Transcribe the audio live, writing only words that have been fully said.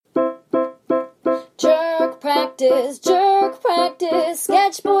jerk practice.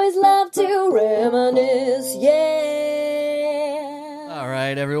 Sketch boys love to reminisce, yeah. All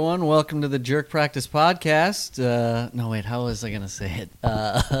right, everyone, welcome to the Jerk Practice Podcast. No, wait, how was I going to say it?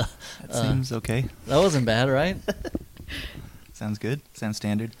 That seems okay. That wasn't bad, right? Sounds good. Sounds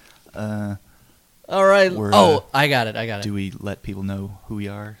standard. All right. I got it. Do we let people know who we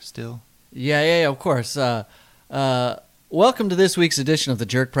are still? Yeah, of course. Welcome to this week's edition of the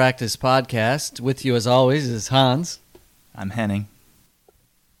Jerk Practice Podcast. With you, as always, is Hans. I'm Henning.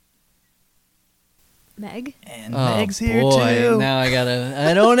 Meg. And Meg's here, boy, too. Now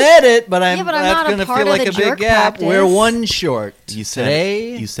I don't edit, but I'm not going to part feel of like the a big jerk gap. practice. We're one short. You said,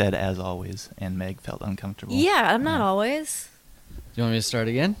 Today. You said as always, and Meg felt uncomfortable. Yeah, I'm not always. Do you want me to start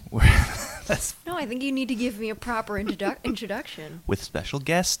again? That's No, I think you need to give me a proper introduction. with special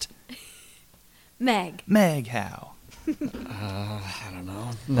guest, Meg. Meg Howe. I don't know.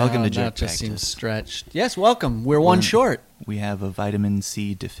 Welcome to That Jerk just seems Practice. stretched. Yes, welcome. We're one short. We have a vitamin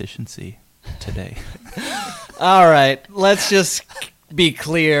C deficiency today. All right, let's just be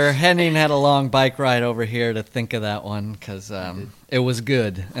clear. Henning had a long bike ride over here to think of that one because it was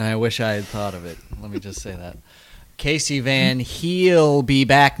good, and I wish I had thought of it. Let me just say that. Casey Van, he'll be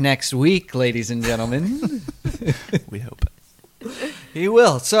back next week, ladies and gentlemen. We hope. He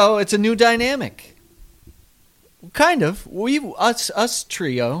will. So it's a new dynamic. Kind of. Us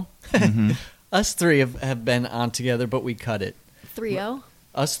trio, Mhm. us three have been on together, but we cut it. 3-0.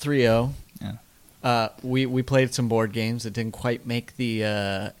 Us trio. Yeah. We played some board games. It didn't quite make the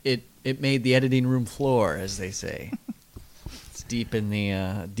it made the editing room floor, as they say. It's deep in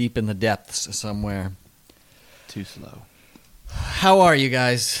the depths somewhere. Too slow. How are you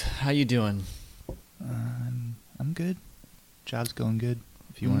guys? How you doing? I'm good. Job's going good.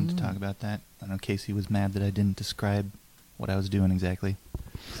 If you wanted to talk about that. I know Casey was mad that I didn't describe what I was doing exactly.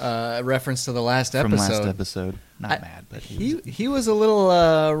 Reference to the last From episode. last episode. Not mad, but He was a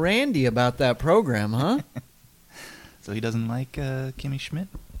little randy about that program, huh? So he doesn't like Kimmy Schmidt?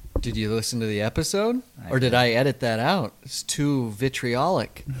 Did you listen to the episode? I Or did did. I edit that out? It's too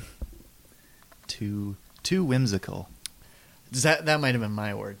vitriolic. Too whimsical. That might have been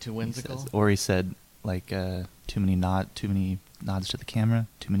my word, too He whimsical. says. Or he said like too many nods to the camera,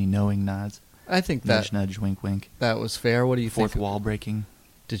 too many knowing nods. I think Nudge, that nudge, wink, wink. that was fair. What do you Fourth think? wall breaking.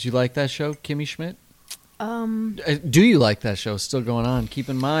 Did you like that show, Kimmy Schmidt? Um, Do you like that show? Still going on. Keep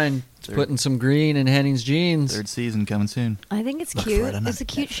in mind, it's Third. putting some green in Henning's jeans. Third season coming soon. I think it's Look cute. for it on It's a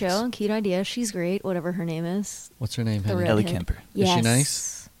cute Netflix. show, cute idea. She's great, whatever her name is. What's her name, The Henning? red- Ellie Redhead. Kemper. Is she Yes.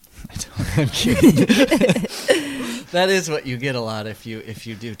 nice? I don't I'm kidding. That is what you get a lot if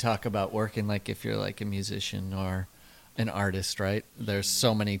you do talk about working, like if you're like a musician or an artist, right? There's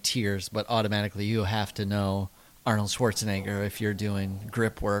so many tiers, but automatically you have to know Arnold Schwarzenegger if you're doing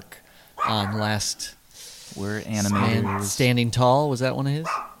grip work on Last We're animators. Standing Tall. Was that one of his?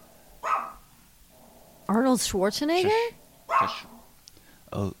 Arnold Schwarzenegger? Shush.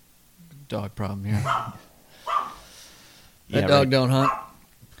 Oh, Dog problem here. yeah, That dog right. don't hunt.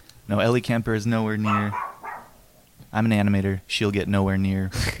 No, Ellie Kemper is nowhere near. I'm an animator. She'll get nowhere near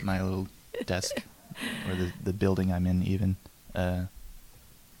my little desk or the building I'm in even.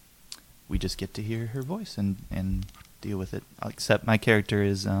 We just get to hear her voice and deal with it. Except my character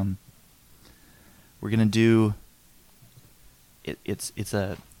is we're going to do it's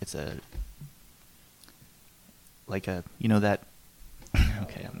a like a, you know that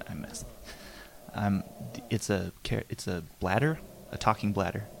okay, I messed. It's a bladder, a talking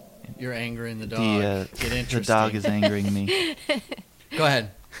bladder. You're angering the dog. Get The interesting. dog is angering me. Go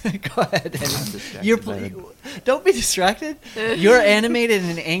ahead. Go ahead. I'm distracted You're by the- don't be distracted. You're animated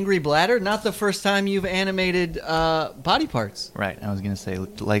an angry bladder. Not the first time you've animated body parts. Right, I was gonna say,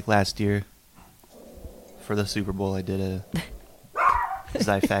 like last year, for the Super Bowl, I did a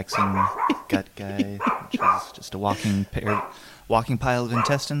Xifaxing gut guy, which was just a walking pile of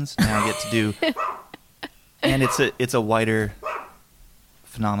intestines. Now I get to do, and it's a wider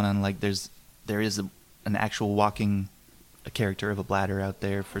phenomenon. Like there is an actual walking a character of a bladder out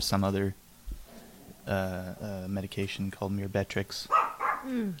there for some other medication called Myrbetrix,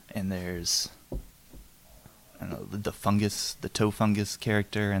 and there's I don't know the fungus, the toe fungus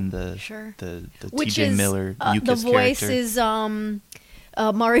character, and the Sure. the Which T.J. is Miller the mucus voice character. is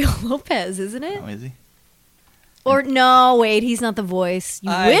Mario Lopez, isn't it? Oh, is he? Or no, wait, he's not the voice. You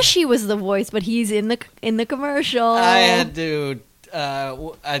I- wish he was the voice, but he's in the commercial. I had to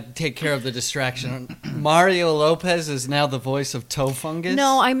I'd take care of the distraction. Mario Lopez is now the voice of toe fungus.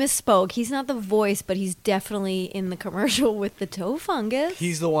 No, I misspoke. He's not the voice, but he's definitely in the commercial with the toe fungus.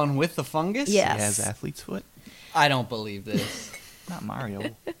 He's the one with the fungus. Yeah. He Yes. has athlete's foot. I don't believe this. Not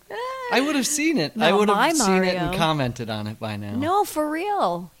Mario. I would have seen it. Not I would my have seen it and Mario. commented on it by now. No, for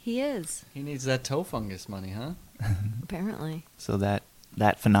real. He is, He needs that toe fungus money, huh? apparently. So that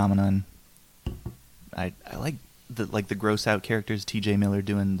phenomenon, I like the gross out characters. T.J. Miller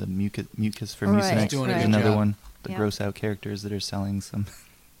doing the mucus for Right, Mucinex. Doing a There's good another job. one. The Yeah. gross out characters that are selling some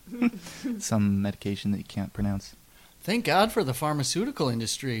some medication that you can't pronounce. Thank God for the pharmaceutical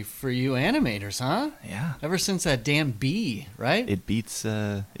industry for you animators, huh? Yeah. Ever since that damn bee, right? It beats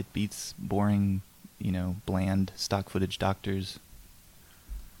boring, bland stock footage doctors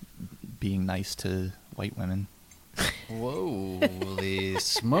being nice to white women. Holy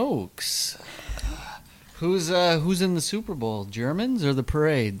smokes! Who's in the Super Bowl? Germans or the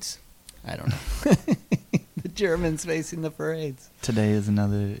parades? I don't know. The Germans facing the parades. Today is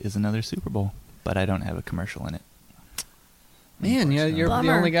another Super Bowl, but I don't have a commercial in it. Man, yeah, you're the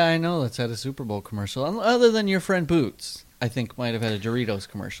Bummer. only guy I know that's had a Super Bowl commercial, other than your friend Boots. I think might have had a Doritos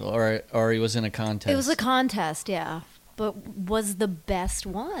commercial, or he was in a contest. It was a contest, yeah, but was the best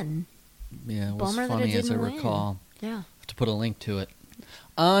one. Yeah, it was Bummer that it funny as I didn't win. recall. Yeah. Have to put a link to it.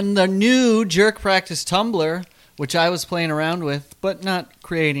 On the new Jerk Practice Tumblr, which I was playing around with, but not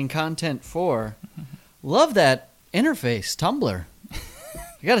creating content for. Love that interface, Tumblr.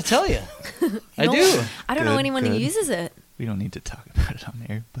 I got to tell you. I No, do. I don't know Good, anyone who good. uses it. We don't need to talk about it on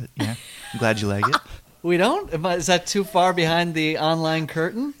air, but yeah, I'm glad you like it. We don't? Is that too far behind the online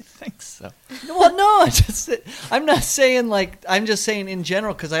curtain? I think so. Well, no. I'm not saying I'm just saying in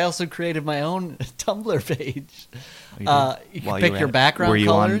general because I also created my own Tumblr page. You can While pick were your at- background were you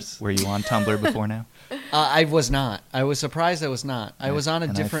colors. Were you on Tumblr before now? I was not. I was surprised I was not. I was on a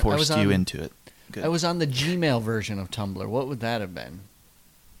and different. I forced was on, you into it. Good. I was on the Gmail version of Tumblr. What would that have been?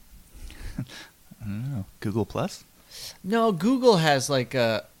 I don't know. Google Plus. No, Google has like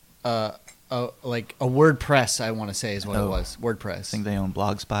a WordPress. I want to say is what it Oh. was. I WordPress. think they own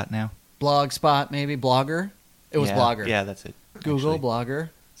Blogspot now. Blogspot, maybe Blogger. It was Yeah, Blogger. Yeah, that's it. Google actually. Blogger.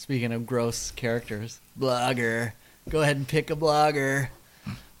 Speaking of gross characters, Blogger. Go ahead and pick a Blogger.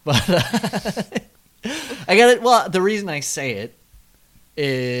 But I got it. Well, the reason I say it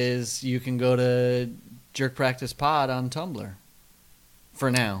is you can go to Jerk Practice Pod on Tumblr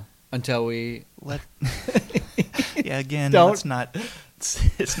for now until we. Let. Yeah, again, Don't. it's not.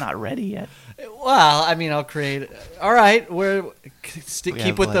 It's not ready yet. Well, I mean, I'll create. All right, we're We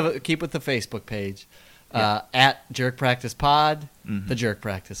keep have, with the Facebook page Yeah. at Jerk Practice Pod, Mhm. the Jerk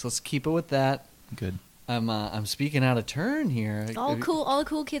Practice. Let's keep it with that. Good. I'm speaking out of turn here. All the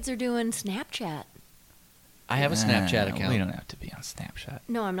cool kids are doing Snapchat. I have a Snapchat account. We don't have to be on Snapchat.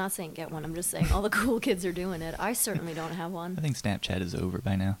 No, I'm not saying get one. I'm just saying all the cool kids are doing it. I certainly don't have I one. think Snapchat is over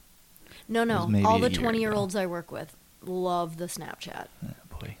by now. No, was maybe all a the year 20-year-olds I work with love the Snapchat. Oh,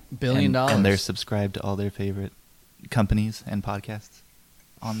 boy. $1 billion. And they're subscribed to all their favorite companies and podcasts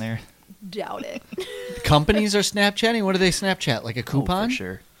on there. Doubt it. Companies are Snapchatting. What do they Snapchat? Like a coupon? Oh, for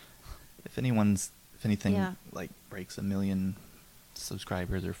sure. If anything Yeah. like breaks 1 million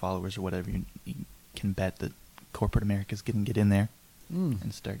subscribers or followers or whatever, you can bet that corporate America's going to get in there Mm,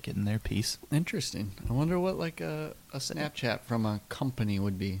 and start getting their piece. interesting. I wonder what like a Snapchat from a company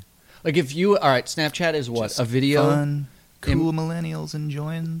would be. Like if you all right, Snapchat is what Just a video. Fun, cool millennials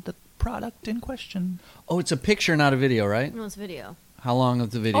enjoying the product in question. Oh, it's a picture, not a video, right? No, it's video. How long is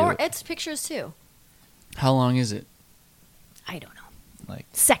the video? Or it's pictures too. How long is it? I don't know. Like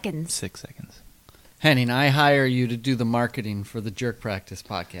Seconds. 6 seconds. Henning, I hire you to do the marketing for the Jerk Practice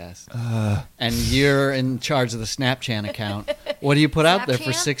podcast. And you're in charge of the Snapchat account. What do you put out there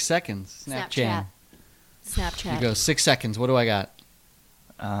for Snapchat? 6 seconds? Snapchat. Snapchat. You go 6 seconds. What do I got?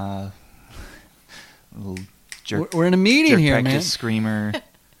 Little jerk, We're in a meeting jerk here, practice man. screamer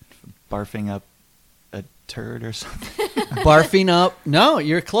barfing up a turd or something. Barfing up. No,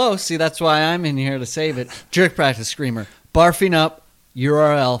 you're close. See, that's why I'm in here to save it. Jerk Practice Screamer. Barfing up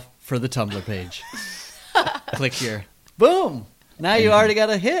URL for the Tumblr page. Click here. Boom. Now you already got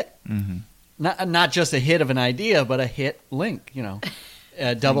a hit. Mm-hmm. Not just a hit of an idea, but a hit link,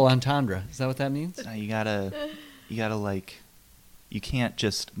 double entendre. Is that what that means? Now you gotta like, you can't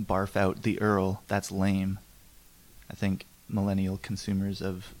just barf out the URL. That's lame. I think millennial consumers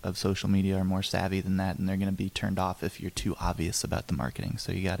of social media are more savvy than that, and they're gonna be turned off if you're too obvious about the marketing.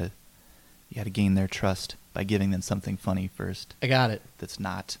 So you gotta gain their trust by giving them something funny first. I got it. That's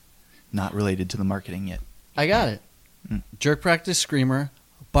not related to the marketing yet. I got it. Mm. Jerk Practice Screamer.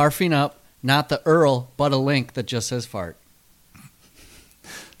 Barfing up. Not the URL, but a link that just says fart.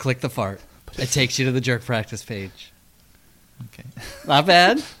 Click the fart. It takes you to the Jerk Practice page. Okay. Not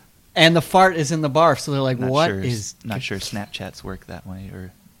bad. And the fart is in the barf, so they're like, Not "What sure, is?" Not sure Snapchats work that way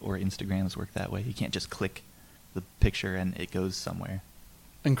or Instagrams work that way. You can't just click the picture and it goes somewhere.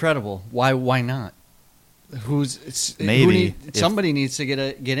 Incredible. Why not? Maybe if- somebody needs to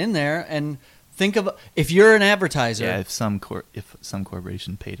get in there and think of, if you're an advertiser. Yeah, if some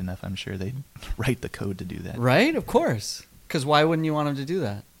corporation paid enough, I'm sure they'd write the code to do that. Right? Of course. Because why wouldn't you want them to do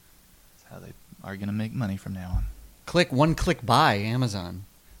that? That's how they are going to make money from now on. One click buy Amazon.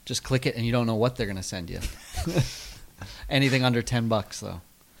 Just click it and you don't know what they're going to send you. Anything under $10 though.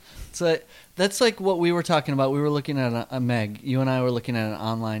 So that's like what we were talking about. We were looking at a Meg. You and I were looking at an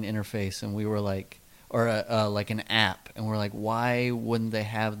online interface, and we were like, or like an app, and we're like, why wouldn't they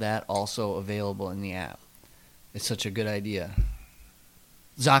have that also available in the app? It's such a good idea.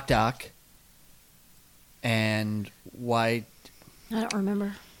 ZocDoc. And why? I don't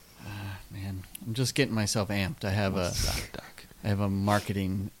remember. Man, I'm just getting myself amped. I have What's ZocDoc? I have a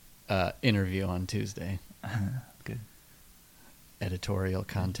marketing interview on Tuesday. Good. Editorial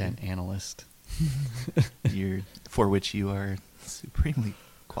content analyst. For which you are supremely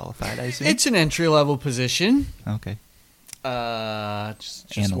qualified, I assume. It's an entry level position. Okay.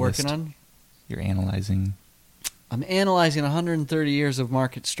 Just Analyst. working on. You're analyzing. I'm analyzing 130 years of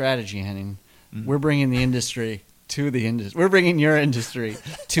market strategy, Henning. Mhm. We're bringing the industry to the industry. We're bringing your industry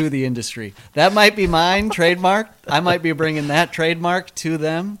to the industry. That might be mine, trademark. I might be bringing that trademark to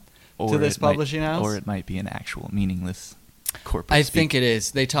them, to this publishing house. Or it might be an actual meaningless corporate I think it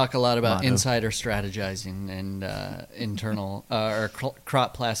is. They talk a lot about Motto. insider strategizing and internal or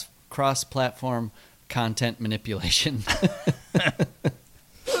cross-platform content manipulation.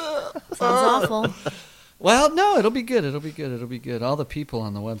 Sounds awful. Well, no, it'll be good. It'll be good. It'll be good. All the people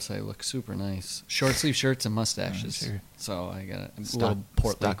on the website look super nice. Short sleeve shirts and mustaches. Sure. So I got a Stock, little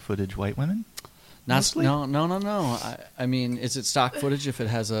portly. stock footage white women? Not, mostly? no. I mean, is it stock footage if it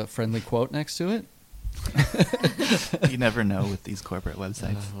has a friendly quote next to it? You never know with these corporate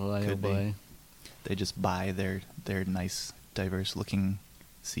websites. Oh Could be. boy. They just buy their nice, diverse-looking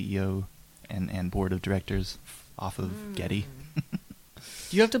CEO and board of directors off of Getty.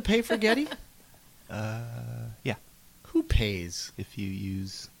 Do you have to pay for Getty? Yeah. Who pays? If you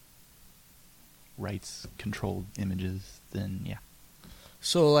use rights-controlled images, then yeah.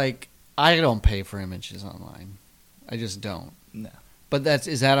 So, like, I don't pay for images online. I just don't. No. But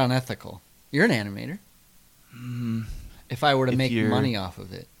is that unethical? You're an animator. If I were to If make you're- money off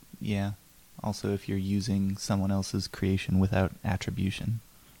of it. Yeah. Also, if you're using someone else's creation without attribution,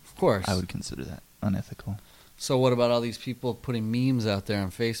 Of course. I would consider that unethical. So what about all these people putting memes out there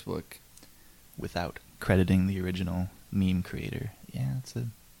on Facebook? Without crediting the original meme creator, yeah,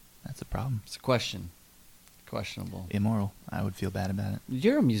 that's a problem. It's a question. Questionable. Immoral. I would feel bad about it.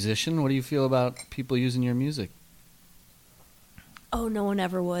 You're a musician. What do you feel about people using your music? Oh, no one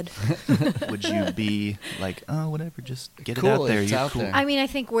ever would. Would you be like, oh, whatever, just get it Cool, out there? it's You're out cool. there. I mean, I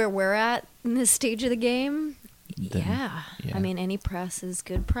think where we're at in this stage of the game, Then, yeah. yeah. I mean, any press is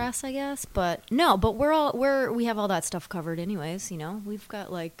good press, I guess. But no, but we have all that stuff covered, anyways. You know, we've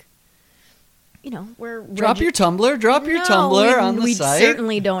got like, you know, we're Drop your Tumblr. Drop your Tumblr on the we site.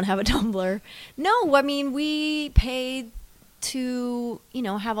 certainly don't have a Tumblr. No, I mean we paid to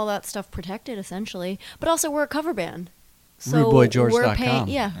have all that stuff protected, essentially. But also, we're a cover band. So RudeBoyGeorge.com. we're paying,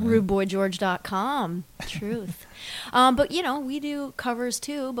 RudeBoyGeorge.com. Truth. But we do covers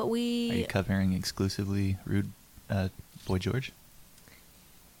too. But Are you covering exclusively Rude Boy George?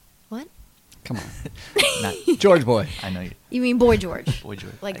 What? Come on. Not, George Boy. I know you. You mean Boy George? Boy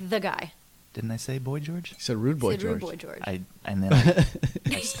George. Like the guy. Didn't I say Boy George? He said Rude Boy Said George. Rude Boy George. And then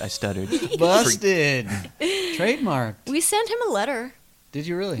I stuttered. Busted. Trademarked. We sent him a letter. Did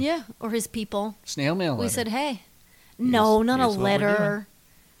you really? Yeah, or his people. Snail mail letter. We said, hey. No, not a here's what we're letter.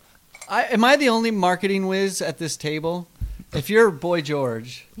 Am I the only marketing whiz at this table? If you're Boy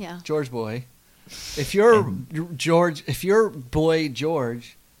George, Yeah. George Boy, if you're Boy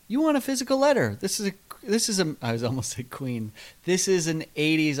George, you want a physical letter. This is a I was almost say Queen. This is an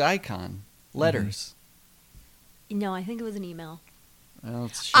 80s icon. Letters. No, I think it was an email. Well,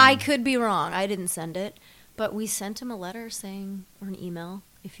 it's a shame. I could be wrong. I didn't send it. But we sent him a letter saying, or an email,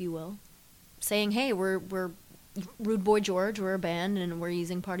 if you will, saying, hey, we're Rude Boy George, we're a band, and we're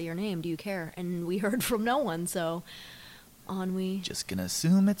using part of your name. Do you care? And we heard from no one, so on we... Just gonna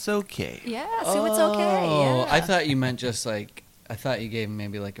assume it's okay. Yeah, so it's okay. Oh, Yeah. I thought you meant just like I thought you gave him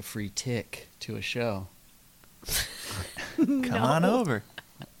maybe like a free tick to a show. Come on over.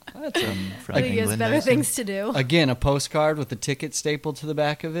 That's From I think he has England, better I assume. things to do. again a postcard with a ticket stapled to the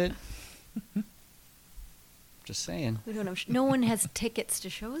back of it. Just saying. We don't have no one has tickets to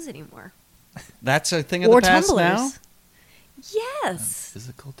shows anymore. That's a thing of Or the past tumblers. now. Yes.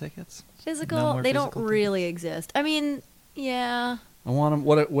 Physical tickets? Physical, No more they physical don't really exist. I mean, yeah. I want them.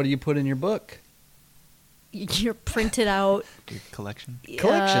 What do you put in your book? your printed out Your collection.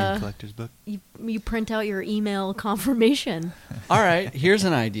 Collection. Collector's book. you print out your email confirmation. All right, here's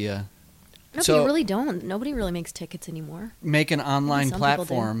an idea. No, So- but you really don't. Nobody really makes tickets anymore. Make an online some people do.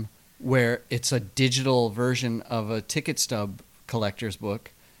 platform where it's a digital version of a ticket stub collector's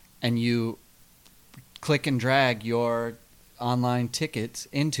book, and you click and drag your online tickets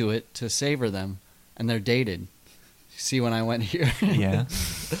into it to savor them, and they're dated. See when I went here? Yeah.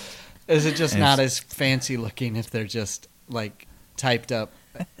 Is it just And not it's- as fancy looking if they're just like typed up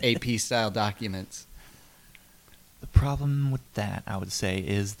AP style documents? The problem with that, I would say,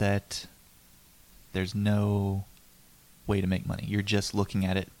 is that there's no way to make money. You're just looking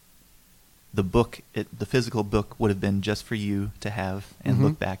at it. The book, the physical book, would have been just for you to have and Mhm.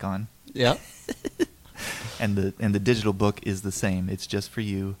 look back on, Yep. and the digital book is the same. It's just for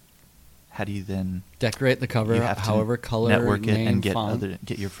you. How do you then Decorate the cover you have to however color, network it name, and get font.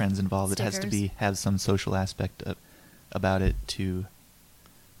 get your friends involved? It has to Stickers. have some social aspect about it to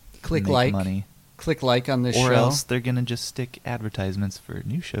Click make like. money. Click like on this Or show. else they're gonna just stick advertisements for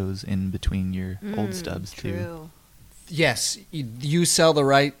new shows in between your old Mm, stubs too. True. Yes, you sell the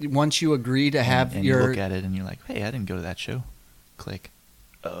right once you agree to have and your. you look at it and you're like, hey, I didn't go to that show. Click.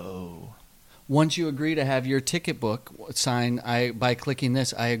 Oh. Once you agree to have your ticket book signed, by clicking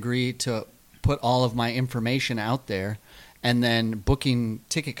this, I agree to put all of my information out there, and then booking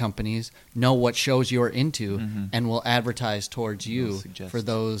ticket companies know what shows you're into Mhm. and will advertise towards Will you suggest. for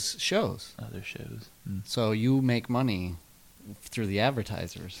those shows. Other shows. Mm. So you make money through the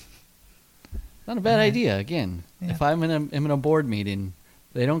advertisers. Not a bad Okay. idea. Again, Yeah. if I'm in a board meeting,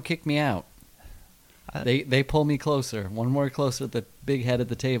 they don't kick me out. I- They pull me closer, one more closer to the big head at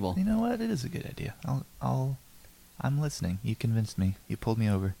the table. You know what? It is a good idea. I'm listening. You convinced me. You pulled me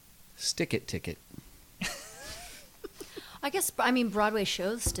over. Stick it ticket. I guess Broadway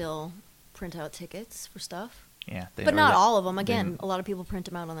shows still print out tickets for stuff, Yeah. but not all of them. they- Again, a lot of people print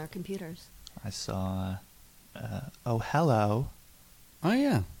them out on their computers. I saw Oh Hello, Oh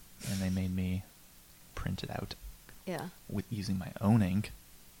yeah. and they made me print it out Yeah. using my own ink.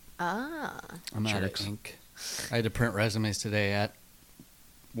 Ah. I'm out of Jerks. ink. I had to print resumes today at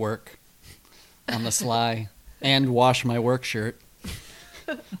work on the sly and wash my work shirt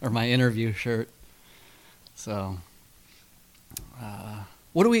or my interview shirt. So,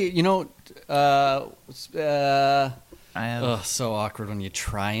 what do we, I have. so awkward when you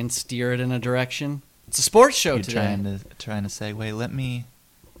try and steer it in a direction. It's a sports show You're today. trying to segue. Let me.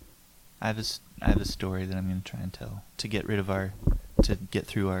 I have a story that I'm going to try and tell to get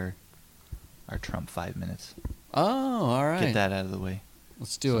through our Trump 5 minutes. Oh, all right. Get that out of the way.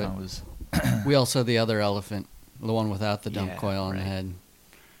 Let's do So it. I was We also have the other elephant, the one without the dump Yeah, coil on the right. head.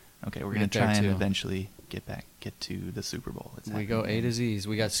 okay. We're We'll going get to there try and too. eventually get to the Super Bowl. It's We go happening A to in Z's.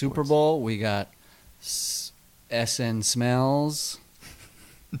 We got Super sports. Bowl. We got SN Smells.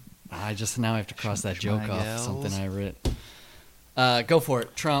 I just now have to cross that joke off. Something I writ. Go for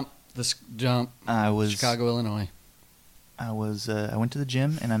it. Trump. This jump. I was Chicago, Illinois. I went to the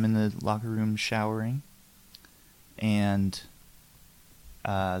gym and I'm in the locker room showering, and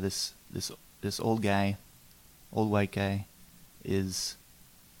this old white guy, is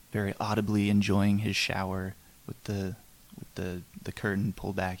very audibly enjoying his shower with the curtain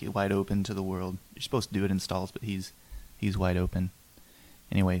pulled back, wide open to the world. You're supposed to do it in stalls, but he's wide open.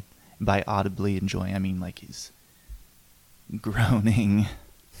 Anyway, by audibly enjoying, I mean like he's groaning.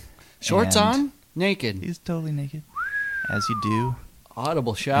 Shorts and on? Naked. He's totally naked, as you do.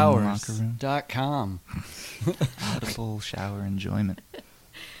 AudibleShowers.com. Audible shower enjoyment.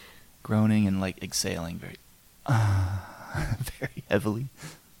 Groaning and like exhaling very very heavily.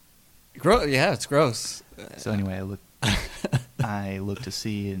 Yeah, it's gross. So anyway, I look to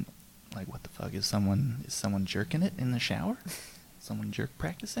see, and like, what the fuck, is someone jerking it in the shower? Someone jerk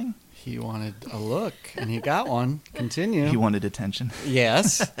practicing? He wanted a look, and he got one. Continue. He wanted attention.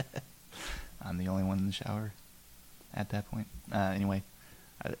 Yes. I'm the only one in the shower at that point. Anyway,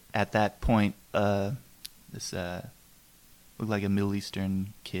 at that point, this looked like a Middle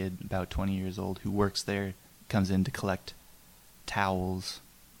Eastern kid, about 20 years old, who works there, comes in to collect towels.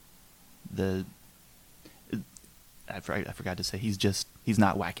 I forgot to say, he's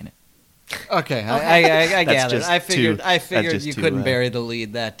not whacking it. Okay, I That's gathered. just I figured too- that's you just too, couldn't bury the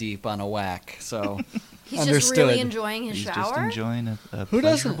lead that deep on a whack. So He's just understood. really enjoying his He's shower. just enjoying a Who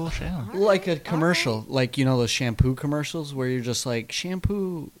doesn't? pleasurable shower. Like a commercial, like those shampoo commercials where you're just like,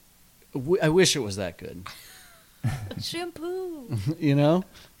 shampoo. I wish it was that good. Shampoo. You know?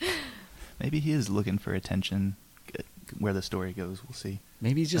 Maybe he is looking for attention. Where the story goes, we'll see.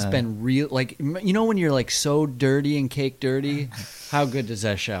 Maybe he's just been real. Like, when you're like so dirty and cake dirty, how good does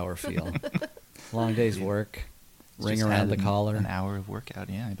that shower feel? Long day's work. Ring Just around the add collar. An hour of workout.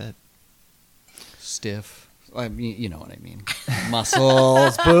 Yeah, I bet. Stiff. I mean, you know what I mean.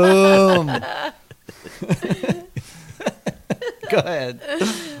 Muscles. Boom. Go ahead.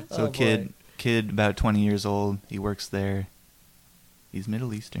 So Oh, kid about 20 years old. He works there. He's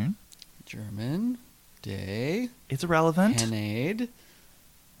Middle Eastern. German. Day. It's relevant. Henade.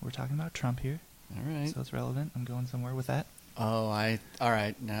 We're talking about Trump here, All right. so it's relevant. I'm going somewhere with that. All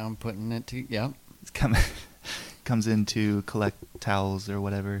right. Now I'm putting it to, yep. It's comes in to collect towels or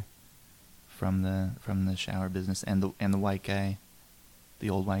whatever from the shower business, and the white guy, the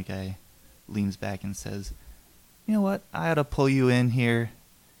old white guy, leans back and says, "You know what? I ought to pull you in here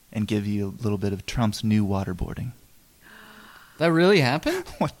and give you a little bit of Trump's new waterboarding." That really happened?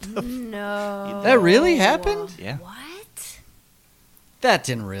 What the? No. That really happened? Yeah. What? That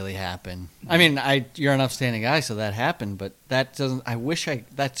didn't really happen. I mean, you're an upstanding guy, so that happened, but that doesn't,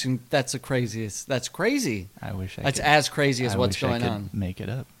 that's the craziest. That's crazy. I wish I That's could, as crazy as I what's wish I going could on. Make it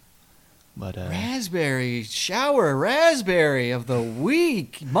up, but Raspberry of the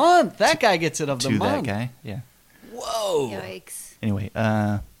week, month. That guy gets it of the to month. that guy, yeah. Whoa. Yikes. Anyway,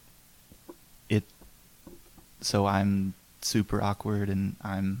 so I'm super awkward, and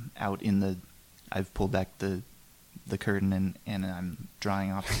I'm out in the. I've pulled back the curtain, and I'm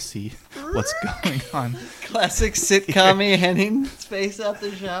drying off to see what's going on. Classic sitcom Henning face out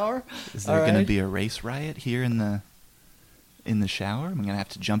the shower. Is there All going to right. be a race riot here in the shower? I'm going to have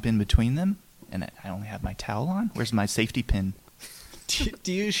to jump in between them, and I only have my towel on. Where's my safety pin?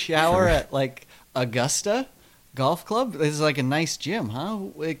 Do you shower at like Augusta Golf Club? This is like a nice gym, huh?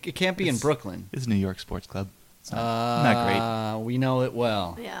 It can't be in It's- Brooklyn. It's New York Sports Club. It's not great. We know it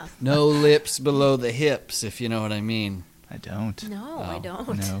well. Yeah. No lips below the hips, if you know what I mean. I don't. No, Oh. I don't.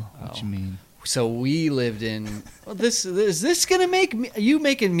 No, what Oh. you mean? So we lived in. Well, is this gonna make me, you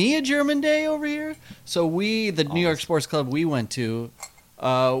making me a German day over here? So the New York Always. Sports Club we went to,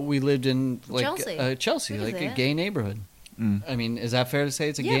 we lived in like Chelsea. Chelsea, We can like say a it. gay neighborhood. Mm. I mean, is that fair to say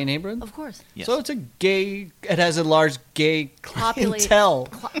it's a Yeah, gay neighborhood? Of course. Yes. So it's a gay. It has a large gay Populate- clientele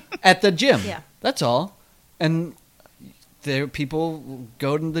at the gym. Yeah. That's all. And there, people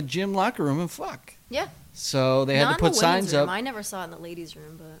go to the gym locker room and fuck. Yeah. So they had Not to in put the women's signs room. up. I never saw it in the ladies'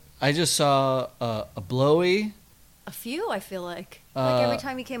 room, but I just saw a blowy. a few. I feel like every Uh,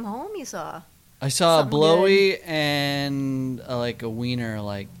 time you came home, you saw. I saw a Something blowy and like a wiener,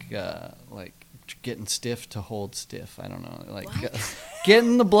 like getting stiff to hold stiff. I don't know, like What?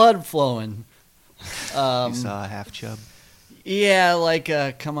 getting the blood flowing. You saw a half chub. Yeah, like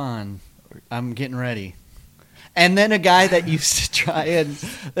come on, I'm getting ready. And then a guy that used to try and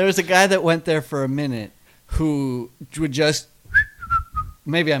there was a guy that went there for a minute who would just.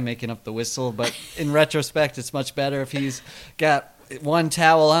 Maybe I'm making up the whistle, but in retrospect, it's much better if he's got one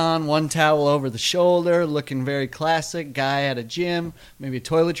towel on, one towel over the shoulder, looking very classic. Guy at a gym, maybe a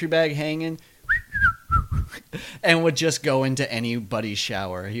toiletry bag hanging, and would just go into anybody's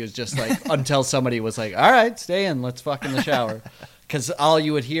shower. He was just like, until somebody was like, all right, stay in, let's fuck in the shower. Because all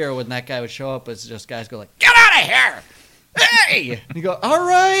you would hear when that guy would show up was just guys go like, get out of here! Hey! And you go, all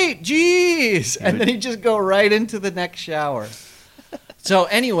right, jeez! And then he'd just go right into the next shower. So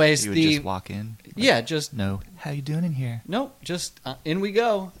anyways, You would just walk in. yeah, just No. How you doing in here? nope, just in we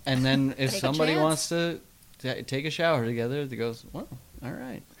go. And then if Take a somebody chance. wants to take a shower together, they goes, well, all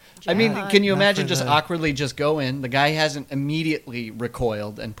right. I mean, Jackpot. can you Not imagine for just the- awkwardly just go in? The guy hasn't immediately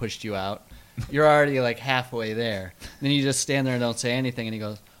recoiled and pushed you out. You're already like halfway there. Then you just stand there and don't say anything, and he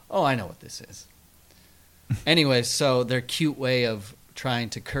goes, "Oh, I know what this is." Anyway, so their cute way of trying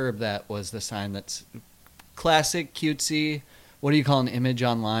to curb that was the sign that's classic, cutesy. What do you call an image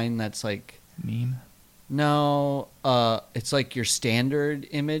online that's like? Meme. No, it's like your standard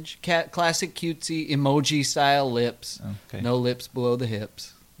image. Classic, cutesy, emoji style lips. Okay. No lips below the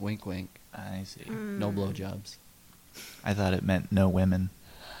hips. Wink, wink. I see. No blowjobs. I thought it meant no women.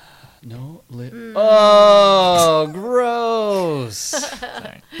 No lip. Oh, gross.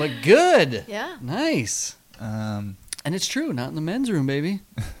 Sorry. But good. Yeah. Nice. Um, And it's true. Not in the men's room, baby.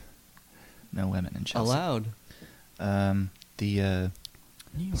 no women in Chelsea. Allowed. The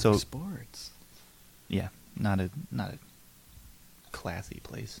New York So- sports. yeah, not a classy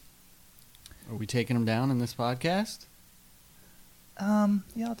place. Are we taking them down in this podcast?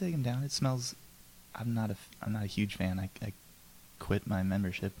 Yeah, I'll take him down. It smells. I'm not a huge fan. I quit my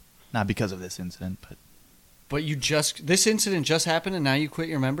membership, not because of this incident, but But this incident just happened, and now you quit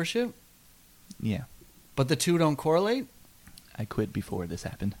your membership. yeah, But the two don't correlate. I quit before this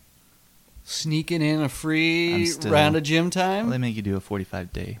happened. Sneaking in a free I'm still- round of gym Well, time. they make you do a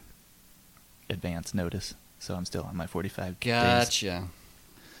 45-day advance notice, so I'm still on my 45 days. Gotcha.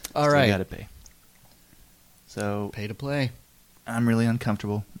 All Still right. gotta pay. So Pay to play. I'm really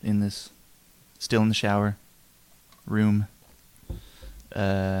uncomfortable in this, still in the shower room,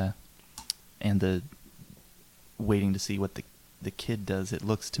 and the waiting to see what the kid does. It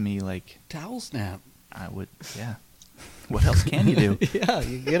looks to me like Towel snap. I would, yeah. What else can you do? Yeah,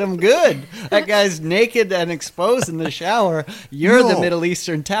 you get him good. That guy's naked and exposed in the shower. You're the No. Middle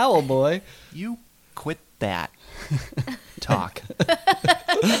Eastern towel boy. You quit that talk,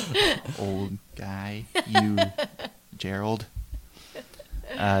 old guy. You, Gerald.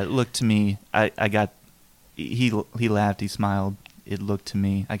 It looked to me. I got. He laughed. He smiled. It looked to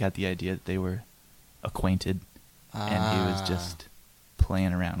me. I got the idea that they were acquainted, and he was just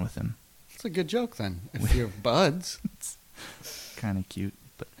playing around with him. It's a good joke then. If you're buds. Kind of cute,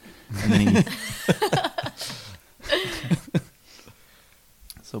 but and then he.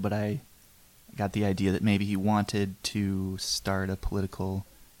 But I got the idea that maybe he wanted to start a political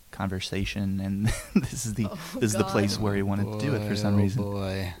conversation, and this is the place where he wanted to do it for some reason.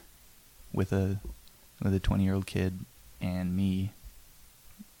 Boy. With a 20-year-old kid and me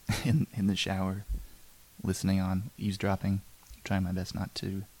in the shower, listening on, eavesdropping, trying my best not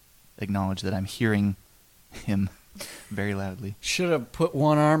to acknowledge that I'm hearing him very loudly. Should have put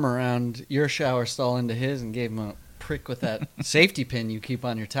one arm around your shower stall into his and gave him a prick with that safety pin you keep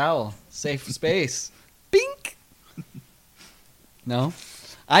on your towel. Safe space. Bink. No?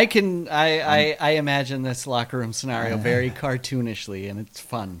 I imagine this locker room scenario very cartoonishly, and it's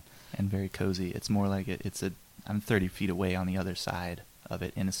fun. And very cozy. It's more like I'm 30 feet away on the other side of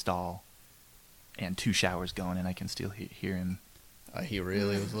it in a stall, and 2 showers going, and I can still hear him. He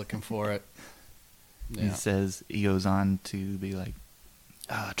really was looking for it. Yeah. He goes on to be like,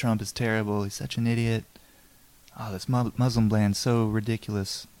 Trump is terrible. He's such an idiot. Oh, this Muslim ban's so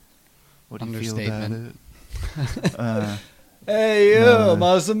ridiculous. What do you feel about it? Hey, you,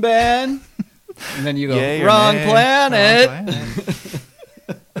 Muslim ban. And then you go, Yay or wrong nay? planet. Wrong planet.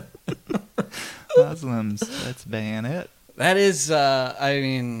 Muslims, let's ban it. That is,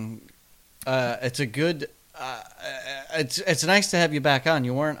 it's a good. It's nice to have you back on.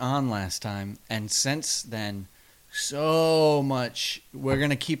 You weren't on last time, and since then, so much. We're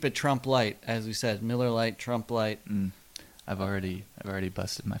gonna keep it Trump light, as we said, Miller Lite, Trump light. I've already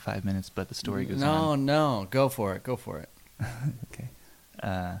busted my 5 minutes, but the story goes on. No, go for it. Okay.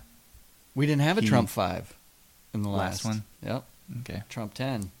 We didn't have a Trump 5 in the last one. Yep. Okay. Trump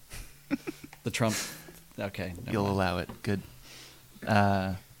 10. The Trump. Okay. never You'll mind. allow it. Good.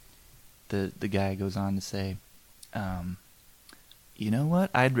 The guy goes on to say, you know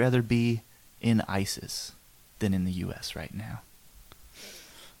what? I'd rather be in ISIS than in the U.S. right now.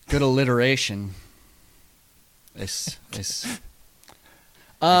 Good alliteration. It's ISIS,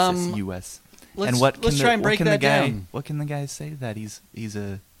 Um, U.S. let's, And what let's can try the, and what break can that the guy, down. What can the guy say to that? He's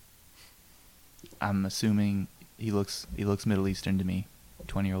a. I'm assuming he looks Middle Eastern to me.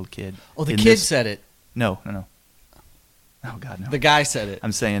 20-year-old kid. Oh, the In kid this- said it. No. Oh God, no. The guy said it.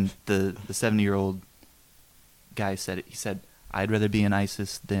 I'm saying the 70-year-old guy said it. He said, "I'd rather be in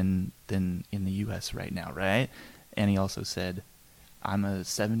ISIS than in the U.S. right now, right?" And he also said, "I'm a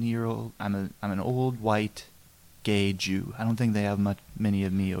 70-year-old. I'm an old white gay Jew. I don't think they have many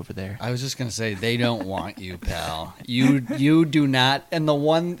of me over there." I was just gonna say they don't want you, pal. You do not. And the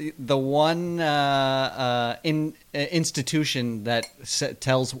one institution that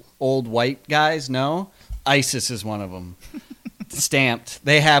tells old white guys no, ISIS is one of them. Stamped.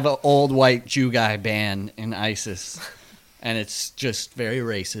 They have an old white Jew guy ban in ISIS, and it's just very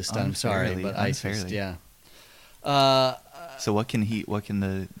racist. I'm sorry, Unfairly, but ISIS, unfairly. yeah. So what can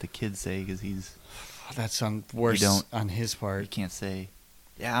the kid say? Because he's That's worse on his he part. can't say,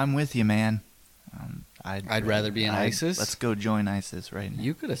 "Yeah, I'm with you, man. I'd rather be in ISIS." Let's go join ISIS right now.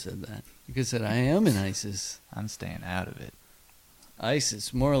 You could have said that. You could have said, "I am in ISIS." I'm staying out of it.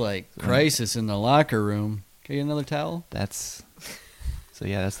 ISIS, more like crisis in the locker room. Can you get another towel? That's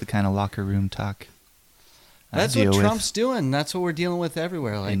the kind of locker room talk I That's deal what with Trump's doing. That's what we're dealing with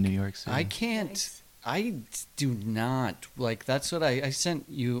everywhere. Like in New York City. I can't. I do not like. That's what I sent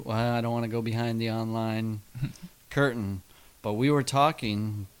you. Well, I don't want to go behind the online curtain, but we were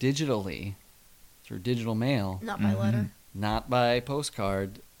talking digitally through digital mail, Not by letter. not by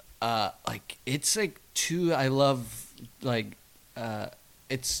postcard. Like it's like too. I love like.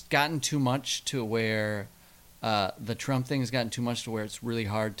 It's gotten too much to where the Trump thing has gotten too much to where it's really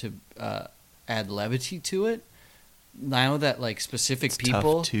hard to add levity to it. Now that like specific it's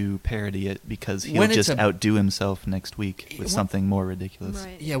people tough to parody it because he'll When it's just outdo himself next week with something more ridiculous.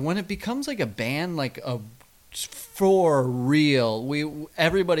 Right. Yeah, when it becomes like a band, like a for real,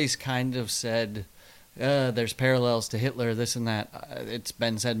 everybody's kind of said there's parallels to Hitler, this and that. It's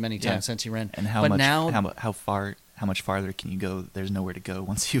been said many times Yeah. since he ran. And how but much now, how much farther can you go? There's nowhere to go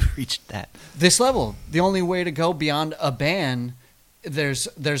once you've reached that. this level, the only way to go beyond a ban, there's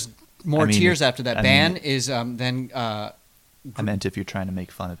more I mean, tiers after that. I Ban mean- is then I meant if you're trying to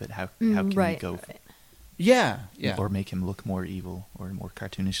make fun of it, how can right. you go yeah. or make him look more evil or more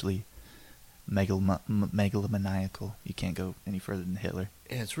cartoonishly megalomaniacal? You can't go any further than Hitler.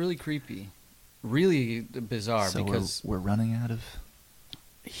 Yeah, it's really creepy, really bizarre So because we're running out of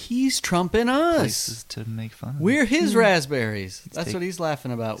he's trumping us. places to make fun of. him. We're his raspberries. He's That's take- what he's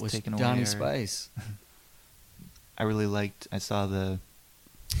laughing about he's with taking away Johnny our- Spice. I really liked. I saw the.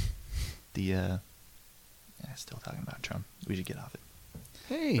 Yeah, still talking about Trump. We should get off it.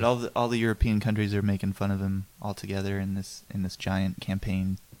 Hey, But all the European countries are making fun of him all together in this giant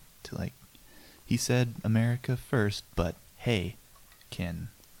campaign to like. He said America first, but hey, can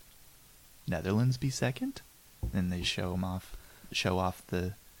Netherlands be second? Then they show off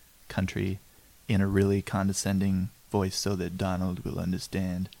the country in a really condescending voice so that Donald will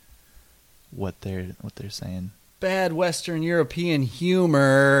understand what they're saying. bad Western European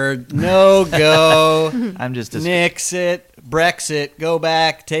humor. No go. I'm just Nix it. Brexit. Go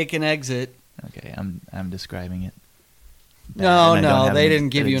back. Take an exit. okay. I'm describing it. bad, No, and I don't no, have they an didn't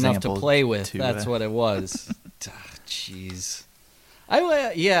give you enough to example play with. to, That's what it was. Jeez.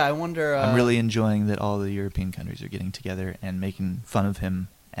 I wonder. I'm really enjoying that all the European countries are getting together and making fun of him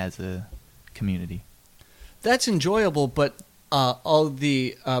as a community. That's enjoyable, but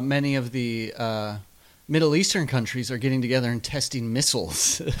many of the Middle Eastern countries are getting together and testing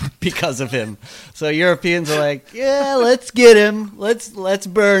missiles because of him. So Europeans are like, yeah, let's get him. Let's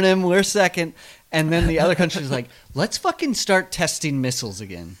burn him. We're second. And then the other countries are like, let's fucking start testing missiles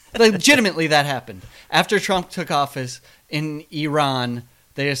again. Like, legitimately, that happened. After Trump took office in Iran,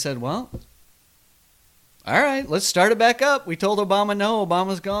 they just said, well, all right, let's start it back up. We told Obama no.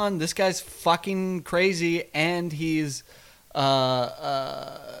 Obama's gone. This guy's fucking crazy, and he's,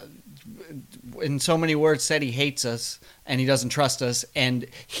 in so many words, said he hates us, and he doesn't trust us, and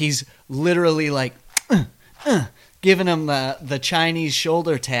he's literally like, giving him the Chinese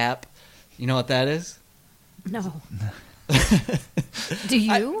shoulder tap. You know what that is? No. Do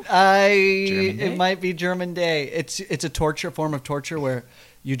you? German Day? It might be German Day. It's a form of torture where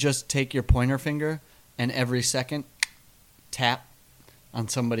you just take your pointer finger and every second tap on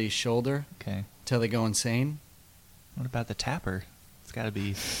somebody's shoulder Okay. till they go insane. What about the tapper? It's got to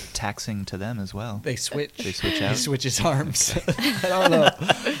be taxing to them as well. They switch. They switch He out? switches arms. I don't know.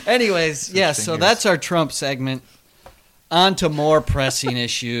 Anyways, yeah. So fingers. that's our Trump segment. On to more pressing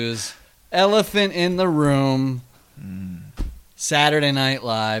issues. Elephant in the room. Saturday Night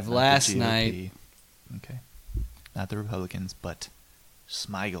Live Not the last GOP. night. Okay. Not the Republicans, but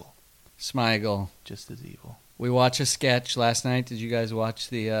Smigel. Smigel. Just as evil. We watched a sketch last night. Did you guys watch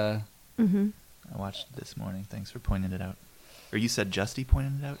the? Mm-hmm. I watched it this morning. Thanks for pointing it out. Or you said Justy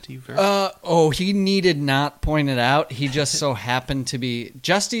pointed it out to you first? He needed not point it out. He just so happened to be.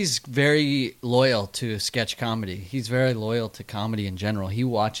 Justy's very loyal to sketch comedy. He's very loyal to comedy in general. He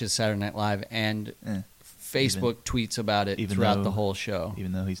watches Saturday Night Live and Facebook tweets about it even throughout though- the whole show.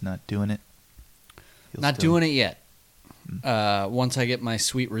 Even though he's not doing it. Not doing it yet. Once I get my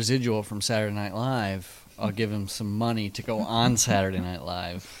sweet residual from Saturday Night Live, I'll give him some money to go on Saturday Night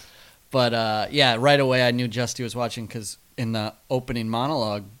Live. But yeah, right away I knew Justy was watching because in the opening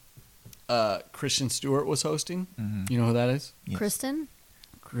monologue, Kristen Stewart was hosting. Mhm. You know who that is? Yes. Kristen?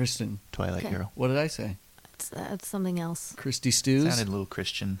 Kristen. Twilight Okay. Girl. What did I say? That's something else. Christy Stews. Sounded a little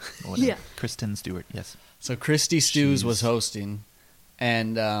Christian. or whatever. Yeah. Kristen Stewart, yes. So Christy Stews Jeez. was hosting,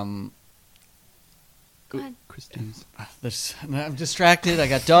 and Go ahead. Christie's. I'm distracted. I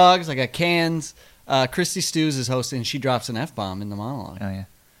got dogs. I got cans. Christy Stews is hosting. She drops an F-bomb in the monologue. Oh,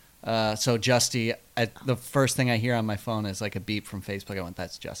 yeah. So Justy, the first thing I hear on my phone is like a beep from Facebook. I went,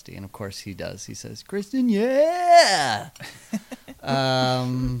 "That's Justy," and of course he does. He says, "Kristen, yeah."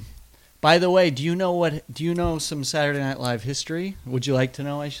 By the way, do you know some Saturday Night Live history? Would you like to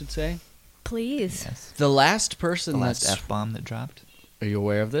know? I should say. Please. Yes. The last person The last that's F-bomb that dropped? Are you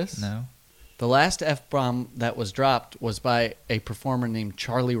aware of this? No. The last F-bomb that was dropped was by a performer named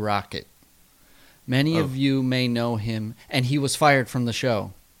Charlie Rocket. Many Oh. of you may know him, and he was fired from the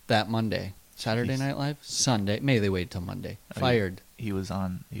show that Monday. Saturday Jeez. Night Live? Sunday. Maybe they wait till Monday. Oh, Fired. He was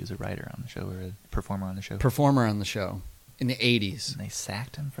a writer on the show or a performer on the show. Performer on the show in the 80s. And they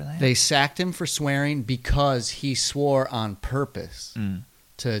sacked him for that? They sacked him for swearing because he swore on purpose Mm.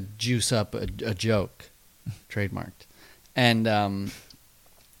 to juice up a joke. Trademarked. And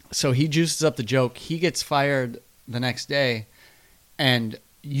so he juices up the joke. He gets fired the next day, and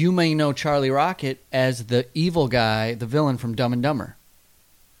you may know Charlie Rocket as the evil guy, the villain from Dumb and Dumber.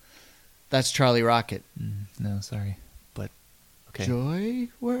 That's Charlie Rocket. No, sorry, but okay. Joy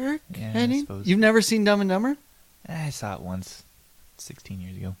work, Yeah, I Eddie? suppose. You've never seen Dumb and Dumber? I saw it once, 16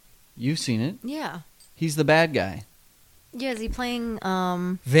 years ago. You've seen it. Yeah. He's the bad guy. Yeah, is he playing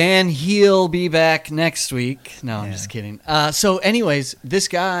Van Heel be back next week. No, I'm Yeah. just kidding. So anyways, this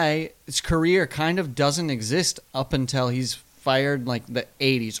guy's career kind of doesn't exist up until he's fired like the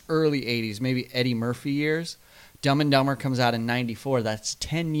 80s, early 80s, maybe Eddie Murphy years. Dumb and Dumber comes out in 94. That's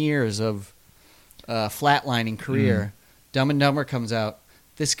 10 years of flatlining career. Dumb and Dumber comes out.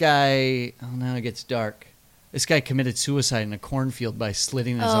 This guy, oh, now it gets dark. This guy committed suicide in a cornfield by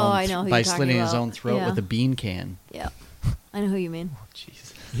slitting his Oh, I know who by you're talking slitting his about. own throat Yeah. with a bean can. Yeah. I know who you mean. Oh,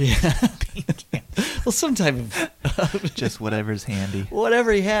 jeez. Yeah. Well, some type of Just whatever's handy.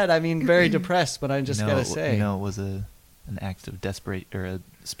 whatever he had. I mean, very depressed, but I just No, gotta it say, was an act of desperate or a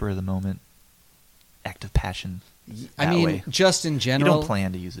spur of the moment act of passion. I that mean, way. just in You general, don't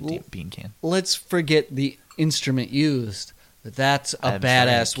plan to use a l- bean can. let's forget the instrument used. But that's a I'm sorry, I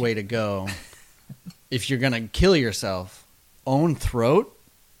badass can't- way to go. If you're gonna kill yourself, own throat,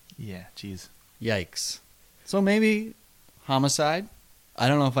 Yeah, jeez. yikes. So maybe homicide. I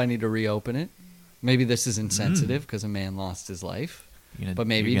don't know if I need to reopen it. Maybe this is insensitive because a man lost his life. But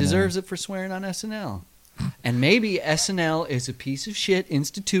maybe he deserves it for swearing on SNL. And maybe SNL is a piece of shit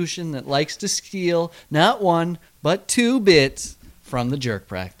institution that likes to steal not one, but 2 bits from the jerk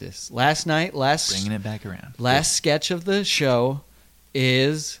practice. Last Bringing it back around. last sketch of the show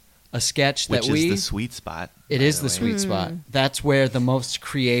is a sketch Which that is the sweet spot. it by is the way. sweet spot. That's where the most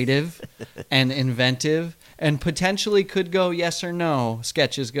creative and inventive and potentially could go yes or no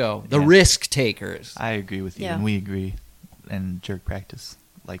sketches go. The Yeah. risk takers. I agree with you, Yeah. and we agree. And Jerk Practice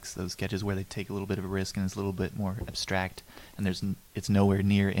likes those sketches where they take a little bit of a risk and it's a little bit more abstract, and it's nowhere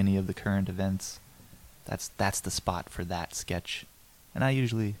near any of the current events. That's the spot for that sketch, and I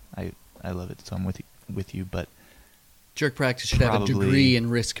love it. So I'm with you, but Jerk practice should have a Probably- degree in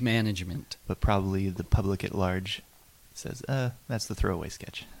risk management. probably the public at large says, that's the throwaway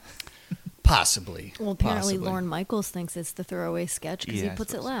sketch. Possibly. Well, apparently Possibly. Lorne Michaels thinks it's the throwaway sketch because Yeah, he I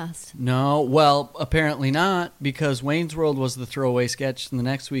puts it suppose. last. No, well, apparently not, because Wayne's World was the throwaway sketch, and the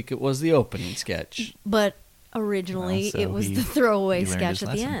next week it was the opening sketch. But originally, Well, so it was he- the throwaway he learned sketch his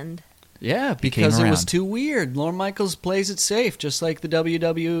at the lesson. end. Yeah, He came because it was around. too weird. Lorne Michaels plays it safe, just like the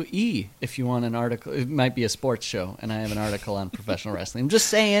WWE. If you want an article, it might be a sports show, and I have an article on professional wrestling. I'm just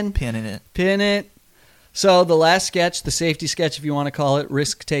saying, Pinning it. pin it. So the last sketch, the safety sketch, if you want to call it,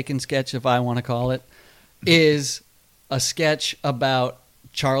 risk-taking sketch, if I want to call it, is a sketch about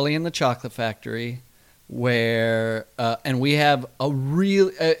Charlie and the Chocolate Factory, where and we have a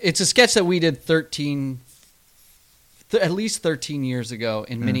real. It's a sketch that we did at least 13 years ago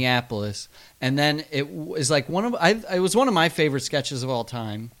in Minneapolis, and then it was like it was one of my favorite sketches of all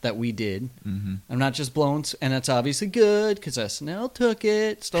time that we did. Mm-hmm. I'm not just blowing, and it's obviously good because SNL took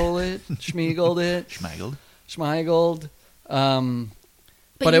it, stole it, schmiegled it, schmeigled.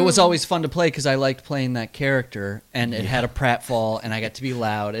 But it was always fun to play because I liked playing that character, and it had a pratfall, and I got to be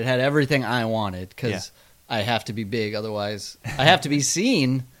loud. It had everything I wanted because I have to be big, otherwise I have to be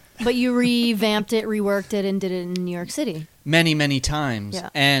seen But you revamped it, reworked it, and did it in New York City. many, many times. Yeah.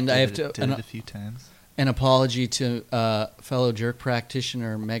 And I have Did to it a few times. an apology to fellow jerk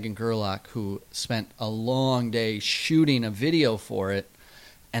practitioner Megan Gerlach, who spent a long day shooting a video for it.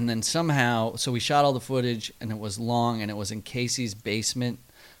 And then somehow, so we shot all the footage, and it was long, and it was in Casey's basement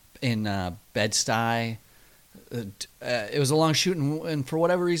in Bed-Stuy. It was a long shoot, and for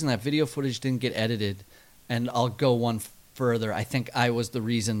whatever reason, that video footage didn't get edited. And I'll go one further. I think I was the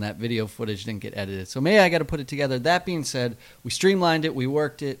reason that video footage didn't get edited. So maybe I got to put it together. That being said, we streamlined it, we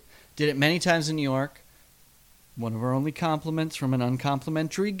worked it, did it many times in New York. One of our only compliments from an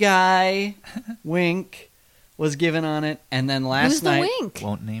uncomplimentary guy, wink, was given on it. And then last Who's the night... wink?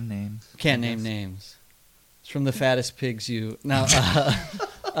 Won't name names. Can't I name guess. names. It's from the fattest pigs you... No,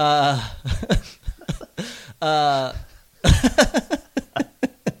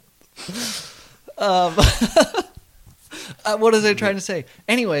 what was I trying to say?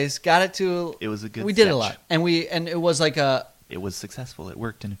 Anyways, got it to... It was a good We did a sketch. lot. And it was like a... It was successful. It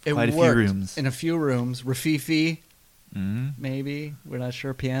worked in It quite a few worked rooms. in a few rooms. Rafifi, Mhm. maybe. We're not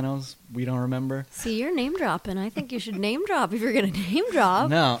sure. Pianos, we don't remember. See, you're name dropping. I think you should name drop if you're going to name drop.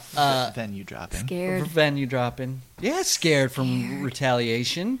 No. Venue dropping. Scared. Venue dropping. Yeah, scared from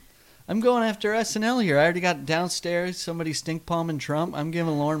retaliation. I'm going after SNL here. I already got downstairs somebody stink palm and Trump. I'm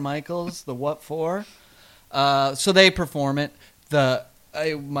giving Lorne Michaels the what for. So they perform it.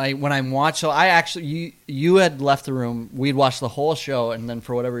 when I'm watching, so I actually you had left the room. We'd watched the whole show, and then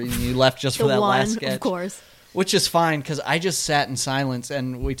for whatever reason, you left just for The that one, last sketch, of course. which is fine because I just sat in silence,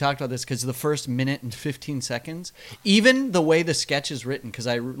 and we talked about this because the first minute and 15 seconds, even the way the sketch is written, because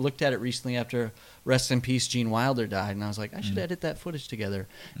I looked at it recently after Rest in Peace Gene Wilder died, and I was like, I should edit that footage together.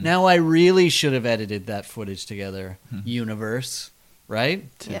 Now I really should have edited that footage together. Universe, right?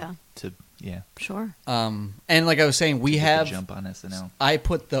 Yeah. Yeah. Sure. And like I was saying, we Take the have. jump on SNL. I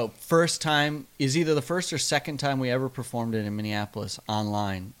put the first time is either the first or second time we ever performed it in Minneapolis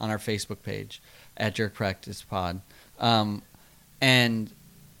online on our Facebook page at Jerk Practice Pod, and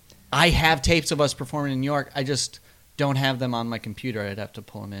I have tapes of us performing in New York. I just don't have them on my computer. I'd have to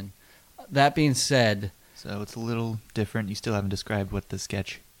pull them in. That being said, So it's a little different. You still haven't described what the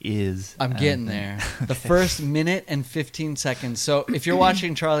sketch is. I'm I getting think. there. The first minute and 15 seconds. So if you're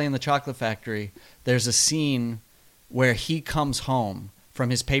watching Charlie and the Chocolate Factory, there's a scene where he comes home from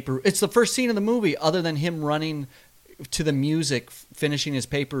his paper. It's the first scene of the movie other than him running to the music, finishing his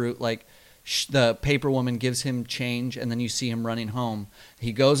paper route. Like the paper woman gives him change, and then you see him running home.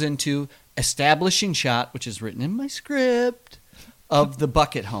 He goes into establishing shot, which is written in my script, of the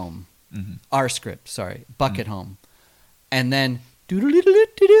bucket home. Mhm. Our script, sorry. Bucket home. And then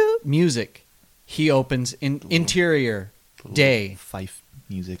doo-doo-doo-doo-doo-doo, music. He opens interior Little day. Fife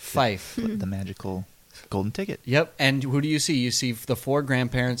music. Fife. The magical golden ticket. Yep. And who do you see? You see the four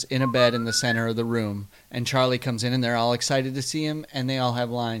grandparents in a bed in the center of the room. And Charlie comes in and they're all excited to see him and they all have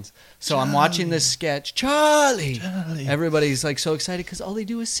lines. So I'm watching this sketch. Charlie! Charlie. Everybody's like so excited because all they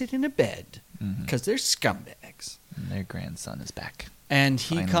do is sit in a bed. Mhm. Because they're scumbags. And their grandson is back. And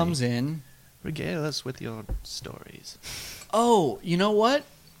he Finally. comes in. Regale us with your stories. Oh, you know what?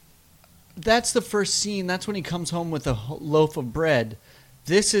 That's the first scene. That's when he comes home with a loaf of bread.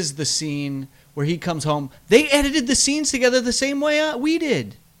 This is the scene where he comes home. They edited the scenes together the same way we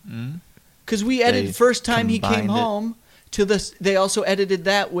did. Mm? Because we edited They first time he came combined it. home to the. They also edited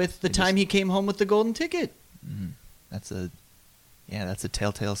that with the They time just- he came home with the golden ticket. Mhm. That's a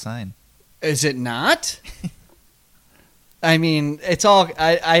telltale sign. Is it not? I mean, it's all.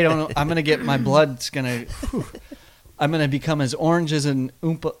 I don't know. I'm gonna get my blood's gonna. Whew. I'm gonna become as orange as an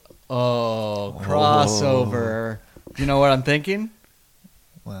Oompa. Oh, crossover. You know what I'm thinking?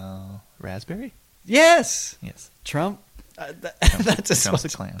 Well, raspberry? Yes, Yes. Trump. That's a Trump's a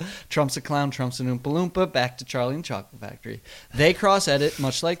clown. Trump's a clown. Trump's an Oompa Loompa. Back to Charlie and Chocolate Factory. They cross edit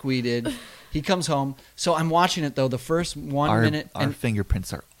much like we did. He comes home. So I'm watching it though. The first minute Our and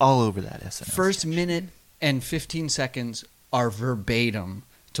fingerprints are all over that SNL. first sketch. minute and 15 seconds are verbatim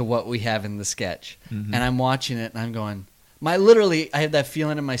to what we have in the sketch. Mhm. And I'm watching it and I'm going, I have that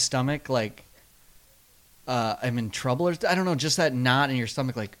feeling in my stomach like I'm in trouble or I don't know, just that knot in your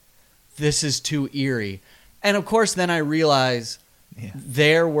stomach like this is too eerie. And of course then I realize Yeah.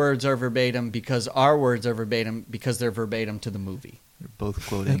 their words are verbatim because our words are verbatim because they're verbatim to the movie. They're both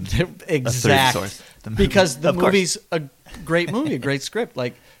quoting They're a exact. third source. The Because the Of course. movie's a great movie, a great script.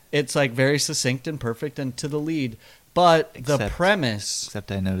 Like it's like very succinct and perfect and to the lead. But the Except- premise, Except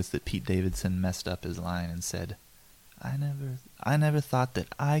I noticed that Pete Davidson messed up his line and said, I never thought that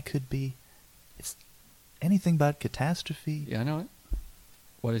I could be it's anything but catastrophe. yeah, I know it.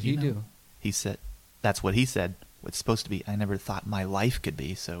 What did he You know. do? He said that's what he said. It's supposed to be I never thought my life could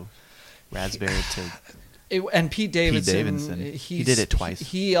be, so raspberry to And Pete Davidson, Davidson, he did it twice.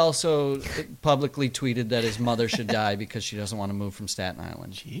 He also publicly tweeted that his mother should die because she doesn't want to move from Staten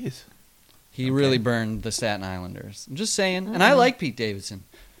Island. jeez. He Okay. really burned the Staten Islanders. I'm just saying. And Mm-hmm. I like Pete Davidson,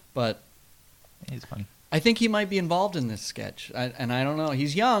 but He's funny. I think he might be involved in this sketch. And I don't know.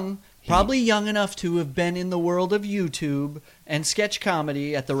 He's young, probably young enough to have been in the world of YouTube and sketch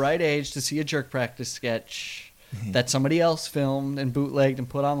comedy at the right age to see a Jerk Practice sketch that somebody else filmed and bootlegged and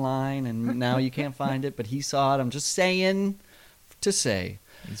put online, and now you can't find it, but he saw it. I'm just saying to say.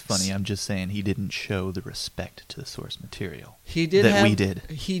 He's funny. I'm just saying he didn't show the respect to the source material. He did That have, we did.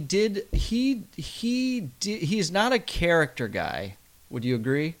 He did. He's not a character guy. Would you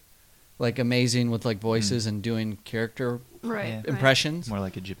agree? Like amazing with like voices and doing character Right. Yeah. right. impressions. More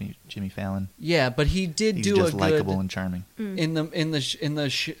like a Jimmy Fallon. Yeah, but he did He's do just a likable good and charming. in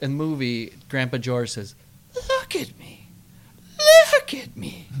the movie. Grandpa George says, "Look at me, look at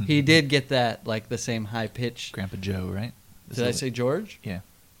me." He did get that like the same high pitch. Grandpa Joe, right? Did I say George? Yeah.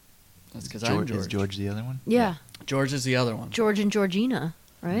 That's because I'm George. Is George the other one? Yeah. George is the other one. George and Georgina,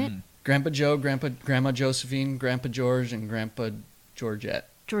 right? Mm. Grandpa Joe, Grandma Josephine, Grandpa George, and Grandpa Georgette.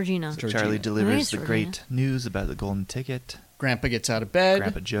 Georgina. So Georgina. Charlie delivers Nice, the Georgina. great news about the golden ticket. Grandpa gets out of bed.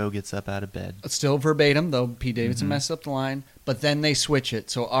 Grandpa Joe gets up out of bed. Still verbatim, though Pete Davidson Mhm. messed up the line. But then they switch it.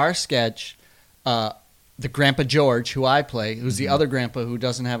 So our sketch, the Grandpa George, who I play, who's the Mhm. other grandpa who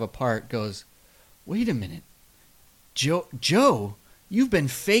doesn't have a part, goes, "Wait a minute, Joe, you've been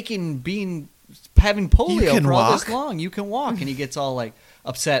faking having polio can for all this walk?" long. You can walk," and he gets all like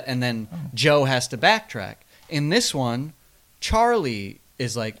upset, and then Oh. Joe has to backtrack. In this one, Charlie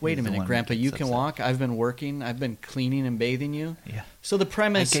is like, "Wait He's a the minute, one Grandpa, that you gets can upset. walk. I've been working. I've been cleaning and bathing you." Yeah. So the I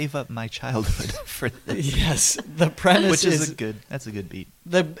premise, gave up my childhood for this. yes, the premise Which is that's a good beat.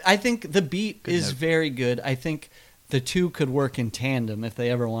 I think the beat Good is note. very good. I think the two could work in tandem if they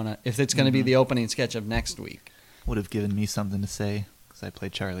ever want to. If it's going to be Mhm. the opening sketch of next week. Would have given me something to say because I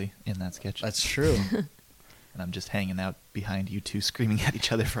played Charlie in that sketch. That's true. And I'm just hanging out behind you two screaming at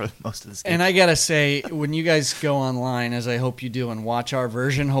each other for most of the sketch. And I gotta say, when you guys go online, as I hope you do, and watch our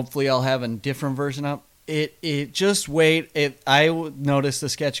version, hopefully I'll have a different version up. It just wait. Noticed the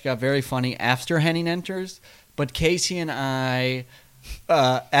sketch got very funny after Henning enters, but Casey and I,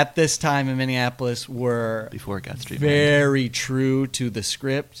 at this time in Minneapolis, were Before it got streamed. very true to the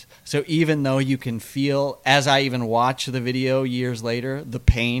script. So even though you can feel, as I even watch the video years later, the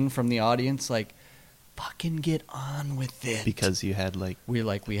pain from the audience, like, fucking get on with it. Because you had like we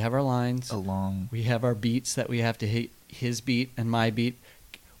have our lines, a long. we have our beats that we have to hit, his beat and my beat.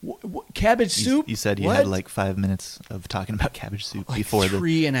 Cabbage soup. You said you What? had like 5 minutes of talking about cabbage soup Like before the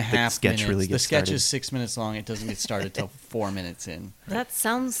 3.5 sketch minutes. really The gets sketch started. is 6 minutes long. It doesn't get started till 4 minutes in. That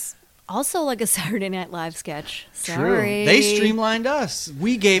sounds also like a Saturday Night Live sketch. True. Sorry. They streamlined us.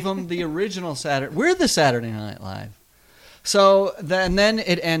 We gave them the original Saturday. We're the Saturday Night Live. So then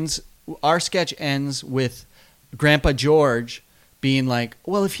it ends. Our sketch ends with Grandpa George being like,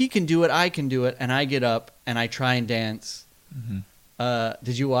 "Well, if he can do it, I can do it." And I get up and I try and dance. Mhm.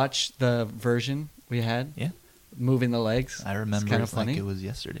 Did you watch the version we had? Yeah. Moving the legs. I remember kind it of funny. like it was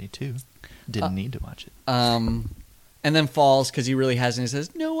yesterday too. Didn't need to watch it. And then falls because he really hasn't. He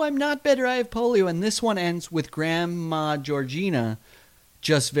says, "No, I'm not better. I have polio." And this one ends with Grandma Georgina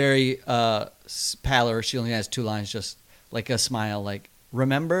just very pallor. She only has 2 lines, just like a smile, like,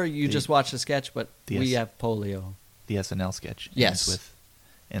 "Remember, you The- just watched the sketch, but the we S- have polio." The SNL sketch Yes.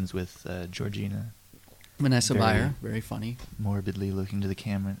 ends with Georgina Vanessa Very- Bayer, very funny. morbidly looking to the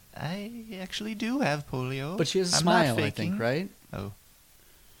camera. I actually do have polio. But she has a I'm not smile, I faking." think, right? Oh,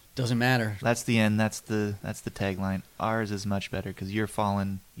 Doesn't matter. that's the end. That's the tagline. Ours is much better because you're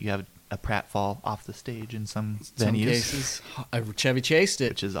falling. You have a pratfall off the stage in some Some venues, cases. Chevy chased it.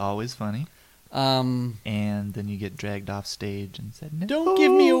 which is always funny. Um, And then you get dragged off stage and said, "No, don't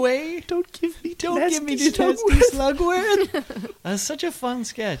give me away. Don't give me. Don't give me nasty to Nasty Slugworth." Slugworth. That's such a fun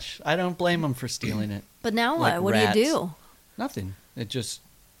sketch. I don't blame them for stealing it. But now Like what? What rats. do you do? Nothing. It just,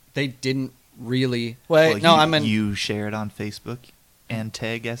 they didn't really. Wait, Well, no, you, I mean, you share it on Facebook and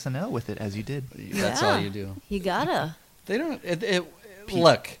tag SNL with it as you did. that's all you do. You gotta. They don't. Pete-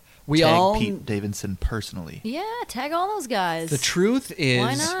 Look, we tag all. Pete Davidson personally. Yeah, tag all those guys. The truth is,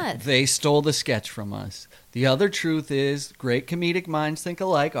 Why not? they stole the sketch from us. The other truth is, great comedic minds think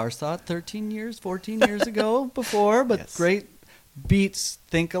alike. Ours thought 13 years, 14 years ago before, but Yes. great beats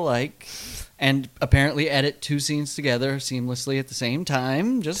think alike. And apparently edit 2 scenes together seamlessly at the same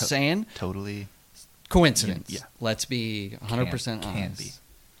time. Just To- saying. Totally. Coincidence. Yeah. Let's be 100% Can honest. be.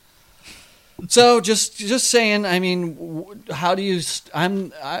 So just saying. I mean, how do you?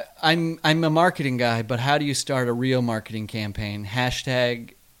 I'm a marketing guy, but how do you start a real marketing campaign?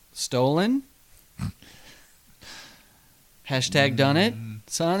 Hashtag stolen. Hashtag done it.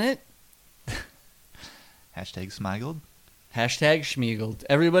 Son it. Hashtag Smiggled. Hashtag schmiegled.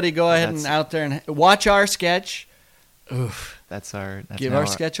 Everybody go ahead and That's- out there and watch our sketch. Oof. That's our. That's Give now our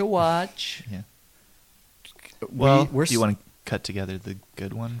sketch a watch. Yeah. We- Well, we're do you want to cut together the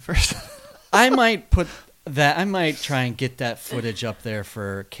good one first? I might put that. I might try and get that footage up there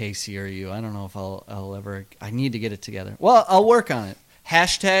for Casey or you. I don't know if I'll ever. I need to get it together. Well, I'll work on it.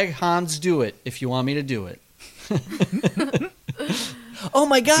 Hashtag Hans do it if you want me to do it. Oh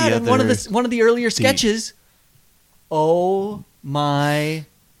my God! And one of the earlier sketches. Oh my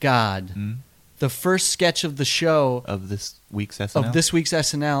God! Hmm? The first sketch of the show Of this week's SNL. of this week's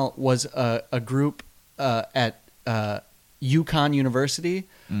SNL was a group at UConn University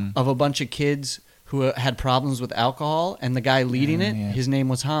Mm. of a bunch of kids who had problems with alcohol, and the guy leading it, Yeah. his name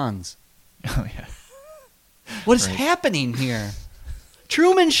was Hans. Oh yeah. What is Right. happening here?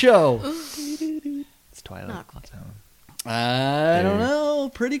 Truman Show. It's Twilight. Not quite. So I don't They're-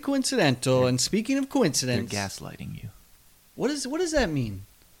 know. Pretty coincidental. And speaking of they're coincidence, gaslighting you. what does that mean?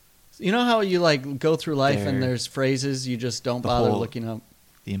 You know how you like go through life and They're- there's phrases you just don't the bother whole- looking up.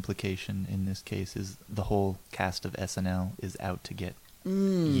 The implication in this case is the whole cast of SNL is out to get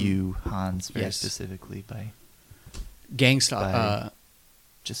Mm. you, Hans, very Yes. specifically by Gangsta. By-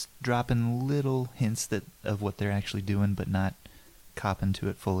 just dropping little hints of what they're actually doing, but not copping to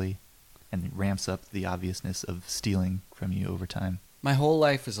it fully, and it ramps up the obviousness of stealing from you over time. My whole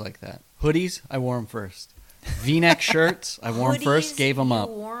life is like that. Hoodies, I wore them first. V-neck shirts, I wore them first, Hoodies, gave them you up.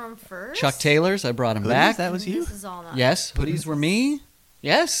 wore 'em first? Chuck Taylors, I brought them Hoodies, back. that was you? This is all not. Yes, hoodies were me.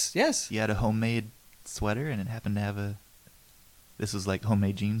 Yes. You had a homemade sweater, and it happened to have this was like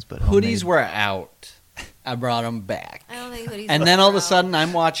homemade jeans, but Hoodies homemade. were out. I brought them back. I don't think hoodies. And were then all of a out. sudden,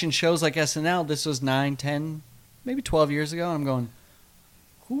 I'm watching shows like SNL. This was 9, 10, maybe 12 years ago. And I'm going,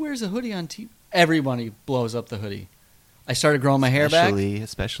 who wears a hoodie on TV? Everybody blows up the hoodie. I started growing my hair back.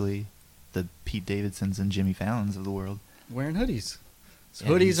 Especially the Pete Davidsons and Jimmy Fallons of the world. Wearing hoodies. So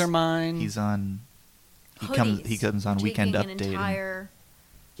Yeah, hoodies are mine. He's on. He Hoodies. comes on You're Weekend taking Update. An entire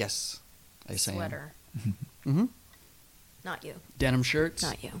Yes. I say sweater. Mm-hmm. Not you. Denim shirts.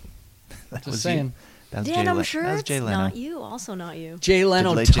 Not you. that Just was saying. You. That was Denim That was shirts. Jay Leno. Not you. Also not you. Jay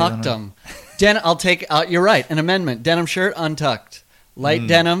Leno late Jay tucked Leno. them. I'll take. You're right. An amendment. Denim shirt untucked. Light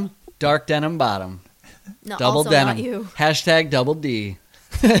denim, dark denim bottom. No, Double also denim. not you. Hashtag double D.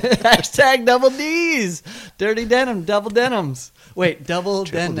 Hashtag double D's. Dirty denim. Double denims. Wait, double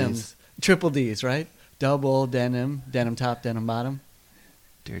Triple denims. Ds. Triple D's, right? Double denim. Denim top, denim bottom.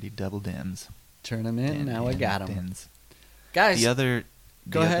 Dirty double Dems. Turn them in. Now I got them. Dens. Guys,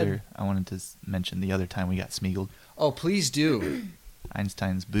 Go ahead. I wanted to mention the other time we got Smeagoled. oh, please do.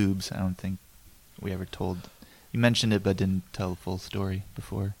 Einstein's boobs. I don't think we ever told. You mentioned it, but didn't tell the full story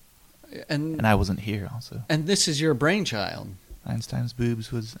before. And I wasn't here, also. And this is your brainchild. Einstein's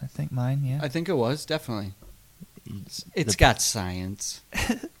boobs was, I think, mine. Yeah. I think it was, definitely. It's The- got science.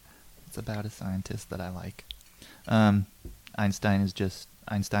 It's about a scientist that I like. Einstein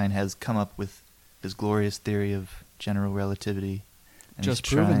has come up with this glorious theory of general relativity. And Just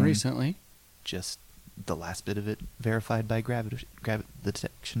he's proven trying recently. Just the last bit of it verified by the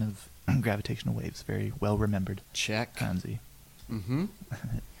detection of gravitational waves. Very well remembered. Check. Hansi. Mm-hmm.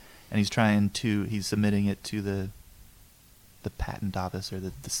 And he's submitting it to the patent office or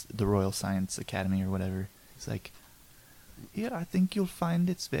the Royal Science Academy or whatever. It's like, yeah, I think you'll find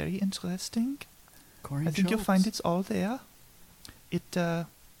it's very interesting. Corey I think you'll Schultz. find it's all there. But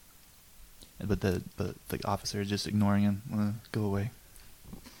the officer is just ignoring him. Go away.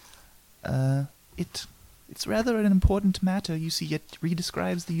 It's rather an important matter. You see, it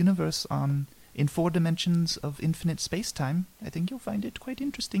redescribes the universe in 4 dimensions of infinite space-time. I think you'll find it quite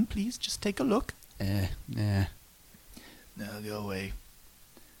interesting. Please, just take a look. No, go away.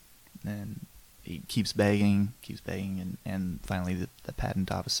 And he keeps begging, and finally the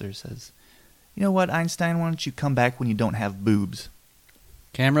patent officer says, you know what, Einstein, why don't you come back when you don't have boobs?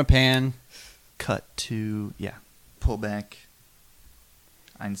 Camera pan. Cut to, pull back.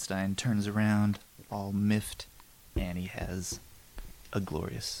 Einstein turns around, all miffed, and he has a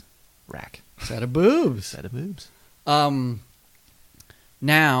glorious rack. Set of boobs. Set of boobs.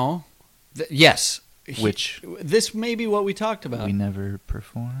 Now, yes. Which this may be what we talked about. we never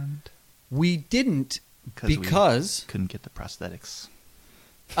performed. We didn't we because couldn't get the prosthetics.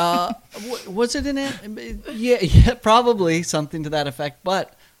 was it yeah, probably something to that effect.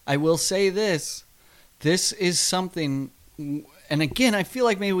 But I will say this is something, and again, I feel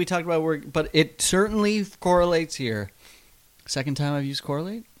like maybe we talked about work, but it certainly correlates here. Second time I've used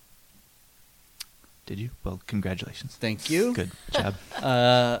Correlate. Did you? Well, congratulations. Thank you. Good job.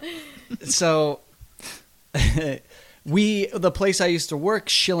 So the place I used to work,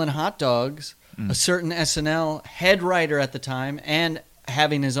 Shillin' Hot Dogs, a certain SNL head writer at the time, and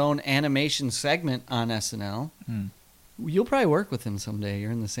having his own animation segment on SNL. You'll probably work with him someday.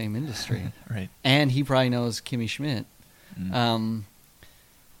 You're in the same industry. Right. And he probably knows Kimmy Schmidt.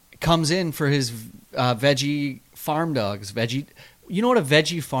 Comes in for his veggie farm dogs. You know what a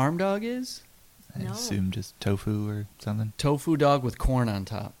veggie farm dog is? I No. assume just tofu or something. Tofu dog with corn on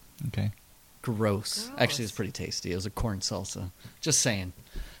top. Okay. Gross. Gross. Actually, it's pretty tasty. It was a corn salsa. Just saying.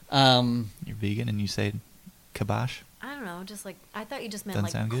 You're vegan and you say kibosh? I don't know. Just like I thought you just meant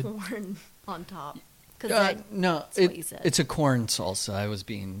Doesn't sound like good. corn on top. Because No, that's what you said. it's a corn salsa. I was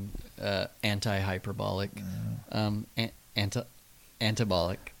being anti-hyperbolic, antibolic.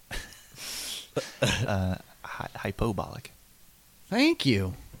 Hypobolic. Thank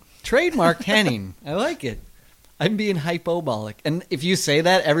you. Trademarked Henning. I like it. I'm being hypobolic. And if you say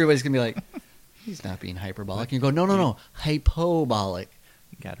that, everybody's going to be like, he's not being hyperbolic. And you go, no, hypobolic.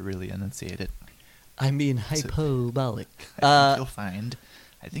 You got to really enunciate it. I'm being hypobolic.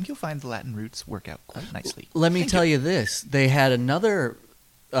 I think you'll find the Latin roots work out quite nicely. Let me tell you this. They had another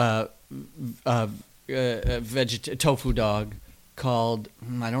tofu dog called,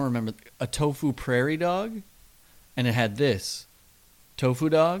 I don't remember, a tofu prairie dog. And it had this. tofu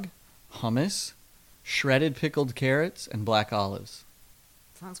dog, hummus, shredded pickled carrots, and black olives.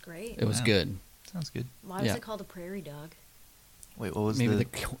 Sounds great. It was Wow. good. Sounds good. Why was Yeah. it called a prairie dog? Wait, what was Maybe the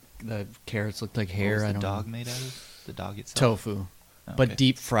the carrots looked like what hair. was I the don't dog know. made out of? The dog itself. Tofu, Oh, but okay.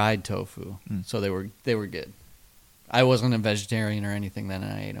 deep fried tofu. Mm. So they were good. I wasn't a vegetarian or anything then,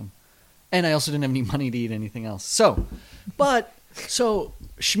 and I ate them. And I also didn't have any money to eat anything else. So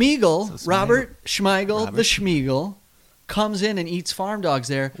Schmiegel, So Robert Schmeigel, the Robert. Schmiegel, comes in and eats farm dogs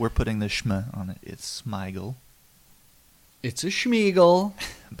there. We're putting the schma on it. It's Smigel, It's a Schmiegel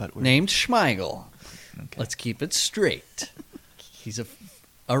but we're named Schmeigel. okay. Let's keep it straight. He's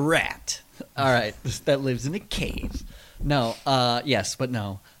a rat. All right, that lives in a cave. No, yes, but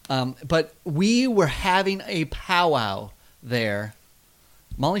no. But we were having a powwow there.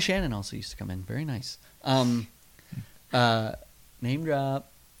 Molly Shannon also used to come in. Very nice. Name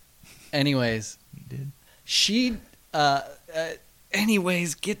drop. Anyways, You did. she.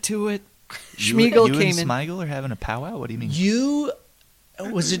 Anyways, get to it. You Schmiegel and came in. Smigel are having a powwow. What do you mean? You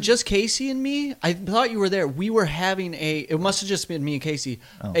was it just Casey and me? I thought you were there. We were having it must have just been me and Casey,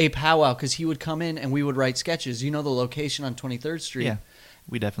 Oh. a powwow because he would come in and we would write sketches. You know the location on 23rd Street. Yeah,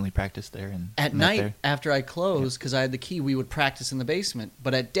 we definitely practiced there and At met night there. after I closed because I had the key, we would practice in the basement.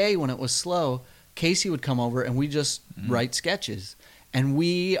 But at day when it was slow, Casey would come over and we just write sketches. And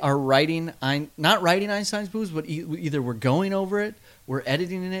we are not writing Einstein's Booze, but either we're going over it, we're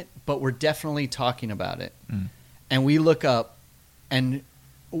editing it, but we're definitely talking about it. Mm. And we look up, and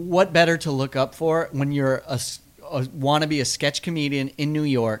what better to look up for when you're want to be a sketch comedian in New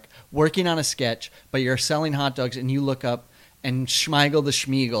York, working on a sketch, but you're selling hot dogs, and you look up, and Schmeigel the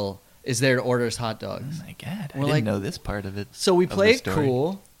Schmiegel is there to order his hot dogs. Oh my god, I We're didn't like- know this part of it. So we of the play it story.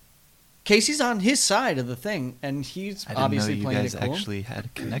 cool. Casey's on his side of the thing, and he's I didn't obviously know you playing guys it cool. actually had a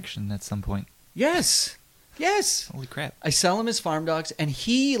connection at some point. Yes. Yes. Holy crap! I sell him his farm dogs, and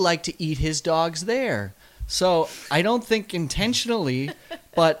he liked to eat his dogs there. So I don't think intentionally,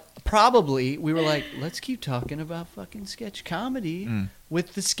 but probably we were like, let's keep talking about fucking sketch comedy Mm.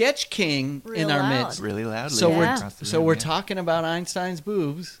 with the sketch king Real in our loud. midst. Really loudly. So Yeah. across the so room, we're yeah. talking about Einstein's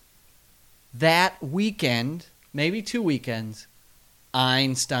boobs. That weekend, maybe 2 weekends,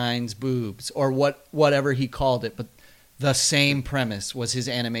 Einstein's boobs or whatever he called it, but the same premise was his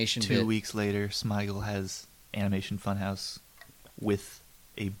animation 2 bit. weeks later, Smigel has Animation Funhouse with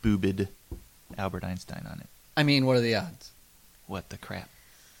a boobed Albert Einstein on it. I mean, what are the odds? What the crap?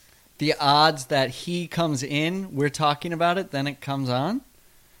 The odds that he comes in, we're talking about it, then it comes on.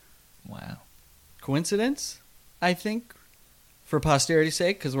 Wow. Coincidence? I think, for posterity's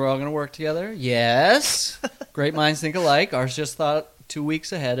sake, because we're all going to work together. Yes. Great minds think alike. Ours just thought 2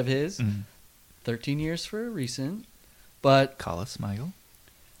 weeks ahead of his. Mm. 13 years for a recent. But Call us Smigel.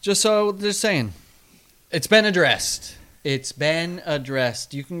 just saying, it's been addressed. It's been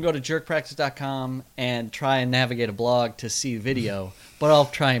addressed. You can go to jerkpractice.com and try and navigate a blog to see video, but I'll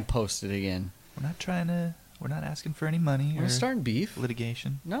try and post it again. We're not asking for any money We're or starting beef.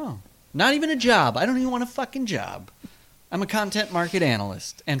 litigation. No. Not even a job. I don't even want a fucking job. I'm a content market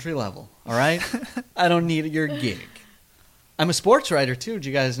analyst, entry level. All right? I don't need your gig. I'm a sports writer too. Do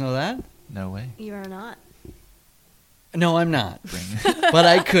you guys know that? No way. You are not. No, I'm not. Bring But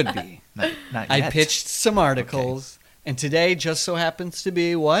I could be. not I yet. pitched some articles, and today just so happens to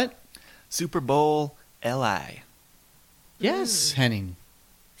be what? Super Bowl LI. Yes, Henning.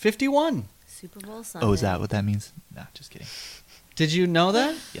 51. Super Bowl Sunday. Oh, is that what that means? No, just kidding. Did you know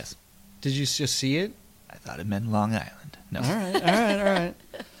that? Yes. Did you just see it? I thought it meant Long Island. No. All right.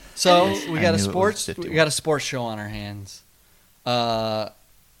 So Yes, we I got a knew it was sports 51. sports show on our hands. Well,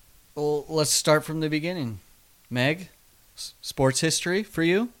 let's start from the beginning. Meg, sports history for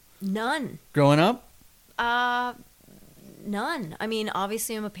you None. growing up? None. I mean,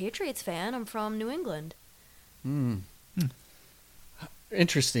 obviously, I'm a Patriots fan. I'm from New England.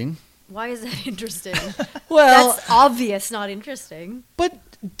 Interesting. Why is that interesting? Well, That's obvious, not interesting. but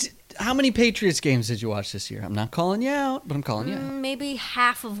how many Patriots games did you watch this year? I'm not calling you out, but I'm calling you out. Maybe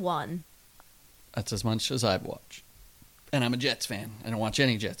half of one. That's as much as I've watched. And I'm a Jets fan. I don't watch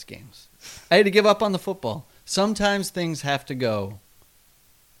any Jets games. I had to give up on the football. Sometimes things have to go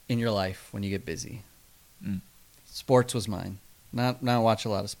in your life when you get busy. Mm. Sports was mine. Not watch a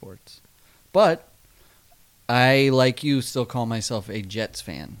lot of sports. But I, like you, still call myself a Jets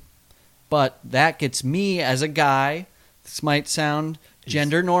fan. But that gets me as a guy, this might sound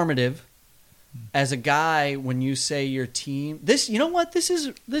gender normative, as a guy, when you say your team, this, you know what, this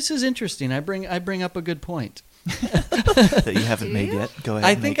is interesting. I bring up a good point. That you haven't Do made you? yet. Go ahead.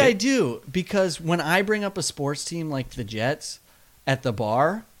 I and think make I it. do, because when I bring up a sports team like the Jets at the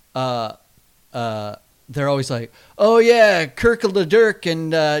bar, they're always like, "Oh yeah, Kirkle the Dirk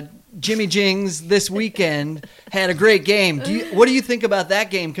and Jimmy Jings this weekend had a great game. What do you think about that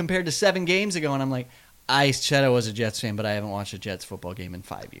game compared to 7 games ago?" And I'm like, I said I was a Jets fan, but I haven't watched a Jets football game in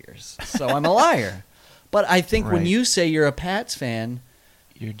 5 years, so I'm a liar. But I think when Right. you say you're a Pats fan,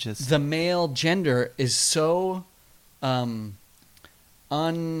 You're just the male gender is so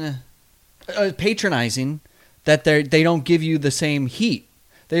patronizing that they don't give you the same heat.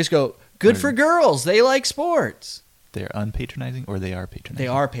 They just go, "Good for girls. They like sports." they're unpatronizing, or they are patronizing. They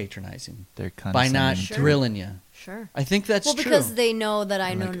are patronizing They're by not condescending. drilling you. Sure. I think that's Well, true. because they know that I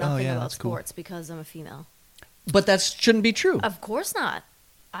They're know like, "Oh, nothing yeah, about that's cool." sports because I'm a female. But that shouldn't be true. Of course not.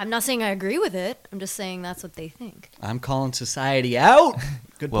 I'm not saying I agree with it. I'm just saying that's what they think. I'm calling society out.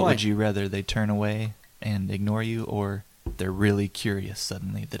 Good What point. would you rather? They turn away and ignore you, or they're really curious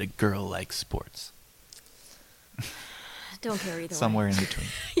suddenly that a girl likes sports? Don't care either Somewhere way. in between.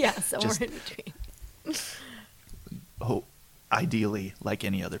 Yeah, somewhere Just- in between. Oh, ideally, like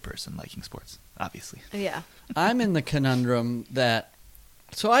any other person liking sports, obviously. Yeah. I'm in the conundrum that.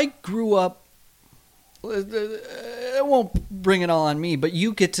 So I grew up. I won't bring it all on me, but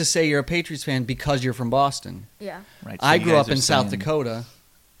you get to say you're a Patriots fan because you're from Boston. Yeah. Right. so I you grew guys up are in South saying- Dakota.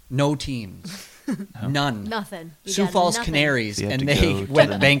 No teams. Oh. None. Nothing. You Sioux got Falls nothing. Canaries, So you have and to they go to went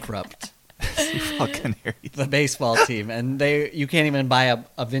the- bankrupt. Sioux Canaries. The baseball team, and you can't even buy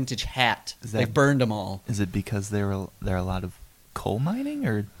a vintage hat. Is They that- burned them all. Is it because there are a lot of coal mining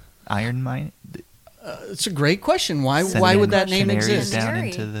or iron mining? It's a great question. Why Sending would that name canaries exist? down Canary.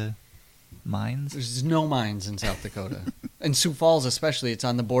 into the mines? There's no mines in South Dakota. And Sioux Falls especially, it's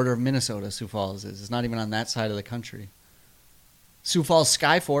on the border of Minnesota, Sioux Falls is. It's not even on that side of the country. Sioux Falls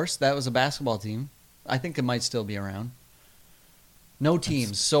Skyforce, that was a basketball team. I think it might still be around. No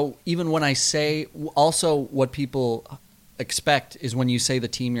teams. So even when I say, also what people expect is when you say the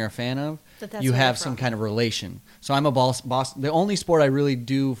team you're a fan of, That's you where have they're some from. kind of relation. So I'm a Boston. The only sport I really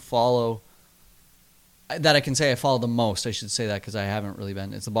do follow, that I can say I follow the most, I should say that because I haven't really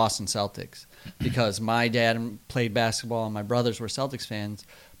been, it's the Boston Celtics. Because my dad played basketball and my brothers were Celtics fans.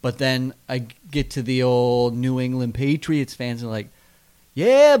 But then I get to the old New England Patriots fans and they're like,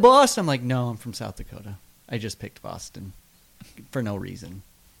 "Yeah, Boston." I'm like, "No, I'm from South Dakota. I just picked Boston for no reason."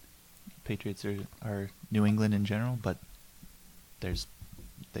 Patriots are New England in general, but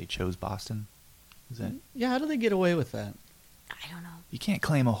they chose Boston. Is that Yeah, how do they get away with that? I don't know. you can't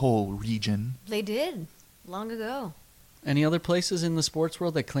claim a whole region? They did long ago. Any other places in the sports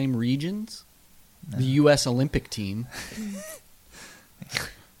world that claim regions? No. The U.S. Olympic team.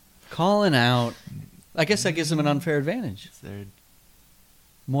 Calling out. I guess that gives them an unfair advantage. Is there,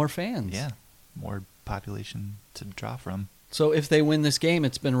 More fans. yeah, more population to draw from. So if they win this game,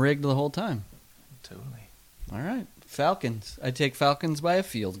 it's been rigged the whole time. Totally. All right. Falcons. I take Falcons by a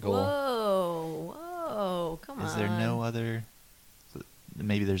field goal. Whoa, come on. Is there no other?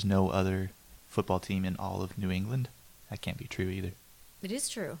 Maybe there's no other football team in all of New England. That can't be true either. It is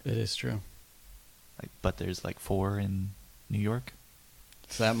true. It is true. But there's like 4 in New York.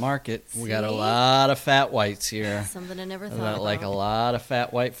 It's that market. We got a See? lot of fat whites here. Something I never I thought got about. like a lot of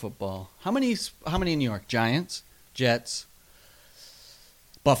fat white football. How many in New York? Giants, Jets,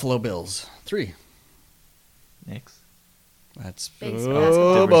 Buffalo Bills. 3. Knicks. That's Big oh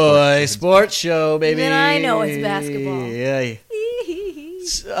basketball. boy, sports show, baby. Even I know it's basketball. Yeah.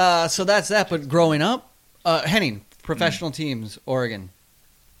 So that's that. But growing up, Henning, professional teams, Oregon,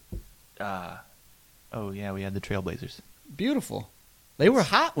 Oh yeah, we had the Trailblazers. beautiful. They were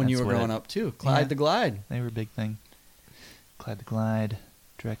hot when you That's were what growing it- up too. Clyde Yeah. the Glide. They were a big thing. Clyde the Glide,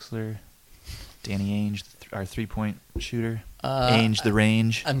 Drexler, Danny Ainge, our 3-point shooter. Ainge the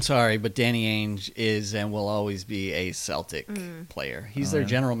range. I'm sorry, but Danny Ainge is and will always be a Celtic player. He's Oh, their yeah.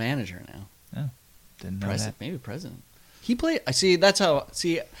 general manager now. Oh, didn't know President, that. maybe president. He played. I see. That's how.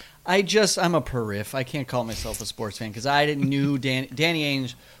 See, I'm a periph. I can't call myself a sports fan because I didn't knew Danny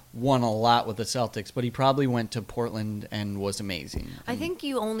Ainge won a lot with the Celtics, but he probably went to Portland and was amazing. I think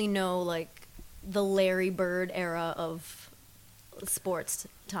you only know like the Larry Bird era of sports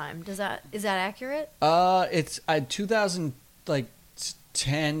time. Is that accurate? It's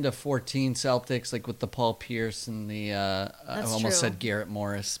 2010 to 14 Celtics, like with the Paul Pierce and the I That's almost true. said Garrett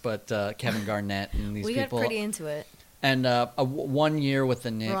Morris, but Kevin Garnett and these We people. got pretty into it. And 1 year with the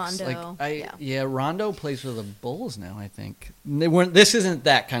Knicks. Rondo, yeah. Rondo plays for the Bulls now, I think. They weren't. This isn't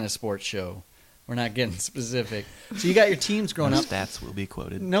that kind of sports show. We're not getting specific. So you got your teams growing No up. stats will be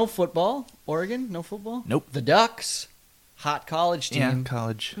quoted. No football. Oregon, no football? Nope. The Ducks, hot college team.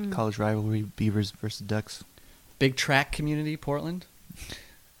 Yeah, college rivalry, Beavers versus Ducks. Big track community, Portland.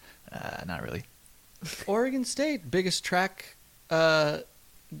 Not really. Oregon State, biggest track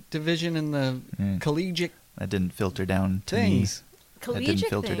division in the collegiate That didn't filter down to things. me. That didn't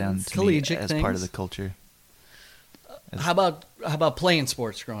filter down to Collegiate me as part of things. the culture. How about playing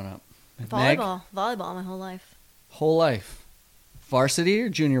sports growing up? Meg? Volleyball my whole life. Whole life. Varsity or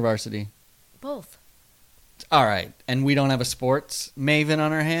junior varsity? Both. All right. And we don't have a sports maven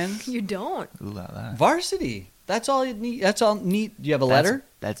on our hands? You don't. Ooh la la. Varsity. That's all you need. That's all need. Do you have a letter?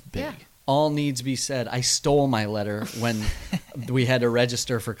 That's big. Yeah. All needs be said. I stole my letter when we had to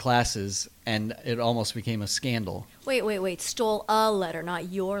register for classes, and it almost became a scandal. Wait. Stole a letter, not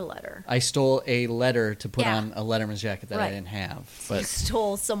your letter. I stole a letter to put Yeah. on a letterman's jacket that I Right. didn't have. You But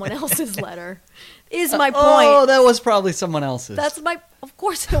stole someone else's letter. Is my point. Oh, that was probably someone else's. That's my. Of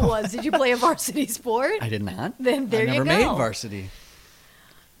course it was. Did you play a varsity sport? I did not. Then there I you never go. made varsity.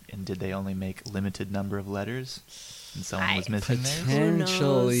 And did they only make limited number of letters? And someone was missing there? Who knows?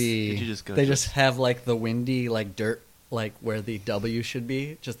 Potentially. Did you just go they just- just have like the windy, like dirt, like where the W should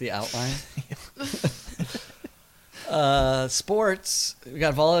be, just the outline. Sports. We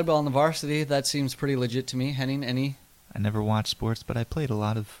got volleyball on the varsity. That seems pretty legit to me. Henning, any? I never watched sports, but I played a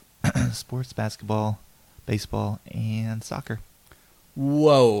lot of sports, basketball, baseball, and soccer.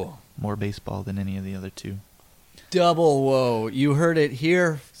 Whoa. More baseball than any of the other two. Double whoa. You heard it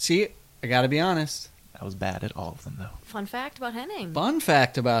here. See, I got to be honest. I was bad at all of them, though. Fun fact about Henning. Fun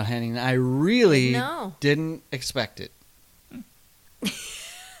fact about Henning, I really No. didn't expect it.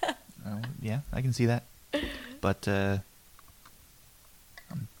 Yeah, I can see that. But I'm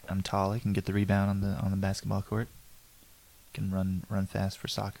tall. I can get the rebound on the basketball court. Can run fast for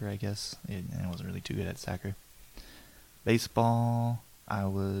soccer, I guess. I wasn't really too good at soccer. Baseball, I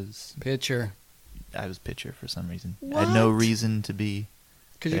was Pitcher. pitcher for some reason. I had no What? reason to be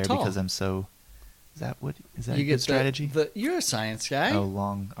Because there you're tall. because I'm so. Is that you a get good strategy? You're a science guy. Oh,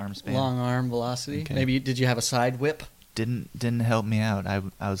 long arm span. Long arm velocity. Okay. Maybe did you have a side whip? Didn't help me out. I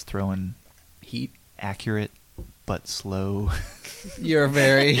was throwing Heat. accurate but slow. You're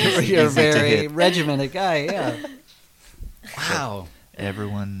very Easy to hit. regimented guy. Yeah. Wow.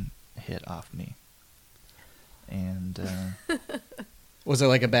 Everyone hit off me. And Was it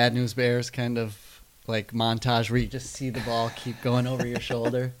like a Bad News Bears kind of like montage where you just see the ball keep going over your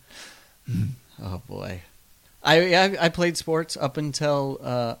shoulder? Oh boy. I played sports up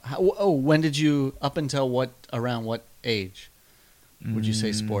until when did you up until around what age would you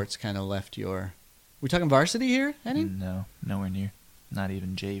say sports kind of left your? We talking varsity here, Henning? No, nowhere near. Not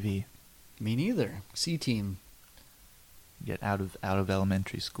even JV. Me neither. C team. Get out of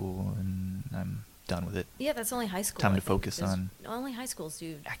elementary school and I'm done with it. Yeah, that's only high school. Time I to think. focus There's- on Only high schools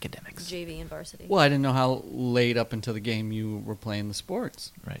do academics. JV and varsity. Well, I didn't know how late up until the game you were playing the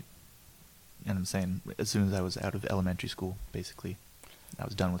sports. Right. And I'm saying as soon as I was out of elementary school, basically, I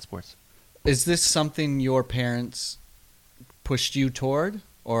was done with sports. Is this something your parents pushed you toward,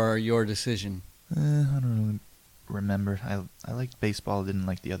 or your decision? I don't really remember. I liked baseball. Didn't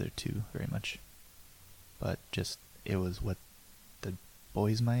like the other two very much. But just it was what the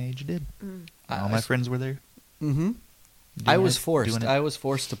boys my age did. Mm. All my friends were there. Mm-hmm. I was forced. doing it. I was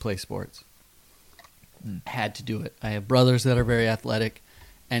forced to play sports. Mm. Had to do it. I have brothers that are very athletic,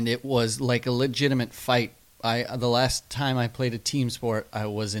 and it was like a legitimate fight. The last time I played a team sport, I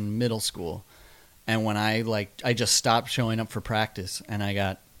was in middle school, and when I just stopped showing up for practice, and I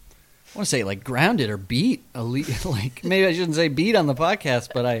got, I want to say like grounded or beat. Like maybe I shouldn't say beat on the podcast,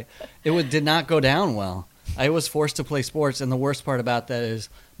 but did not go down well. I was forced to play sports, and the worst part about that is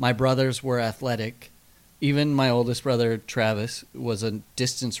my brothers were athletic. Even my oldest brother, Travis, was a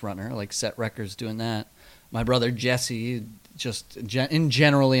distance runner, like set records doing that. My brother, Jesse,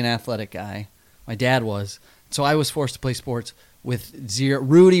 generally an athletic guy. My dad was. So I was forced to play sports with zero.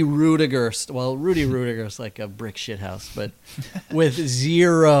 Rudy Rudiger. Well, Rudy Rudiger's like a brick shithouse, but with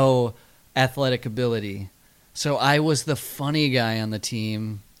zero athletic ability. So I was the funny guy on the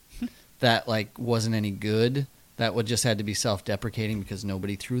team that like wasn't any good. That would just had to be self-deprecating because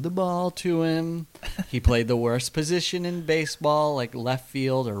nobody threw the ball to him. He played the worst position in baseball, like left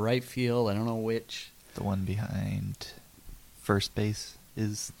field or right field. I don't know which. The one behind first base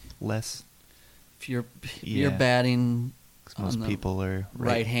is less. If you're Yeah. batting 'Cause most on the people are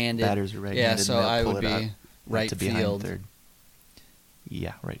right-handed. Batters are right-handed. Yeah, and so they'll I pull would it out be right to behind field. third.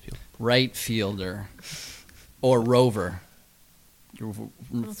 Yeah, right field. Right fielder or rover.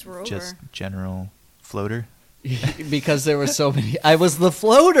 What's Rover? Just general floater. Because there were so many. I was the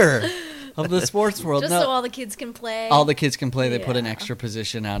floater of the sports world. Just No, so all the kids can play. all the kids can play. They put an Yeah. extra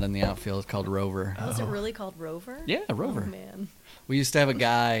position out in the outfield called rover. Was it really called Rover? Yeah, rover. Oh, man. We used to have a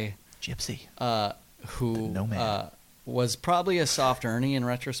guy Gypsy. who The nomad. was probably a soft Ernie in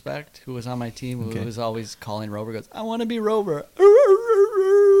retrospect, who was on my team, who Okay. was always calling Rover, goes, I want to be Rover.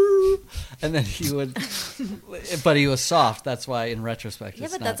 and then he would, but he was soft. That's why, in retrospect, Yeah,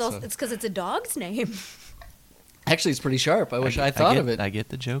 it's but not that's also so. it's because it's a dog's name. Actually, it's pretty sharp. I wish I thought of it. I get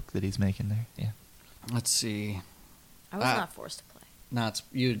the joke that he's making there. Yeah. Let's see. I was not forced to play. Not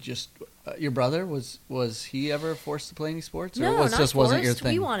you. Just your brother was he ever forced to play any sports, or No, it was not just forced. wasn't your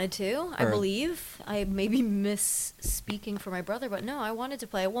thing? We wanted to. I Or- believe. I maybe misspeaking for my brother, but no, I wanted to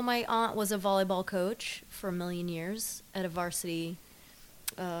play. Well, my aunt was a volleyball coach for a million years at a varsity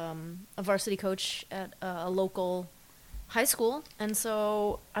coach at a local high school, and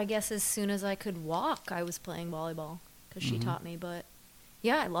so I guess as soon as I could walk, I was playing volleyball because she Mhm. taught me. But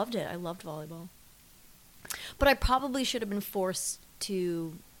yeah, I loved it. I loved volleyball. But I probably should have been forced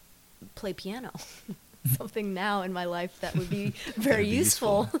to play piano. Something now in my life that would be very That'd be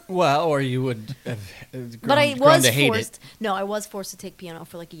useful. useful. Well, or you would have But I grown was to hate forced. it. No, I was forced to take piano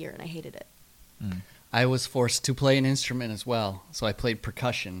for like a year, and I hated it. I was forced to play an instrument as well, so I played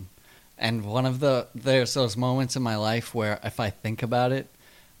percussion. And one of there's those moments in my life where if I think about it,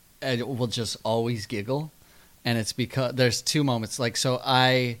 I will just always giggle, and it's because there's two moments. Like, so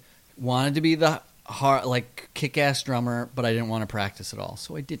I wanted to be the hard, like, kick-ass drummer, but I didn't want to practice at all,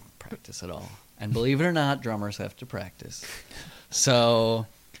 so I didn't practice at all. And believe it or not, drummers have to practice. So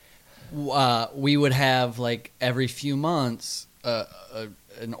we would have, like, every few months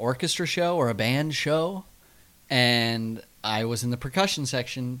an orchestra show or a band show, and I was in the percussion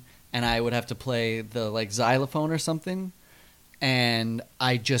section, and I would have to play the, like, xylophone or something, and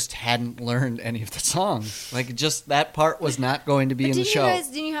I just hadn't learned any of the songs. Like, just that part was not going to be in the show.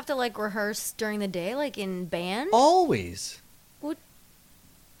 Didn't you have to like rehearse during the day, like in band? Always.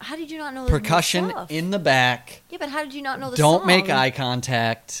 How did you not know Percussion the stuff? in the back. Yeah, but how did you not know the Don't song? make eye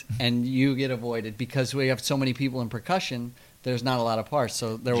contact, and you get avoided because we have so many people in percussion. There's not a lot of parts,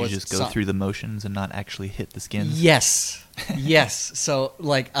 so there Did was you just go some- through the motions and not actually hit the skin? Yes, yes. So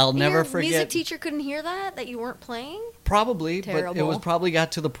like I'll And never your forget. Music teacher couldn't hear that you weren't playing. Probably, but it was Terrible. probably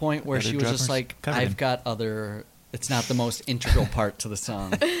got to the point where The she was just drummers like, covered "I've him." got other. It's not the most integral part to the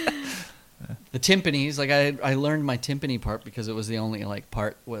song." The timpanis, like I learned my timpani part because it was the only like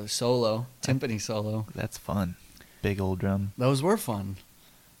part with solo timpani solo. That's fun. Big old drum. Those were fun.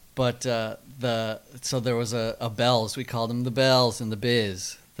 But so there was a bells. We called them the bells in the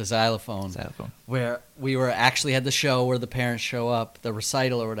biz, the xylophone, where we were actually had the show where the parents show up, the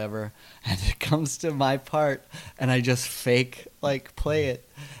recital or whatever, and it comes to my part, and I just fake like play it,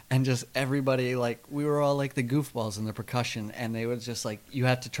 and just everybody like we were all like the goofballs in the percussion, and they would just like you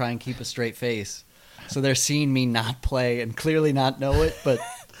have to try and keep a straight face, so they're seeing me not play and clearly not know it, but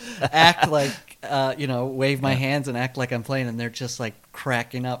act like. Wave my hands and act like I'm playing, and they're just like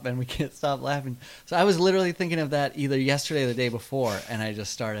cracking up, and we can't stop laughing. So I was literally thinking of that either yesterday or the day before, and I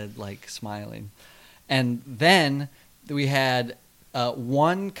just started like smiling. And then we had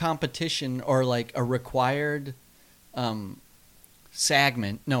one competition or like a required a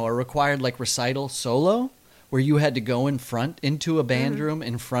required like recital solo where you had to go in front into a band room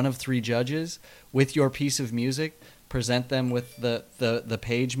in front of 3 judges with your piece of music, present them with the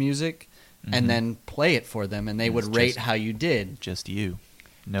page music. And then play it for them, and they would rate how you did. Just you.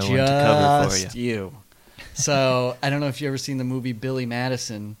 No one to cover for you. Just you. So I don't know if you've ever seen the movie Billy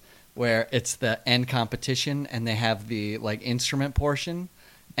Madison, where it's the end competition, and they have the like instrument portion,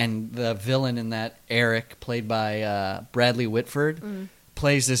 and the villain in that, Eric, played by Bradley Whitford,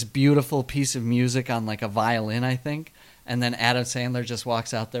 plays this beautiful piece of music on like a violin, I think, and then Adam Sandler just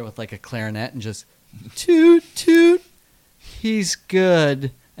walks out there with like a clarinet and just toot toot, he's good.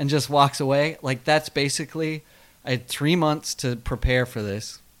 And just walks away. Like, that's basically, I had 3 months to prepare for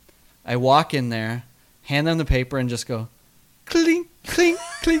this. I walk in there, hand them the paper, and just go, clink, clink,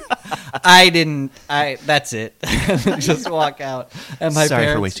 clink. That's it. And just walk out. And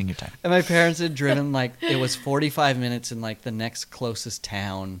Sorry for wasting your time. And my parents had driven, like, it was 45 minutes in, like, the next closest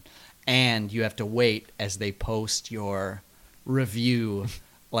town. And you have to wait as they post your review,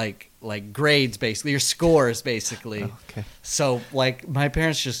 like grades, basically, your scores, basically. Oh, okay. So, like, my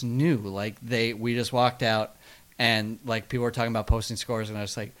parents just knew. Like, we just walked out, and, like, people were talking about posting scores, and I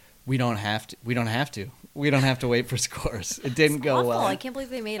was like, we don't have to. We don't have to wait for scores. It didn't go Awful. well. I can't believe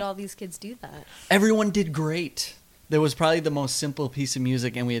they made all these kids do that. Everyone did great. There was probably the most simple piece of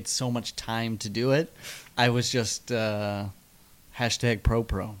music, and we had so much time to do it. I was just hashtag pro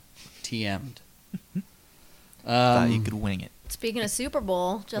TM'd. Thought you could wing it. Speaking of Super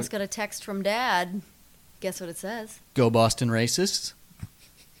Bowl, just got a text from Dad. Guess what it says? Go Boston racists.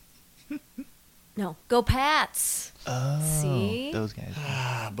 No, go Pats. Oh, See? those guys.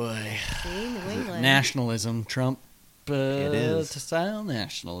 Ah, boy. See, New England. Nationalism. Trump. It is. Style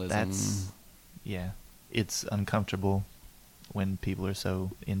nationalism. Yeah. It's uncomfortable when people are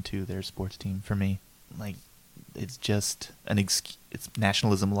so into their sports team. For me, like, it's just it's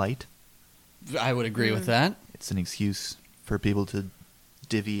nationalism light. I would agree with that. It's an excuse for people to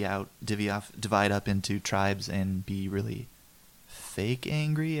divide up into tribes and be really fake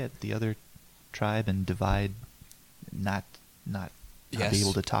angry at the other tribe and divide, not Yes. be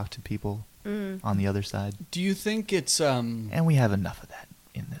able to talk to people on the other side. Do you think it's And we have enough of that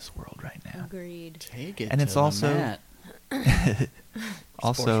in this world right now. Agreed. take it? And to it's the also- mat. Sports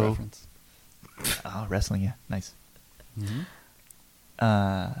Also, reference. wrestling, yeah, nice. Mhm.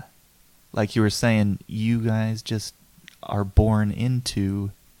 Like you were saying, you guys just are born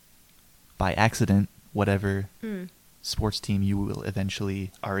into, by accident, whatever sports team you will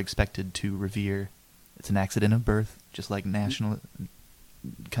eventually are expected to revere. It's an accident of birth, just like national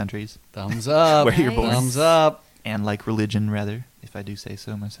countries, Thumbs up. Where you're born. Thumbs up. and like religion, rather, if I do say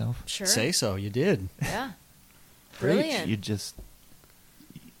so myself. Sure. Say so. You did. Yeah. Preach. Brilliant.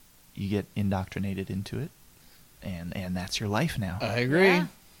 You get indoctrinated into it, and that's your life now. I agree. Yeah.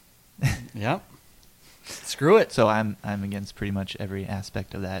 Yep. Screw it. So I'm against pretty much every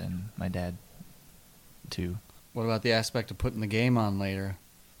aspect of that, and my dad too. What about the aspect of putting the game on later?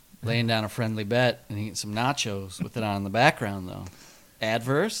 Laying down a friendly bet and eating some nachos with it on in the background, though.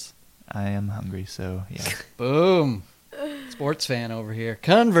 Adverse? I am hungry, so yeah. Boom. Sports fan over here.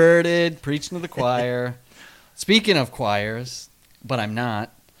 Converted. Preaching to the choir. Speaking of choirs, but I'm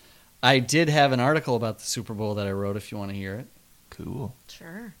not, I did have an article about the Super Bowl that I wrote if you want to hear it. Cool.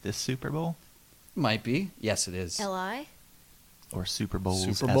 Sure. This Super Bowl Might be. Yes, it is. Li. or Super Bowls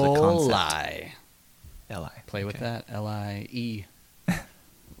Super as Bowl a concept. lie. Li. Play with Okay. that. L-I-E.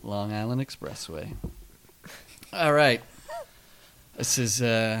 Long Island Expressway. All right. This is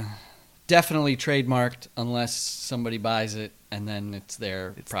definitely trademarked unless somebody buys it and then it's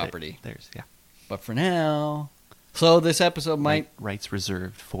their It's property. Theirs, yeah. But for now, so this episode might Rights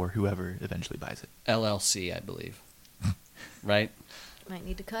reserved for whoever eventually buys it. LLC, I believe. Right? Might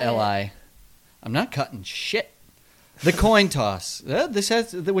need to cut Li. I'm not cutting shit. The coin toss.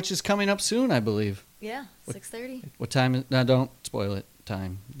 Which is coming up soon, I believe. it. Yeah. 6:30. What time is? No, don't spoil it.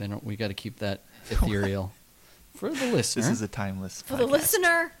 Time. We got to keep that ethereal for the listener. This is a timeless For the podcast.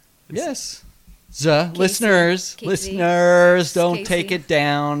 listener. Yes. Casey. Listeners, Casey. listeners, don't Casey. take it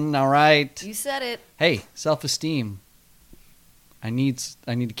down. All right. You said it. Hey, self-esteem. I need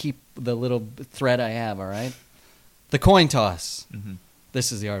to keep the little thread I have. All right. The coin toss. Mhm.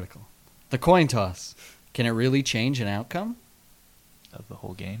 This is the article. The coin toss. Can it really change an outcome? Of the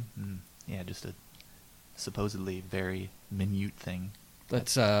whole game. Yeah, just a supposedly very minute thing.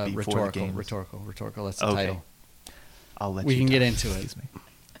 That's Before the rhetorical. games. Rhetorical. That's the Okay. title. I'll let We you can get talk. into it. Excuse me.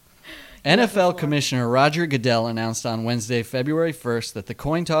 NFL before. Commissioner Roger Goodell announced on Wednesday, February 1st, that the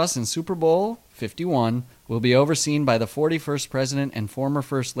coin toss in Super Bowl 51 will be overseen by the 41st President and former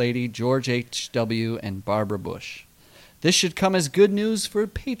First Lady George H.W. and Barbara Bush. This should come as good news for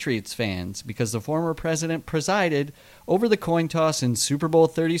Patriots fans because the former president presided over the coin toss in Super Bowl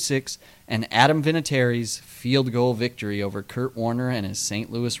 36 and Adam Vinatieri's field goal victory over Kurt Warner and his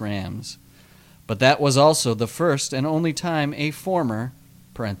St. Louis Rams. But that was also the first and only time a former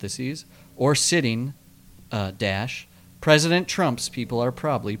parentheses, or sitting, President Trump's people are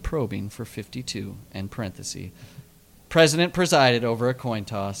probably probing for 52, end parenthesis. President presided over a coin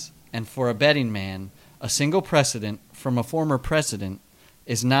toss, and for a betting man, a single precedent from a former president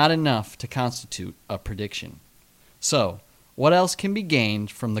is not enough to constitute a prediction. So, what else can be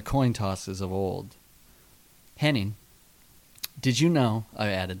gained from the coin tosses of old? Henning, did you know, I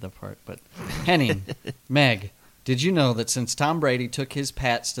added the part, but Henning, Meg, did you know that since Tom Brady took his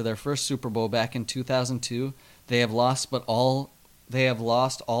Pats to their first Super Bowl back in 2002, they have lost all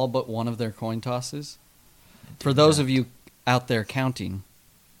but one of their coin tosses? For those of you out there counting,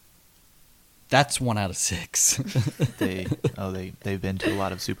 that's 1 out of 6. They've been to a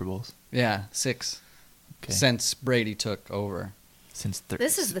lot of Super Bowls. Yeah, 6 Okay. since Brady took over.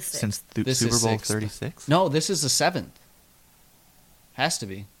 This is the since sixth. This Super is Bowl sixth. 36. No, this is the 7th. Has to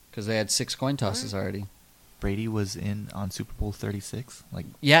be because they had 6 coin tosses already. Brady was in on Super Bowl 36, like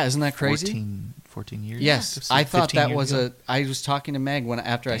Yeah, isn't that crazy? 14 years. Yes, 15 I thought that years was ago? I was talking to Meg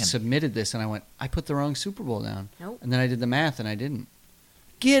after I Damn. submitted this, and I went, I put the wrong Super Bowl down. Nope. And then I did the math, and I didn't.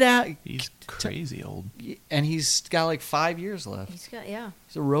 Get out! He's crazy old. And he's got like 5 years left. He's got, yeah.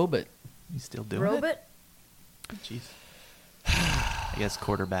 He's a robot. He's still doing Robot. it. Jeez. I guess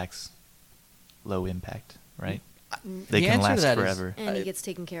quarterbacks, low impact, right? They The can answer to last that is- forever. And he gets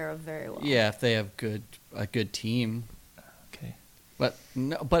taken care of very well. Yeah, if they have a good team. Okay. But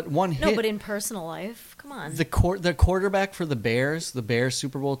one hit. No, but in personal life, come on. The quarterback for the Bears,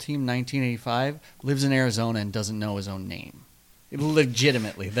 Super Bowl team, 1985, lives in Arizona and doesn't know his own name. He doesn't know his own name. He's crazy. He has a robot. He's still doing it. He's crazy old. Yeah, if they have a good quarterback.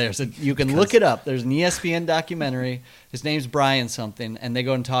 Legitimately, you can look it up. There's an ESPN documentary. His name's Brian something, and they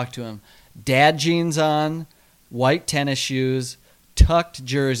go and talk to him. Dad jeans on, white tennis shoes, tucked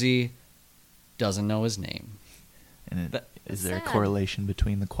jersey, doesn't know his name. And is there a sad. correlation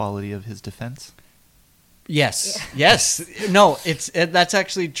between the quality of his defense? Yes, yes. No, that's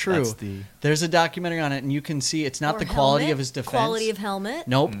actually true. That's There's a documentary on it, and you can see it's not Or the quality helmet? of his defense. Quality of helmet?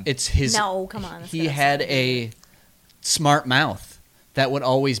 Nope, it's his. No, come on. that's He gotta had sound a weird. smart mouth that would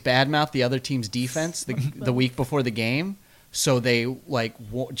always badmouth the other team's defense the week before the game, so they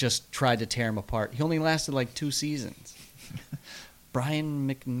just tried to tear him apart. He only lasted like 2 seasons. Brian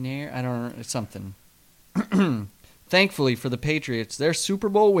McNair, I don't know, it's something. Thankfully for the Patriots, their Super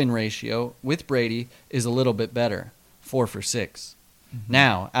Bowl win ratio with Brady is a little bit better, 4 for 6. Mm-hmm.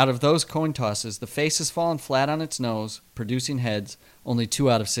 Now, out of those coin tosses, the face has fallen flat on its nose, producing heads only 2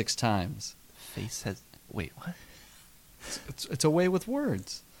 out of 6 times. Face has. Wait, what? It's a way with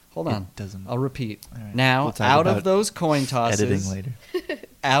words. Hold on. It doesn't. I'll repeat. All right. Now, We'll talk out about of those coin tosses, Editing later.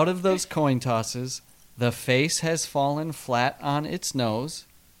 out of those coin tosses, the face has fallen flat on its nose,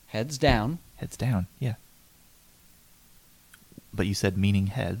 heads down. Heads down. Yeah. But you said meaning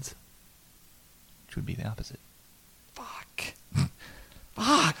heads, which would be the opposite. Fuck.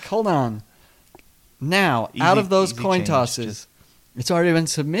 Fuck. Hold on. Now, out of those Easy coin change, tosses, just- it's already been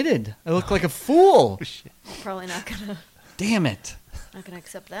submitted. I look like a fool. Oh, shit. Probably not Damn it. gonna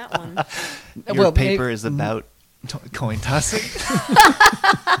accept that one. Your Well, paper maybe- is about coin tossing.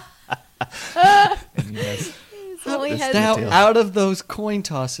 And yes. So he This has Now, detail. out of those coin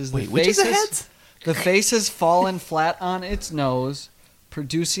tosses, Wait, the which is face the has- heads? The face has fallen flat on its nose,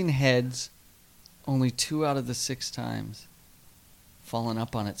 producing heads only 2 out of the 6 times. Fallen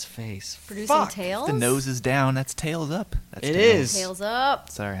up on its face. producing Fuck. tails. The nose is down. That's tails up. That's It tails. is. Tails up.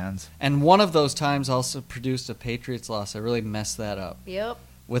 Sorry, Hans. And one of those times also produced a Patriots loss. I really messed that up. Yep.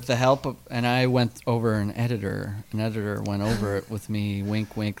 With the help of, and I went over an editor. An editor went over it with me.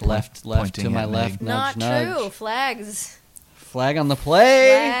 Wink, wink. Left Pointing to my at left. Meg. Nudge, Not nudge. true. Flags. Flag on the play.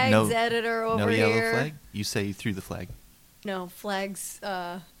 Flags No- editor over No here. yellow flag? You say you threw the flag. No, flags.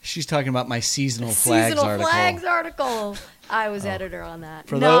 She's talking about my seasonal flags Seasonal article. flags article. I was editor on that.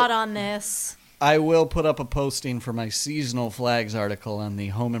 For Not tho- on this. I will put up a posting for my seasonal flags article on the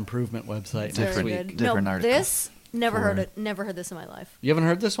home improvement website next Very week. good. different no, article. this never For- heard it. Never heard this in my life. You haven't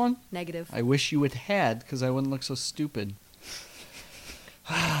heard this one? Negative. I wish you had, because I wouldn't look so stupid.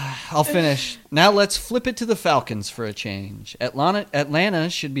 I'll finish. Now let's flip it to the Falcons for a change. Atlanta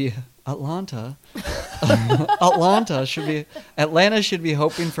should be Atlanta should be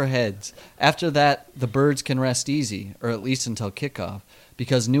hoping for heads. After that, the Birds can rest easy, or at least until kickoff,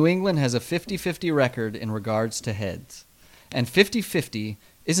 because New England has a 50-50 record in regards to heads. And 50-50,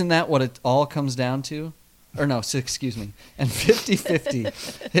 isn't that what it all comes down to? Or no, excuse me. And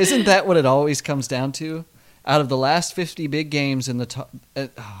 50-50, isn't that what it always comes down to? Out of the last 50 big games in the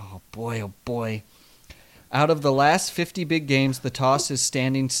oh boy. Out of the last 50 big games, the toss is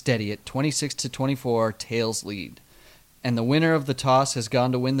standing steady at 26-24, tails lead. And the winner of the toss has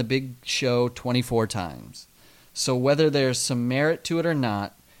gone to win the big show 24 times. So whether there's some merit to it or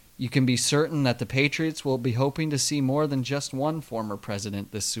not, you can be certain that the Patriots will be hoping to see more than just one former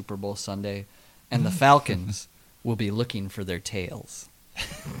president this Super Bowl Sunday, and the Falcons will be looking for their tails.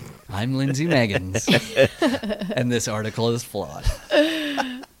 I'm Lindsay Meggins, and this article is flawed.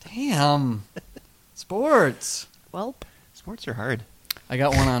 Damn. Sports. Well, Sports are hard. I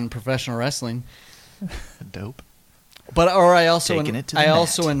got one on professional wrestling. Dope. I also Taking it to the I mat.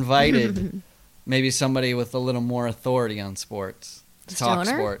 also invited maybe somebody with a little more authority on sports. To talk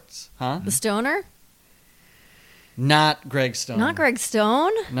Stoner? sports. Huh? the Stoner? Not Greg Stone. Not Greg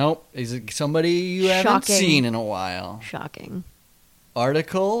Stone? Nope. Is it somebody you haven't Shocking. seen in a while? Shocking.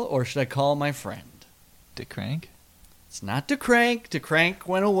 Article, or should I call my friend? Dick Crank. It's not DeCrank. DeCrank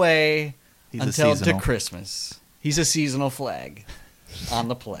went away He's until a seasonal. Christmas. He's a seasonal flag on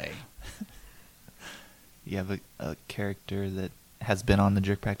the play. You have a character that has been on the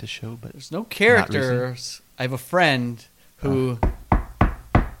Jerk Practice show, but There's no characters. I have a friend who. Oh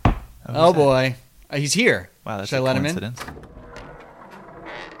who's that? boy, he's here. Wow, that's Should I a let him in? coincidence.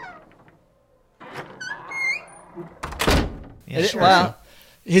 Yeah, sure. Well,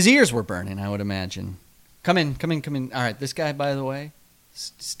 his ears were burning, I would imagine. Come in. All right, this guy, by the way,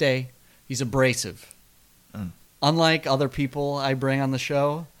 stay. He's abrasive. Mm. Unlike other people I bring on the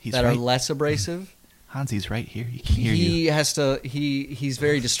show He's that are right. less abrasive, Hansi's right here. He can hear he you. has to. He's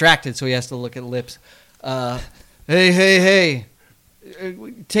very distracted, so he has to look at lips. Hey!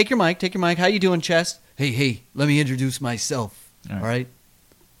 Take your mic. How you doing, Chest? Hey! Let me introduce myself. All right. All right.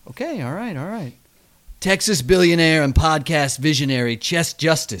 Okay. All right. Texas billionaire and podcast visionary Chess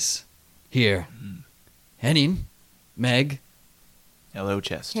Justice here. Henning, Meg. Hello,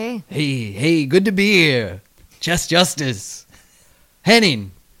 Chest. Hey. Hey, good to be here. Chess Justice.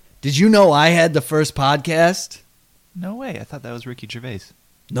 Henning, did you know I had the first podcast? No way. I thought that was Ricky Gervais.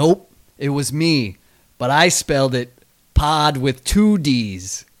 Nope, it was me. But I spelled it pod with 2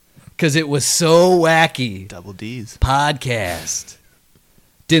 D's because it was so wacky. Double D's. Podcast.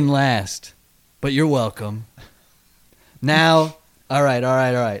 Didn't last, but you're welcome. Now, all right.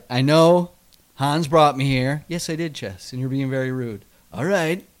 I know Hans brought me here. Yes, I did, Chess, and you're being very rude. All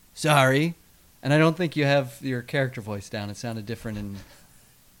right, sorry. And I don't think you have your character voice down. It sounded different in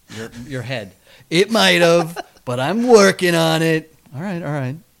your head. It might have, but I'm working on it. All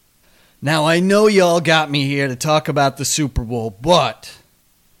right. Now, I know y'all got me here to talk about the Super Bowl, but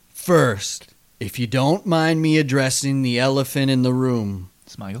first, if you don't mind me addressing the elephant in the room,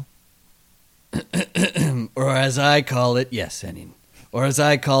 Smile. or as I call it, yes, Henning, or as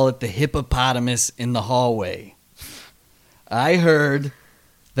I call it, the hippopotamus in the hallway. I heard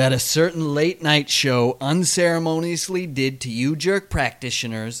that a certain late-night show unceremoniously did to you jerk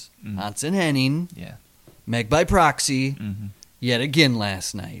practitioners, Hans and Henning, Yeah. Meg by proxy, Mm-hmm. yet again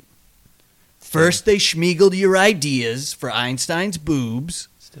last night. First, they schmiegeled your ideas for Einstein's boobs,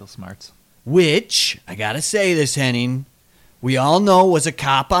 Still smarts. which, I gotta say this, Henning, we all know was a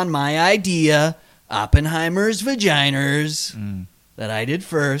cop on my idea, Oppenheimer's vaginers, that I did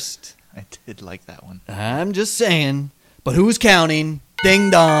first. I did like that one. I'm just saying. But who's counting?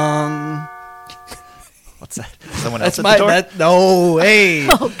 Ding dong. What's that? Someone else That's at my the door? no. Hey,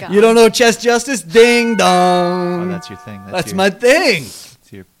 Oh, God. you don't know Chess Justice? Ding Oh, dong. that's your thing. That's your, my thing.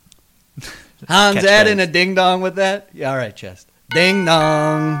 That's your Hans, catchphrase. add in a ding dong with that. Yeah, all right, Chess. Ding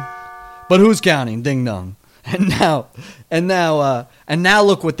dong. But who's counting? Ding dong. And now,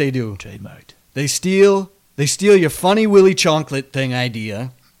 look what they do. Trademarked. They steal your funny Willy Chonklet thing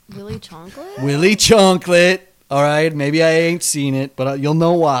idea. Willy Chonklet? Willy Chonklet. All right, maybe I ain't seen it, but you'll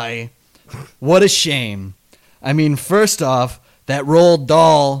know why. What a shame. I mean, first off, that Roald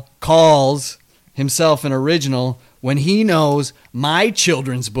Dahl calls himself an original when he knows my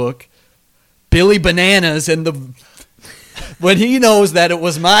children's book, Billy Bananas, when he knows that it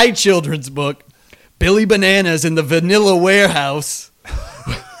was my children's book, Billy Bananas and the Vanilla Warehouse,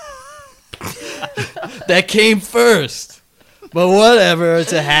 that came first. But whatever,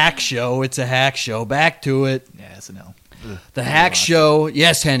 it's a hack show. Back to it. Yeah, SNL. The hack show,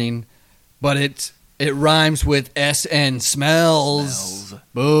 yes, Henning, but it rhymes with SN, smells. Smells.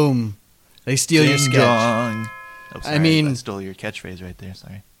 Boom. They steal your Ding sketch. dong. Oh, sorry, I mean- I stole your catchphrase right there.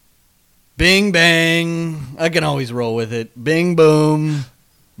 Sorry. Bing bang. I can always roll with it. Bing boom.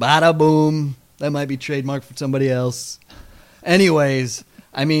 Bada boom. That might be trademarked for somebody else. Anyways,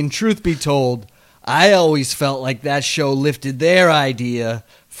 I mean, truth be told, I always felt like that show lifted their idea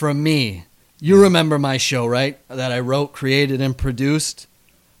from me. You remember my show, right? That I wrote, created, and produced.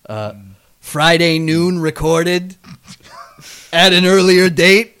 Friday noon recorded at an earlier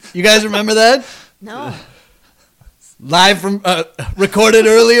date. You guys remember that? No. Live from recorded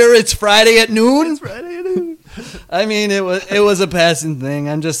earlier. It's Friday at noon. Friday at noon. I mean, it was a passing thing.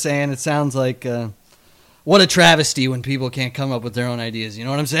 I'm just saying. It sounds like what a travesty when people can't come up with their own ideas. You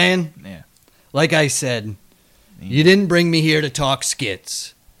know what I'm saying? Yeah. Like I said, you didn't bring me here to talk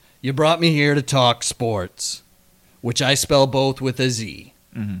skits. You brought me here to talk sports, which I spell both with a Z.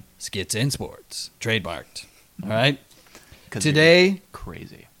 Mm-hmm. Skits and sports, trademarked. All right. 'Cause Today, you're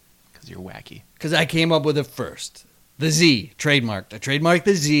crazy. Because you're wacky. because I came up with it first. The Z, trademarked. I trademarked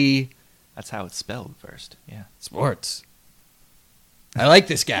the Z. That's how it's spelled first. Yeah. Sports. I like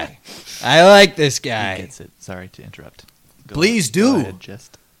this guy. I like this He guy. gets it. Sorry to interrupt. Please Go do. ahead,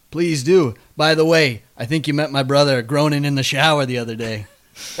 just. Please do. By the way, I think you met my brother groaning in the shower the other day.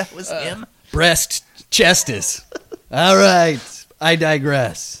 That was him. Breast chestis. All right. I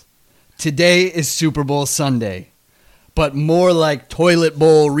digress. Today is Super Bowl Sunday, but more like toilet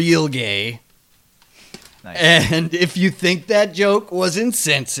bowl real gay. Nice. And if you think that joke was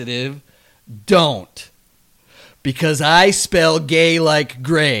insensitive, don't. Because I spell gay like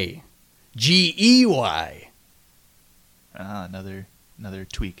gray. Gey. Another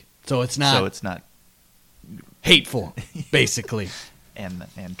tweak. So it's not So it's not hateful, basically. and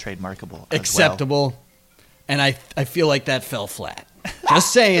trademarkable. As Acceptable. And I feel like that fell flat.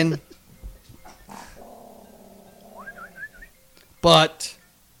 Just saying. But,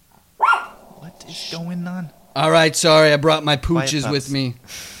 Well. What is going on? all right, sorry, I brought my Quiet pooches pups. with me.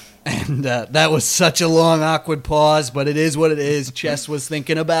 And that was such a long, awkward pause, but it is what it is. Chess was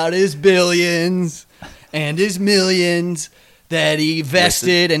thinking about his billions and his millions that he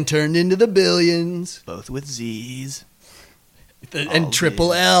vested and turned into the billions. Both with Z's. And All triple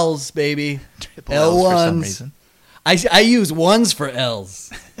good. L's, baby. Triple L's for some L1s. reason. I use ones for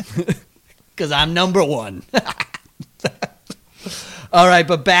L's. Because I'm number one. All right,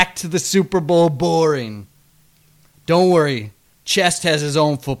 but back to the Super Bowl boring. Don't worry. Chest has his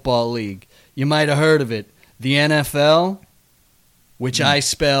own football league. You might have heard of it. The NFL, which I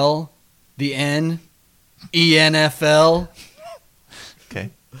spell the N-E-N-F-L. Okay.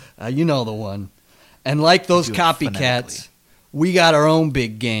 You know the one. And like those Do it copycats, phonetically. we got our own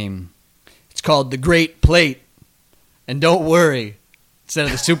big game. It's called the Great Plate. And don't worry, instead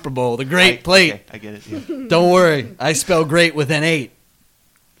of the Super Bowl, the Great Plate. Okay, I get it. Yeah. Don't worry, I spell great with an 8.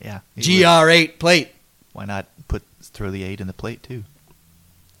 Yeah. you would. GR8 plate. Why not throw the 8 in the plate too?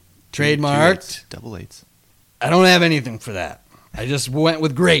 Trademarked. 2 8s, double 8s. I don't have anything for that. I just went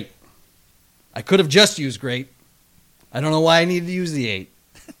with great. I could have just used great. I don't know why I needed to use the 8.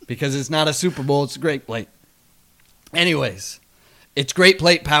 Because it's not a Super Bowl, it's a Great Plate. Anyways, it's Great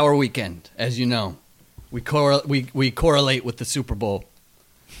Plate Power Weekend, as you know. We correlate with the Super Bowl.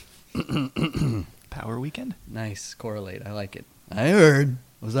 Power weekend? Nice, correlate. I like it. I heard.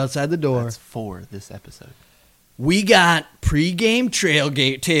 I was outside the door. That's for this episode. We got pre-game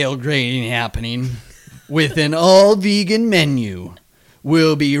tailgating happening with an all-vegan menu.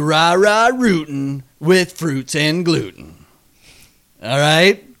 We'll be rah-rah rootin' with fruits and gluten. All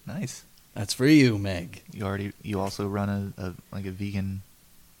right? Nice. That's for you, Meg. You also run a vegan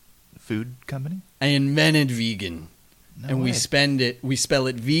food company? I invented vegan. No and way. we spell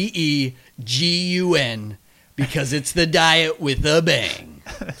it V-E-G-U-N because it's the diet with a bang.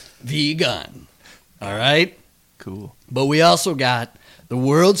 Vegan. All right? Cool. But we also got the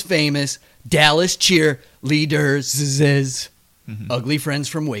world's famous Dallas cheerleaders, ugly friends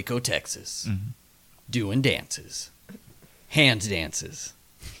from Waco, Texas, doing dances. Hands dances.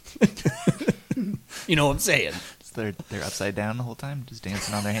 You know what I'm saying? So they're upside down the whole time, just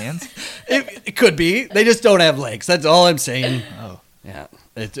dancing on their hands? It could be. They just don't have legs. That's all I'm saying. Oh, Yeah.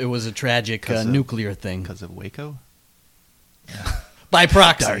 It was a tragic 'Cause of- nuclear thing. because of Waco? By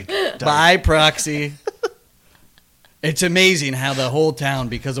proxy. Dark. By proxy. It's amazing how the whole town,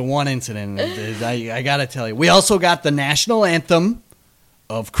 because of one incident, I got to tell you. We also got the national anthem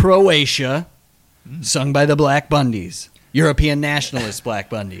of Croatia, sung by the Black Bundys. European nationalist Black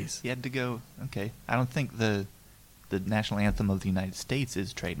Bundys. You had to go, okay. I don't think the national anthem of the United States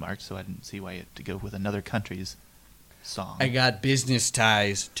is trademarked, so I didn't see why you had to go with another country's song. I got business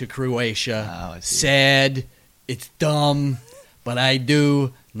ties to Croatia. Oh, I see. Sad. It's dumb. But I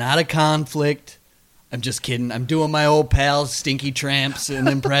do. Not a conflict. I'm just kidding. I'm doing my old pal Stinky Tramps an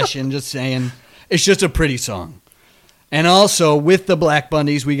impression, just saying. It's just a pretty song. And also, with the Black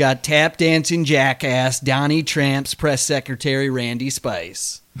Bundys, we got tap dancing jackass Donnie Tramp's press secretary Randy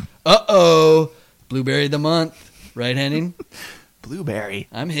Spice. Uh-oh. Blueberry of the month. Right, Henning? Blueberry.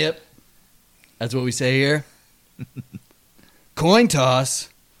 I'm hip. That's what we say here. Coin toss?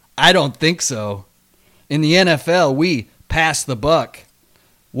 I don't think so. In the NFL, we pass the buck.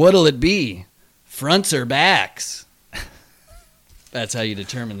 What'll it be? Fronts or backs? That's how you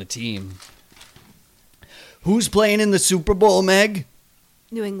determine the team. Who's playing in the Super Bowl, Meg?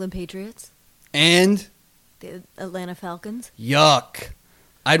 New England Patriots, And the Atlanta Falcons. yuck.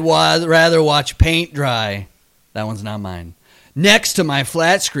 I'd rather watch paint dry. That one's not mine. Next to my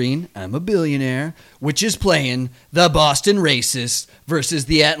flat screen, I'm a billionaire, which is playing the Boston Racists versus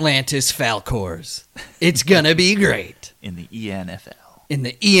the Atlantis Falcors. It's gonna be great. In the ENFL. In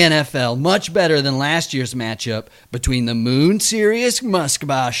the ENFL, much better than last year's matchup between the Moon Serious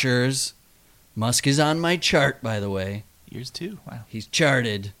Muskboshers. Musk is on my chart, by the way. Yours too. Wow. He's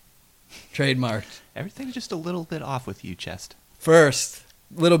charted. Trademarked. Everything's just a little bit off with you, Chest. First.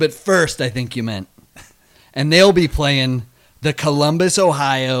 A little bit first, I think you meant. And they'll be playing the Columbus,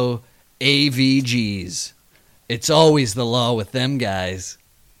 Ohio AVGs. It's always the law with them guys.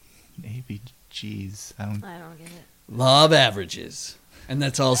 AVGs. I don't. I don't get it. Law of averages. And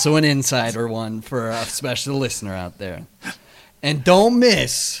that's also an insider one for a special listener out there. And don't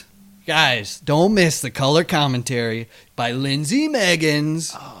miss, guys, don't miss the color commentary by Lindsey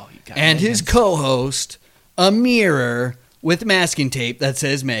Meggins Oh, you got and his Meggins. co-host, a mirror with masking tape that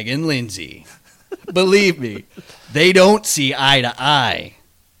says Megan Lindsay. Believe me, they don't see eye to eye.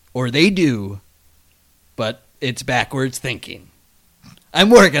 Or they do, but it's backwards thinking. I'm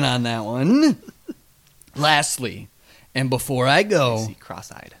working on that one. Lastly, and before I I go, see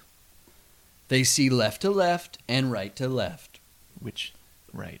cross-eyed. they see left to left and right to left. Which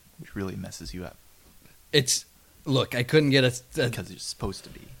really messes you up Look, I couldn't get a because you're supposed to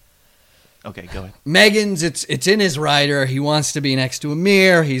be. Okay, go ahead. Megan's, it's in his rider. He wants to be next to a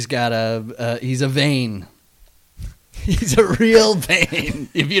mirror. He's got he's a vein. He's a real vein,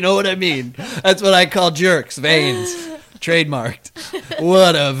 if you know what I mean. That's what I call jerks, veins. Trademarked.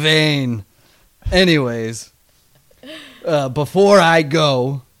 What a vein. Anyways, before I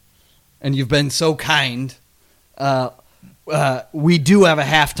go, and you've been so kind, we do have a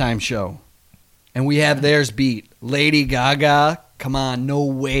halftime show. And we have theirs beat. Lady Gaga, come on, no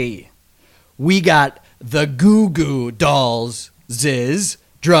way. We got the Goo Goo Dolls, Ziz,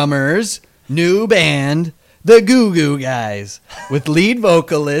 drummers, new band, the Goo Goo Guys, with lead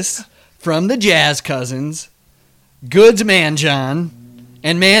vocalists from the Jazz Cousins, Goods Manjon,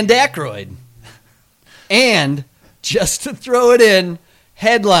 and Mandakroyd. And, just to throw it in,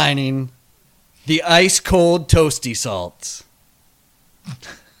 headlining the Ice Cold Toasty Salts.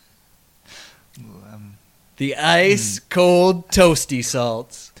 The Ice Cold Toasty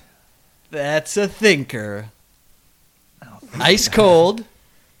Salts. That's a thinker. Ice cold.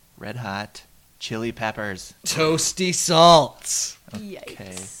 Red hot chili peppers. Toasty salts. Okay.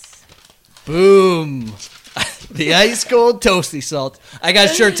 Yikes. Boom. The ice cold toasty salts. I got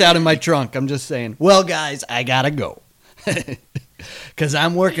shirts out in my trunk. I'm just saying. Well, guys, I gotta go. Because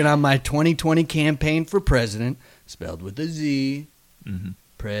I'm working on my 2020 campaign for president, spelled with a Z. Mm-hmm.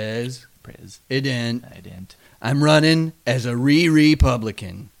 Prez. Ident. I'm running as a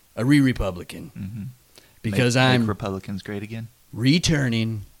Republican. A Republican. Mm-hmm. Because Make I'm Republicans great again.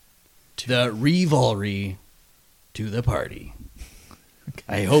 returning the rivalry to the party. Okay.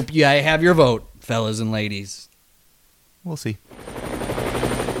 I hope I have your vote, fellas and ladies. We'll see.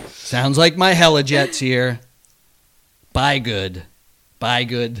 Sounds like my helijet's here. Bye good. Bye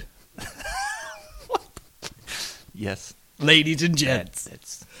good. Yes. Ladies and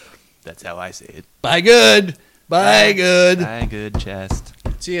gents. That's how I say it. Bye good. Bye good. Bye good, chest.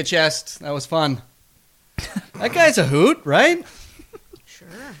 See ya, Chest. That was fun. That guy's a hoot, right? Sure.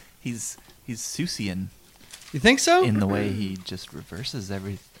 He's Seussian You think so? in the way he just reverses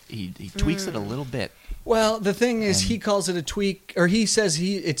he tweaks it a little bit. Well, the thing is, And- he calls it a tweak, or he says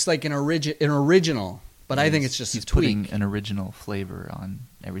it's like an original, but I think it's just he's a tweak. putting an original flavor on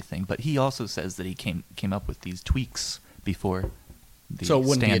everything. But he also says that he came up with these tweaks before the So it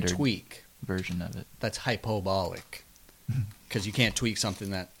wouldn't be a standard tweak. version of it. That's hyperbolic. Because you can't tweak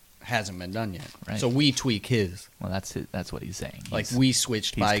something that hasn't been done yet. Right. So we tweak his. Well, that's what he's saying. Like He's- we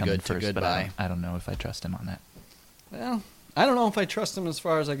switched he's bye coming good to first, but goodbye. I don't know if I trust him on that. Well, I don't know if I trust him as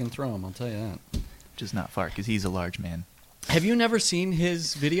far as I can throw him, I'll tell you that. Which is not far because he's a large man. Have you never seen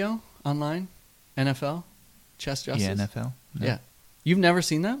his video online? NFL? Chess Justice? Yeah, NFL. No. Yeah. You've never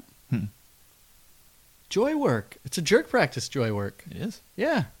seen that? Hmm. Joy work. It's a jerk practice joy work. It is.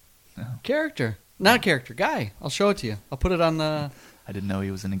 Yeah. Oh. Character. Not a character. Guy. I'll show it to you. I'll put it on the I didn't know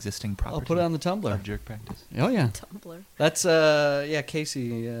he was an existing property. I'll put it on the of Tumblr. jerk practice. Oh yeah. Tumblr. That's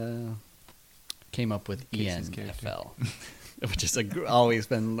Casey came up with Casey's ENFL. Which has always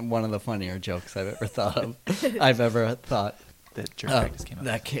been one of the funnier jokes I've ever thought of. I've ever thought. That jerk practice came up.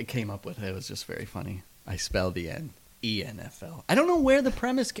 That came up with. It was just very funny. I spelled the N. ENFL. I don't know where the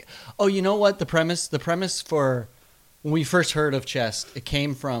premise Oh, you know what? The premise for when we first heard of chess, it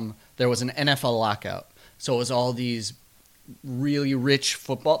came from there was an NFL lockout. So it was all these really rich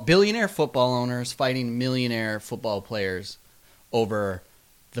billionaire football owners fighting millionaire football players over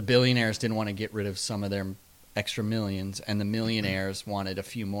the billionaires didn't want to get rid of some of their extra millions and the millionaires wanted a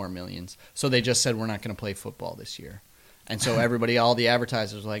few more millions. So they just said we're not going to play football this year. And so all the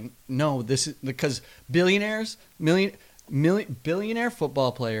advertisers were like, no, this is because billionaires, billionaire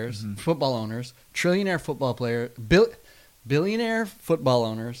football players, football owners, trillionaire football player, billionaire football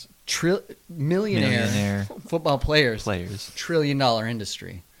owners, millionaire football players, $1 trillion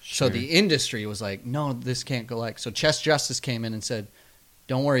industry. Sure. So the industry was like, no, this can't go like. So Chess Justice came in and said,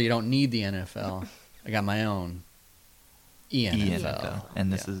 don't worry, you don't need the NFL. I got my own ENFL.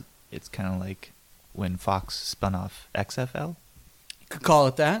 And it's kind of like when Fox spun off XFL. You could call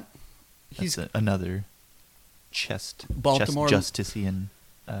it that. He's another Baltimore Justician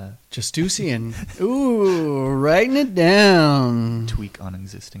Justusian. Ooh, writing it down. tweak on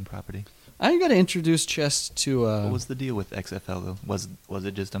existing property. I got to introduce chess to. What was the deal with XFL though? Was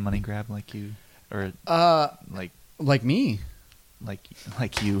it just a money grab like you, or like me?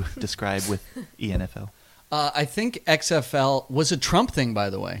 like you describe with ENFL? I think XFL was a Trump thing, by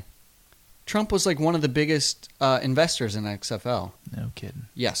the way. Trump was like one of the biggest investors in XFL. No kidding.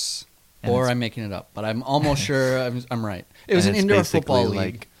 Yes. And Or it's- I'm making it up, but I'm almost sure I'm right. It was And an it's indoor football basically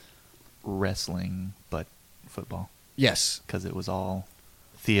league. like wrestling, but football, Yes. because it was all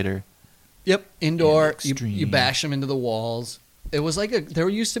theater. Yep. Indoor. And extreme. You bash them into the walls. It was like there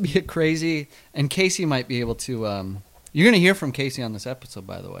used to be a crazy, and Casey might be able to. You're going to hear from Casey on this episode,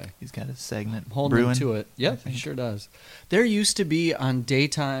 by the way. He's got a segment Holding brewing. to it. Yep, he sure does. There used to be on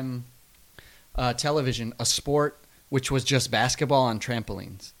daytime television a sport which was just basketball on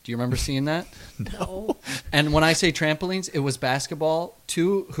trampolines. Do you remember seeing that? No. And when I say trampolines, it was basketball,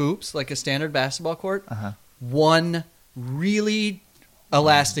 2 hoops, like a standard basketball court, Uh-huh. 1 really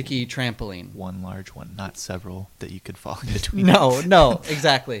elasticy trampoline. One large one, not several that you could fall in between. No,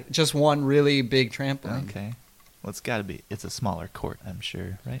 exactly. Just 1 really big trampoline. Okay. Well, it's a smaller court, I'm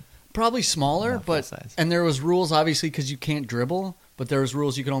sure, right? Probably smaller, Not full but size. and there was rules obviously because you can't dribble, but there was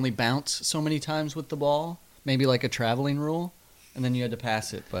rules you could only bounce so many times with the ball, maybe like a traveling rule, and then you had to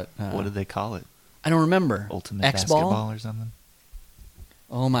pass it. But What did they call it? I don't remember. Ultimate X-ball? basketball or something?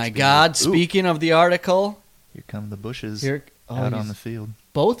 Oh my God! Ooh. Speaking of the article, Here come the Bushes here out on he's the field.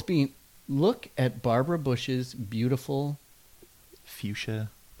 both being. Look at Barbara Bush's beautiful. Fuchsia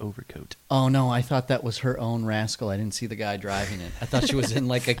overcoat. Oh no, I thought that was her own Rascal. I didn't see the guy driving it. I thought she was in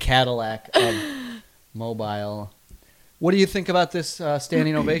like a Cadillac of mobile. What do you think about this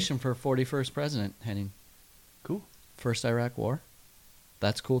standing ovation for 41st president, Henning? Cool. First Iraq War?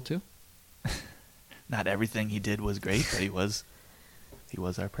 That's cool too? Not everything he did was great, but he was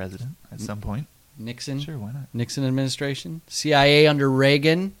our president at some point. Nixon? Sure, why not? Nixon administration? CIA under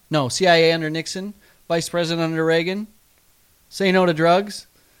Reagan? No, CIA under Nixon? Vice President under Reagan? Say no to drugs?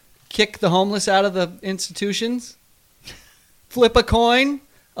 Kick the homeless out of the institutions? Flip a coin?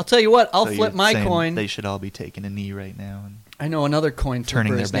 I'll tell you what, I'll So flip you're my saying coin. They should all be taking a knee right now. And I know another coin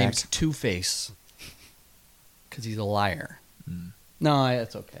Turning flipper. their His name's back. Two-Face. Because he's a liar. mm, No,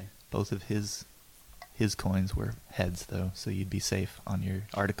 that's okay. both of his coins were heads, though, so you'd be safe on your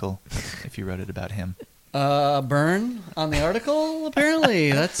article if you wrote it about him. Burn on the article,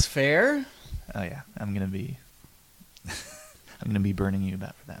 apparently. That's fair. Oh yeah, I'm gonna be burning you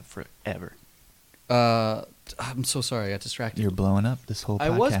about for that forever. I'm so sorry, I got distracted. You're blowing up this whole podcast. I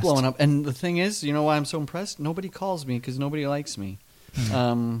was blowing up, and the thing is, you know why I'm so impressed? Nobody calls me because nobody likes me.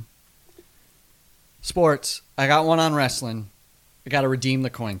 Sports. I got one on wrestling. I got to redeem the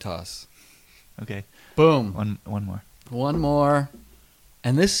coin toss. Okay, Boom. one more. One more.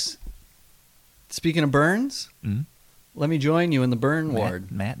 And this, speaking of burns, Mm? let me join you in the burn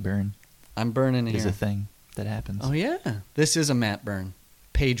ward. Matt Burn I'm burning is here. a thing that happens. Oh, yeah. This is a Matt Burn.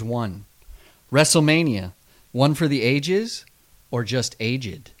 Page 1. WrestleMania. One for the ages or just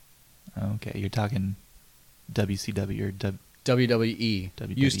aged? Okay, you're talking WCW or WWE.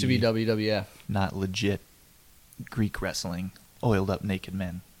 WWE. Used to be WWF. not legit Greek wrestling, oiled up naked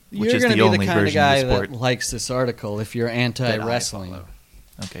men, which You're is going the to be only the kind of version guy of the sport. that likes this article if you're that I anti-wrestling. follow.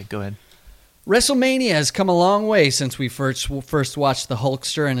 Okay, go ahead. WrestleMania has come a long way since we first watched the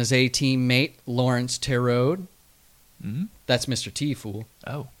Hulkster and his A-team mate, Lawrence Terode. Mm? That's Mr. T, fool.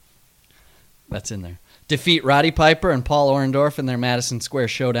 Oh, That's in there. Defeat Roddy Piper and Paul Orndorff in their Madison Square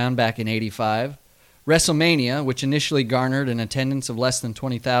Showdown back in '85. WrestleMania, which initially garnered an attendance of less than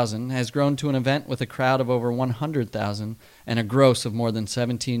 20,000, has grown to an event with a crowd of over 100,000 and a gross of more than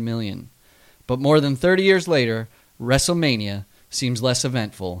 17 million. But more than 30 years later, WrestleMania seems less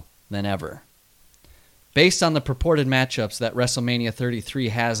eventful than ever. Based on the purported matchups that WrestleMania 33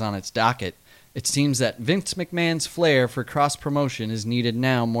 has on its docket, it seems that Vince McMahon's flair for cross-promotion is needed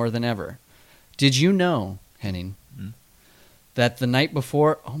now more than ever. Did you know, Henning, that the night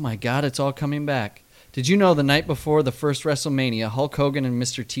before... Oh my God, it's all coming back. Did you know the night before the first WrestleMania, Hulk Hogan and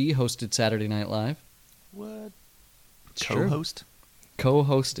Mr. T hosted Saturday Night Live? what? It's true. Co-host?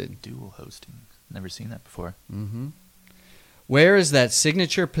 Co-hosted. Dual hosting. Never seen that before. Mm-hmm. Where is that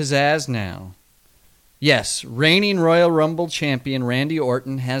signature pizzazz now? Yes, reigning Royal Rumble champion Randy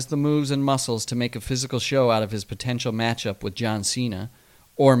Orton has the moves and muscles to make a physical show out of his potential matchup with John Cena,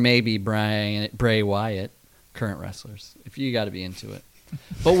 or maybe Bray Wyatt, current wrestlers, if you got to be into it.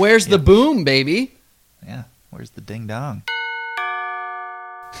 But where's the boom, baby? Yeah, where's the ding dong?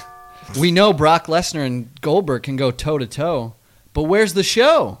 We know Brock Lesnar and Goldberg can go toe-to-toe, but where's the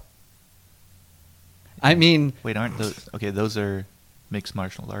show? I mean, Wait, aren't those... Okay, those are mixed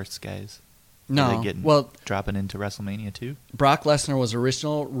martial arts guys. Are no. they getting, Well, dropping into WrestleMania too? Brock Lesnar was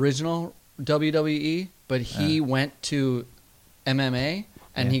original WWE, but he went to MMA,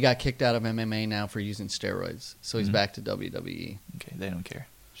 and Yeah. he got kicked out of MMA now for using steroids. So he's Mhm. back to WWE. Okay, they don't care.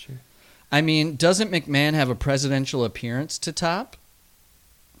 Sure. I mean, doesn't McMahon have a presidential appearance to top?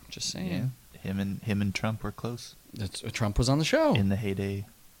 Just Yeah, saying. him and Trump were close Trump was on the show. in the heyday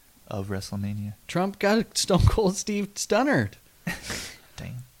of WrestleMania. Trump got a Stone Cold Steve Stunner.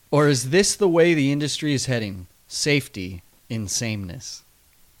 Dang. Or is this the way the industry is heading? Safety in sameness.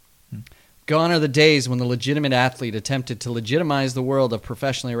 Hmm. Gone are the days when the legitimate athlete attempted to legitimize the world of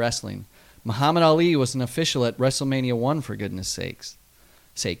professional wrestling. Muhammad Ali was an official at WrestleMania 1, for goodness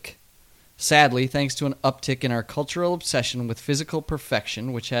sake. Sadly, thanks to an uptick in our cultural obsession with physical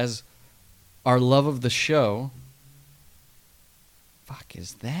perfection, which has our love of the show... Fuck,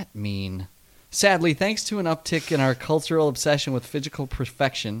 is that mean? Sadly, thanks to an uptick in our cultural obsession with physical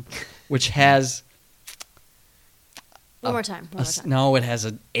perfection, which has... One more time. No, it has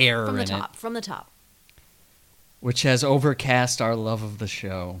an error From the in top. it. From the top. Which has overcast our love of the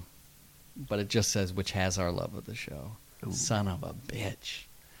show. But it just says, which has our love of the show. Ooh. Son of a bitch.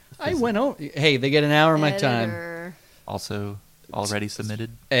 I went over... Hey, they get an hour of my time. Editor. Also, already submitted.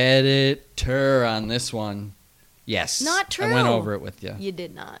 Editor on this one. Yes. Not true. I went over it with you. You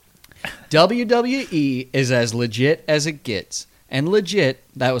did not. WWE is as legit as it gets. And legit...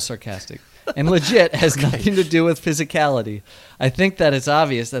 That was sarcastic. And legit has nothing to do with physicality. I think that it's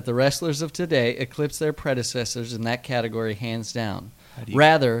obvious that the wrestlers of today eclipse their predecessors in that category hands down.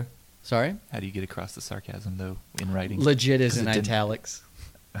 Rather... Sorry? How do you get across the sarcasm, though, in writing? Legit is 'Cause in it didn't- italics.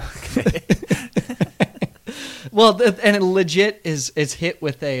 Okay. Well, and legit is hit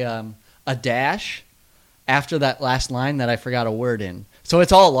with a dash after that last line that I forgot a word in. So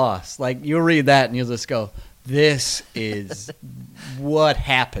it's all lost. Like, you'll read that and you'll just go, this is what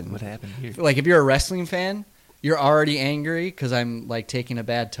happened. What happened here? Like, if you're a wrestling fan, you're already angry because I'm, like, taking a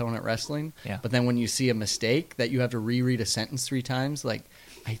bad tone at wrestling. Yeah. But then when you see a mistake that you have to reread a sentence 3 times, like,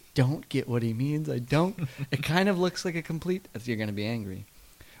 I don't get what he means. I don't. It kind of looks like a complete... You're going to be angry.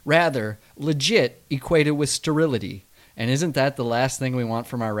 Rather, legit equated with sterility. And isn't that the last thing we want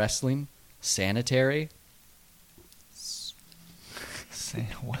from our wrestling? Sanitary? Say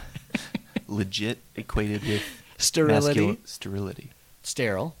what? Legit equated with Sterility? Sterility.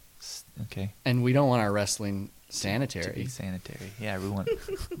 Sterile. Okay. And we don't want our wrestling To sanitary. be sanitary. Yeah, we want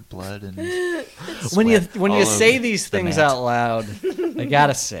blood and When you all over say these the things mat. out loud, I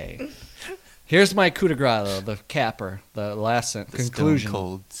gotta say. Here's my coup de grace, though, the capper, the last The conclusion. Stone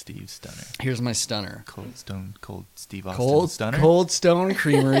Cold Steve Stunner. Here's my stunner. Stone Cold Steve Austin Cold Stunner. Cold Stone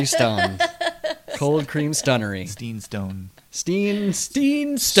Creamery Stone. Cold Cream Stunnery. Steen Stone. Steen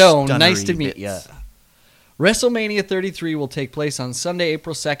Stone. Nice to Stunnery meet you. bits. WrestleMania 33 will take place on Sunday,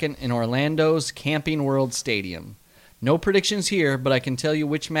 April 2nd in Orlando's Camping World Stadium. No predictions here, but I can tell you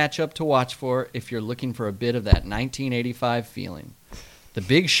which matchup to watch for if you're looking for a bit of that 1985 feeling. The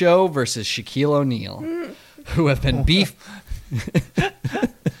Big Show versus Shaquille O'Neal, who have been beef.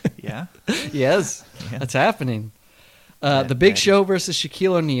 Yeah. Yes, Yeah. that's happening. That- The Big that Show versus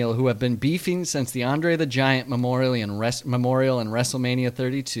Shaquille O'Neal, who have been beefing since the Andre the Giant Memorial in WrestleMania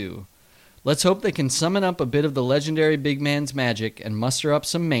 32. Let's hope they can summon up a bit of the legendary big man's magic and muster up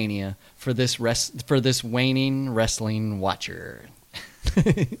some mania for this waning wrestling watcher.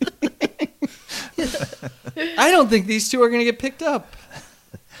 I don't think these two are going to get picked up.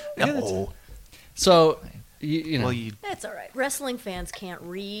 No. So, you know. Well, you That's all right. Wrestling fans can't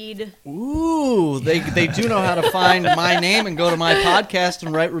read. Ooh, they do know how to find my name and go to my podcast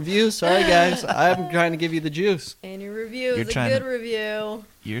and write reviews. Sorry, guys. I'm trying to give you the juice. Any review You're is a trying good to- review.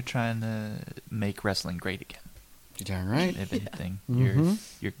 you're trying to make wrestling great again. You're darn right. If anything, Mhm.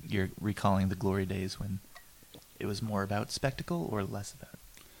 you're recalling the glory days when it was more about spectacle or less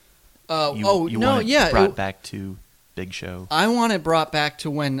about. You want it brought back to Big Show. I want it brought back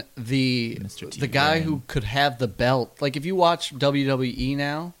to when the Mr. T. guy Ryan. who could have the belt. Like, if you watch WWE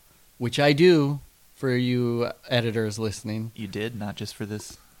now, which I do for you editors listening. You did, not just for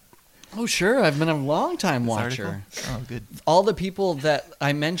this. Oh, sure. I've been a long time this watcher. article? Oh, good. All the people that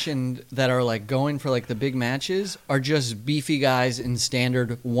I mentioned that are like going for like the big matches are just beefy guys in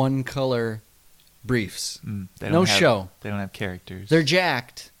standard one color briefs. They No don't have, show. They don't have characters. They're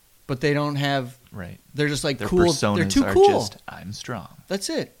jacked, but they don't have. right. They're just like Their cool. personas They're too are cool. just I'm strong. That's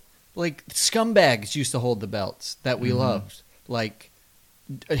it. Like scumbags used to hold the belts that we Mhm. loved. Like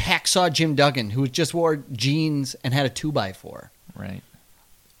Hacksaw Jim Duggan, who just wore jeans and had a 2x4. Right.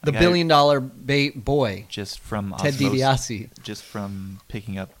 The Like, $1 billion boy, just from Ted osmosis, DiBiase. just from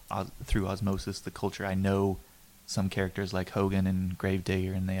picking up through osmosis the culture. I know some characters like Hogan and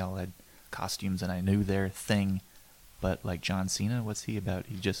Gravedigger, and they all had costumes, and I knew their thing. But like John Cena, what's he about?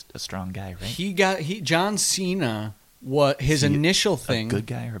 He's just a strong guy, right? John Cena. What his Is he initial a thing? good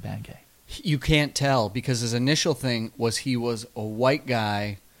guy or a bad guy? You can't tell because his initial thing was he was a white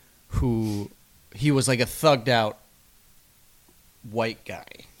guy who he was like a thugged out white guy.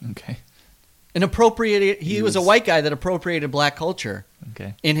 Okay. An appropriated. He He was a was- white guy that appropriated black culture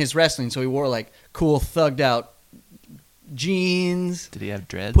Okay. in his wrestling. So he wore like cool thugged out jeans. Did he have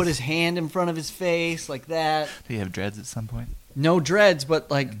dreads? Put his hand in front of his face like that. Did he have dreads at some point? no dreads, but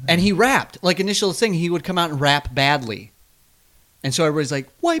like, and he rapped. Like, initial thing, he would come out and rap badly. And so everybody's like,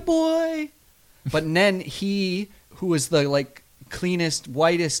 white boy. But then he, who was the like cleanest,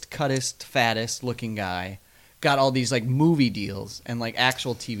 whitest, cuttest, fattest looking guy, got all these like movie deals and like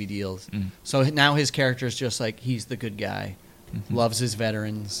actual TV deals. So now his character is just like, he's the good guy, loves his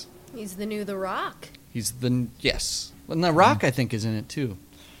veterans. He's the new The Rock. He's the, yes. And The Rock, I think, is in it too.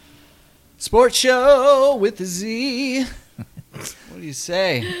 Sports show with a Z. What do you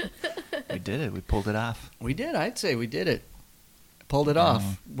say? We did it. We pulled it off. We did. I'd say we did it. Pulled it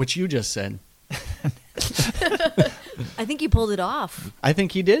off, which you just said. I think you pulled it off. I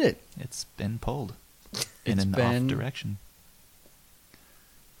think he did it. It's been pulled in It's an been- off direction.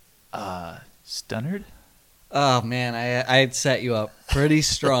 Stunnered? Oh, man, I had set you up pretty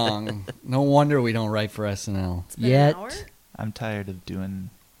strong. No wonder we don't write for SNL. It's been Yet. an hour? I'm tired of doing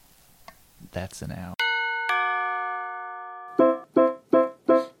that's an hour.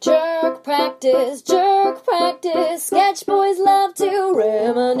 Jerk practice, sketch boys love to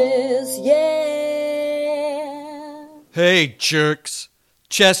reminisce, yeah. Hey, jerks.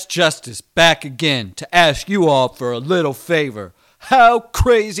 Chess Justice back again to ask you all for a little favor. How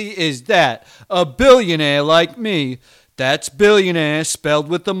crazy is that? A billionaire like me, that's billionaire spelled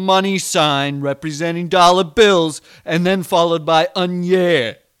with a money sign representing dollar bills and then followed by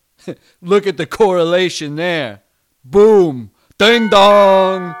 "unyear." Look at the correlation there. Boom. Ding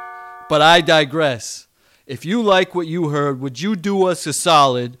dong. But I digress. If you like what you heard, would you do us a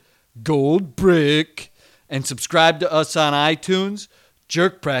solid gold brick and subscribe to us on iTunes?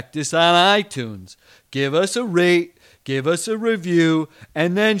 Jerk Practice on iTunes. Give us a rate, give us a review,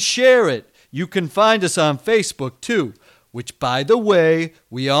 and then share it. You can find us on Facebook too, which, by the way,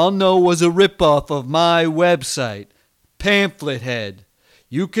 we all know was a ripoff of my website, Pamphlet Head.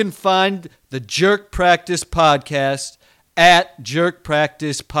 You can find the Jerk Practice podcast at Jerk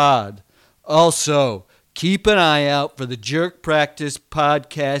Practice Pod. Also, keep an eye out for the Jerk Practice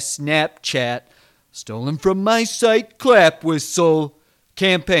podcast Snapchat, stolen from my site Clap Whistle,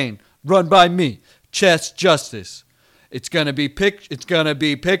 campaign run by me, Chess Justice. It's gonna be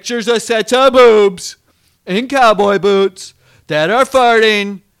pictures of sets of boobs in cowboy boots that are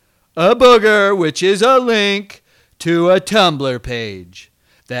farting a booger, which is a link to a Tumblr page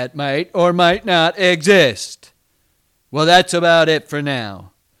that might or might not exist. Well, that's about it for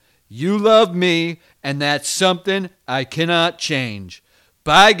now. You love me, and that's something I cannot change.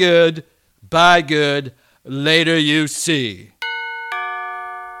 Bye good, later you see.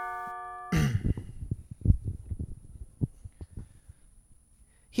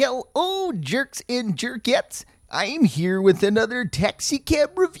 Hello, jerks and jerkettes. I am here with another taxi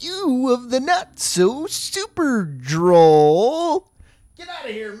cab review of the Not So Super Droll. Get out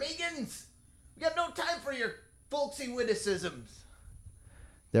of here, Megans. We got no time for your folksy witticisms.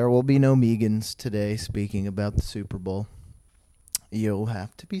 There will be no Megans today speaking about the Super Bowl. You'll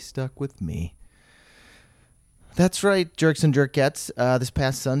have to be stuck with me. That's right, jerks and jerkettes. This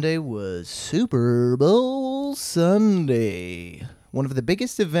past Sunday was Super Bowl Sunday. One of the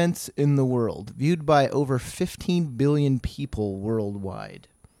biggest events in the world, viewed by over 15 billion people worldwide.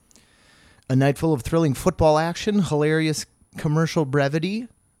 A night full of thrilling football action, hilarious commercial brevity,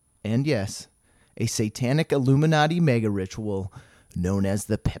 and yes, a satanic Illuminati mega ritual known as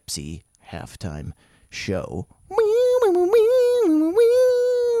the Pepsi Halftime Show.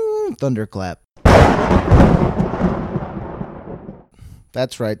 Thunderclap.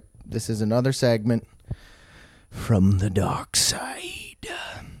 That's right, this is another segment from the dark side.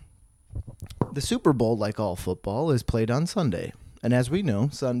 The Super Bowl, like all football, is played on Sunday. And as we know,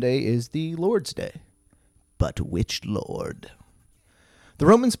 Sunday is the Lord's Day. But which Lord? The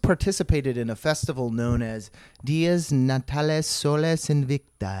Romans participated in a festival known as Dies Natales Soles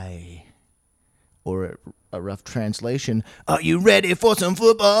Invicti. Or a rough translation, are you ready for some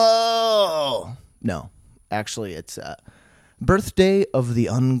football? No, actually it's Birthday of the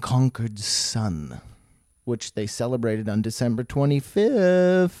Unconquered Sun, which they celebrated on December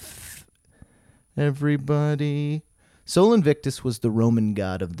 25th. Everybody. Sol Invictus was the Roman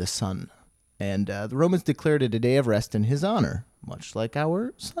god of the sun, and the Romans declared it a day of rest in his honor, much like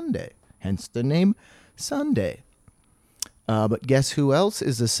our Sunday, hence the name Sunday. But guess who else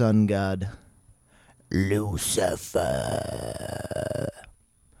is a sun god? Lucifer.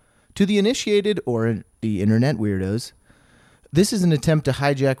 To the initiated, or the internet weirdos, this is an attempt to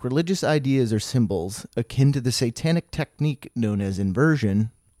hijack religious ideas or symbols akin to the satanic technique known as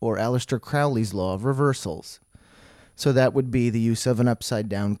inversion, or Aleister Crowley's law of reversals. So that would be the use of an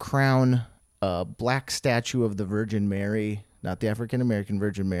upside-down crown, a black statue of the Virgin Mary, not the African-American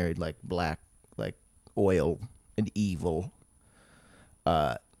Virgin Mary, like black, like oil and evil,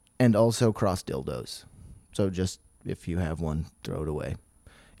 and also cross dildos. So just if you have one, throw it away.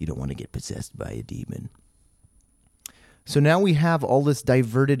 You don't want to get possessed by a demon. So now we have all this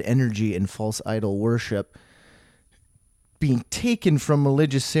diverted energy and false idol worship being taken from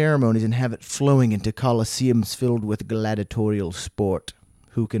religious ceremonies and have it flowing into coliseums filled with gladiatorial sport.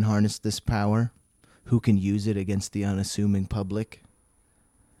 Who can harness this power? Who can use it against the unassuming public?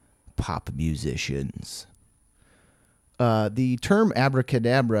 Pop musicians. The term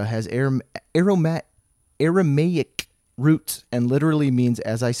abracadabra has Aramaic roots and literally means,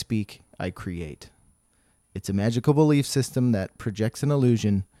 as I speak, I create. It's a magical belief system that projects an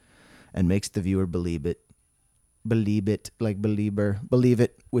illusion and makes the viewer believe it,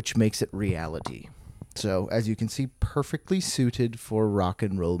 which makes it reality. So, as you can see, perfectly suited for rock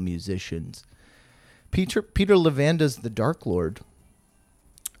and roll musicians. Peter Levanda's The Dark Lord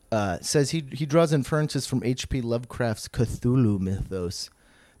says he draws inferences from H.P. Lovecraft's Cthulhu mythos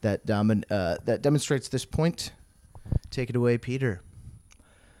that demonstrates this point. Take it away, Peter.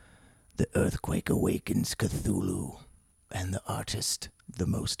 The earthquake awakens Cthulhu, and the artist, the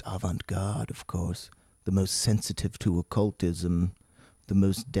most avant-garde, of course, the most sensitive to occultism, the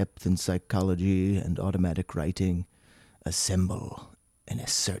most depth in psychology and automatic writing, assemble in a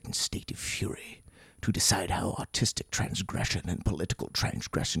certain state of fury to decide how artistic transgression and political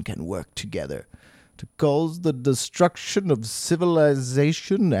transgression can work together to cause the destruction of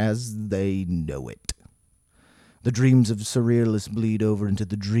civilization as they know it. The dreams of surrealists bleed over into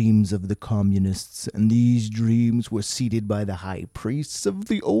the dreams of the communists, and these dreams were seeded by the high priests of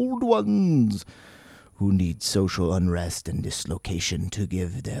the old ones, who need social unrest and dislocation to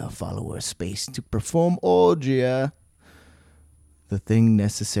give their followers space to perform orgia, the thing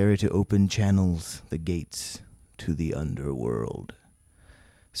necessary to open channels, the gates to the underworld.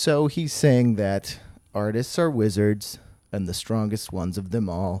 So he's saying that artists are wizards, and the strongest ones of them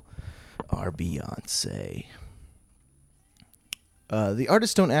all are Beyonce. The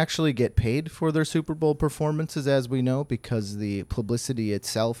artists don't actually get paid for their Super Bowl performances, as we know, because the publicity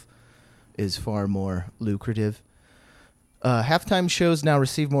itself is far more lucrative. Halftime shows now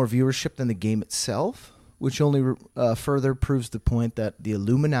receive more viewership than the game itself, which only further proves the point that the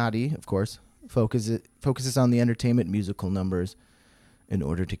Illuminati, of course, focuses on the entertainment musical numbers in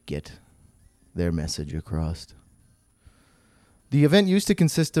order to get their message across. The event used to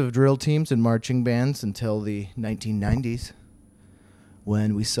consist of drill teams and marching bands until the 1990s,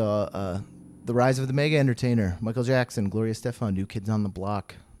 when we saw the rise of the mega entertainer, Michael Jackson, Gloria Estefan, New Kids on the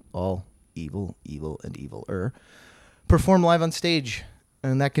Block, all evil, and evil-er, perform live on stage.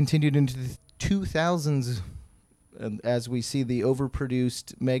 And that continued into the 2000s as we see the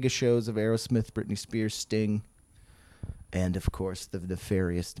overproduced mega shows of Aerosmith, Britney Spears, Sting, and, of course, the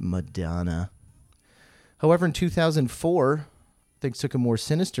nefarious Madonna. However, in 2004, things took a more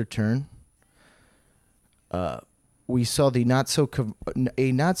sinister turn. We saw the not so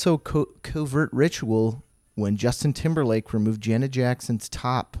covert ritual when Justin Timberlake removed Janet Jackson's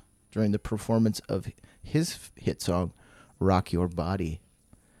top during the performance of his hit song "Rock Your Body."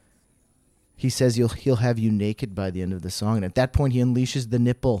 He says he'll have you naked by the end of the song, and at that point he unleashes the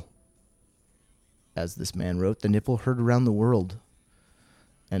nipple. As this man wrote, the nipple heard around the world.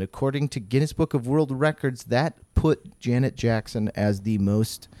 And according to Guinness Book of World Records, that put Janet Jackson as the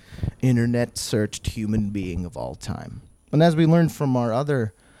most internet-searched human being of all time. And as we learned from our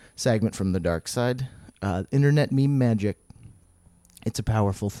other segment from the dark side, internet meme magic, it's a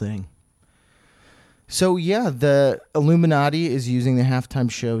powerful thing. So yeah, the Illuminati is using the halftime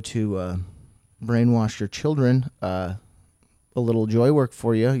show to brainwash your children. A little joy work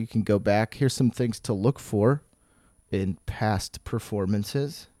for you. You can go back. Here's some things to look for in past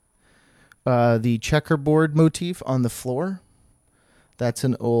performances. The checkerboard motif on the floor. That's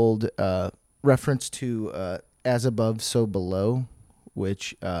an old reference to as above, so below,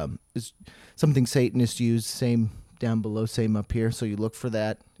 which is something Satanists use. Same down below, same up here. So you look for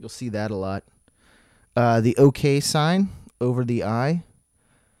that. You'll see that a lot. The OK sign over the eye.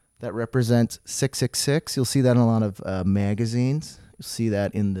 That represents 666. You'll see that in a lot of magazines. You'll see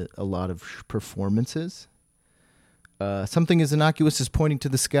that in a lot of performances. Something as innocuous as pointing to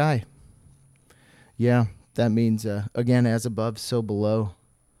the sky. Yeah, that means, again, as above, so below.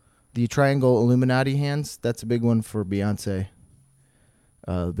 The triangle Illuminati hands, that's a big one for Beyonce.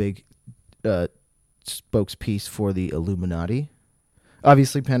 Big spokespiece for the Illuminati.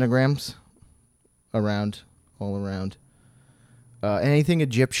 Obviously, pentagrams around, all around. Anything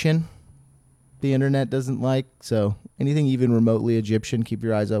Egyptian, the internet doesn't like, so anything even remotely Egyptian, keep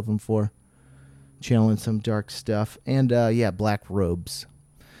your eyes open for. Channeling some dark stuff. And, black robes.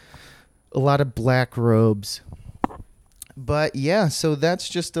 A lot of black robes. But yeah, so that's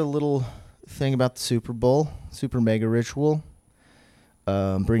just a little thing about the Super Bowl, Super Mega Ritual,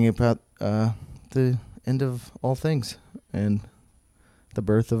 bringing about the end of all things and the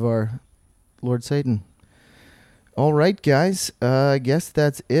birth of our Lord Satan. All right, guys, I guess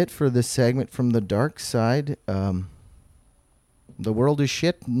that's it for this segment from the dark side. The world is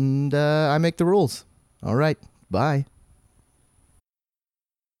shit, and I make the rules. All right, bye.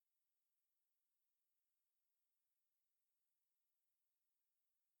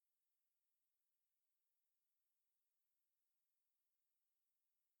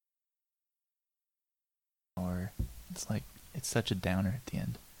 Or it's such a downer at the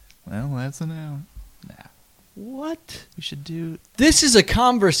end. Well, that's an out. Nah. What? We should do. This is a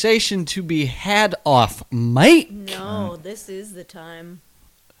conversation to be had off mic. No, this is the time.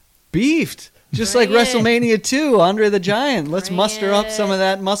 Beefed. Just Bring like it. WrestleMania 2, Andre the Giant. Let's Bring muster up it. some of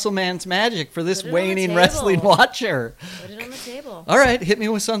that muscle man's magic for this Put it on the waning table. wrestling watcher. Put it on the table. All right, hit me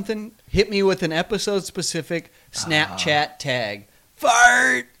with something. Hit me with an episode-specific Snapchat tag.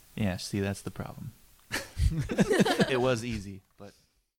 Fart! Yeah, see, that's the problem. It was easy.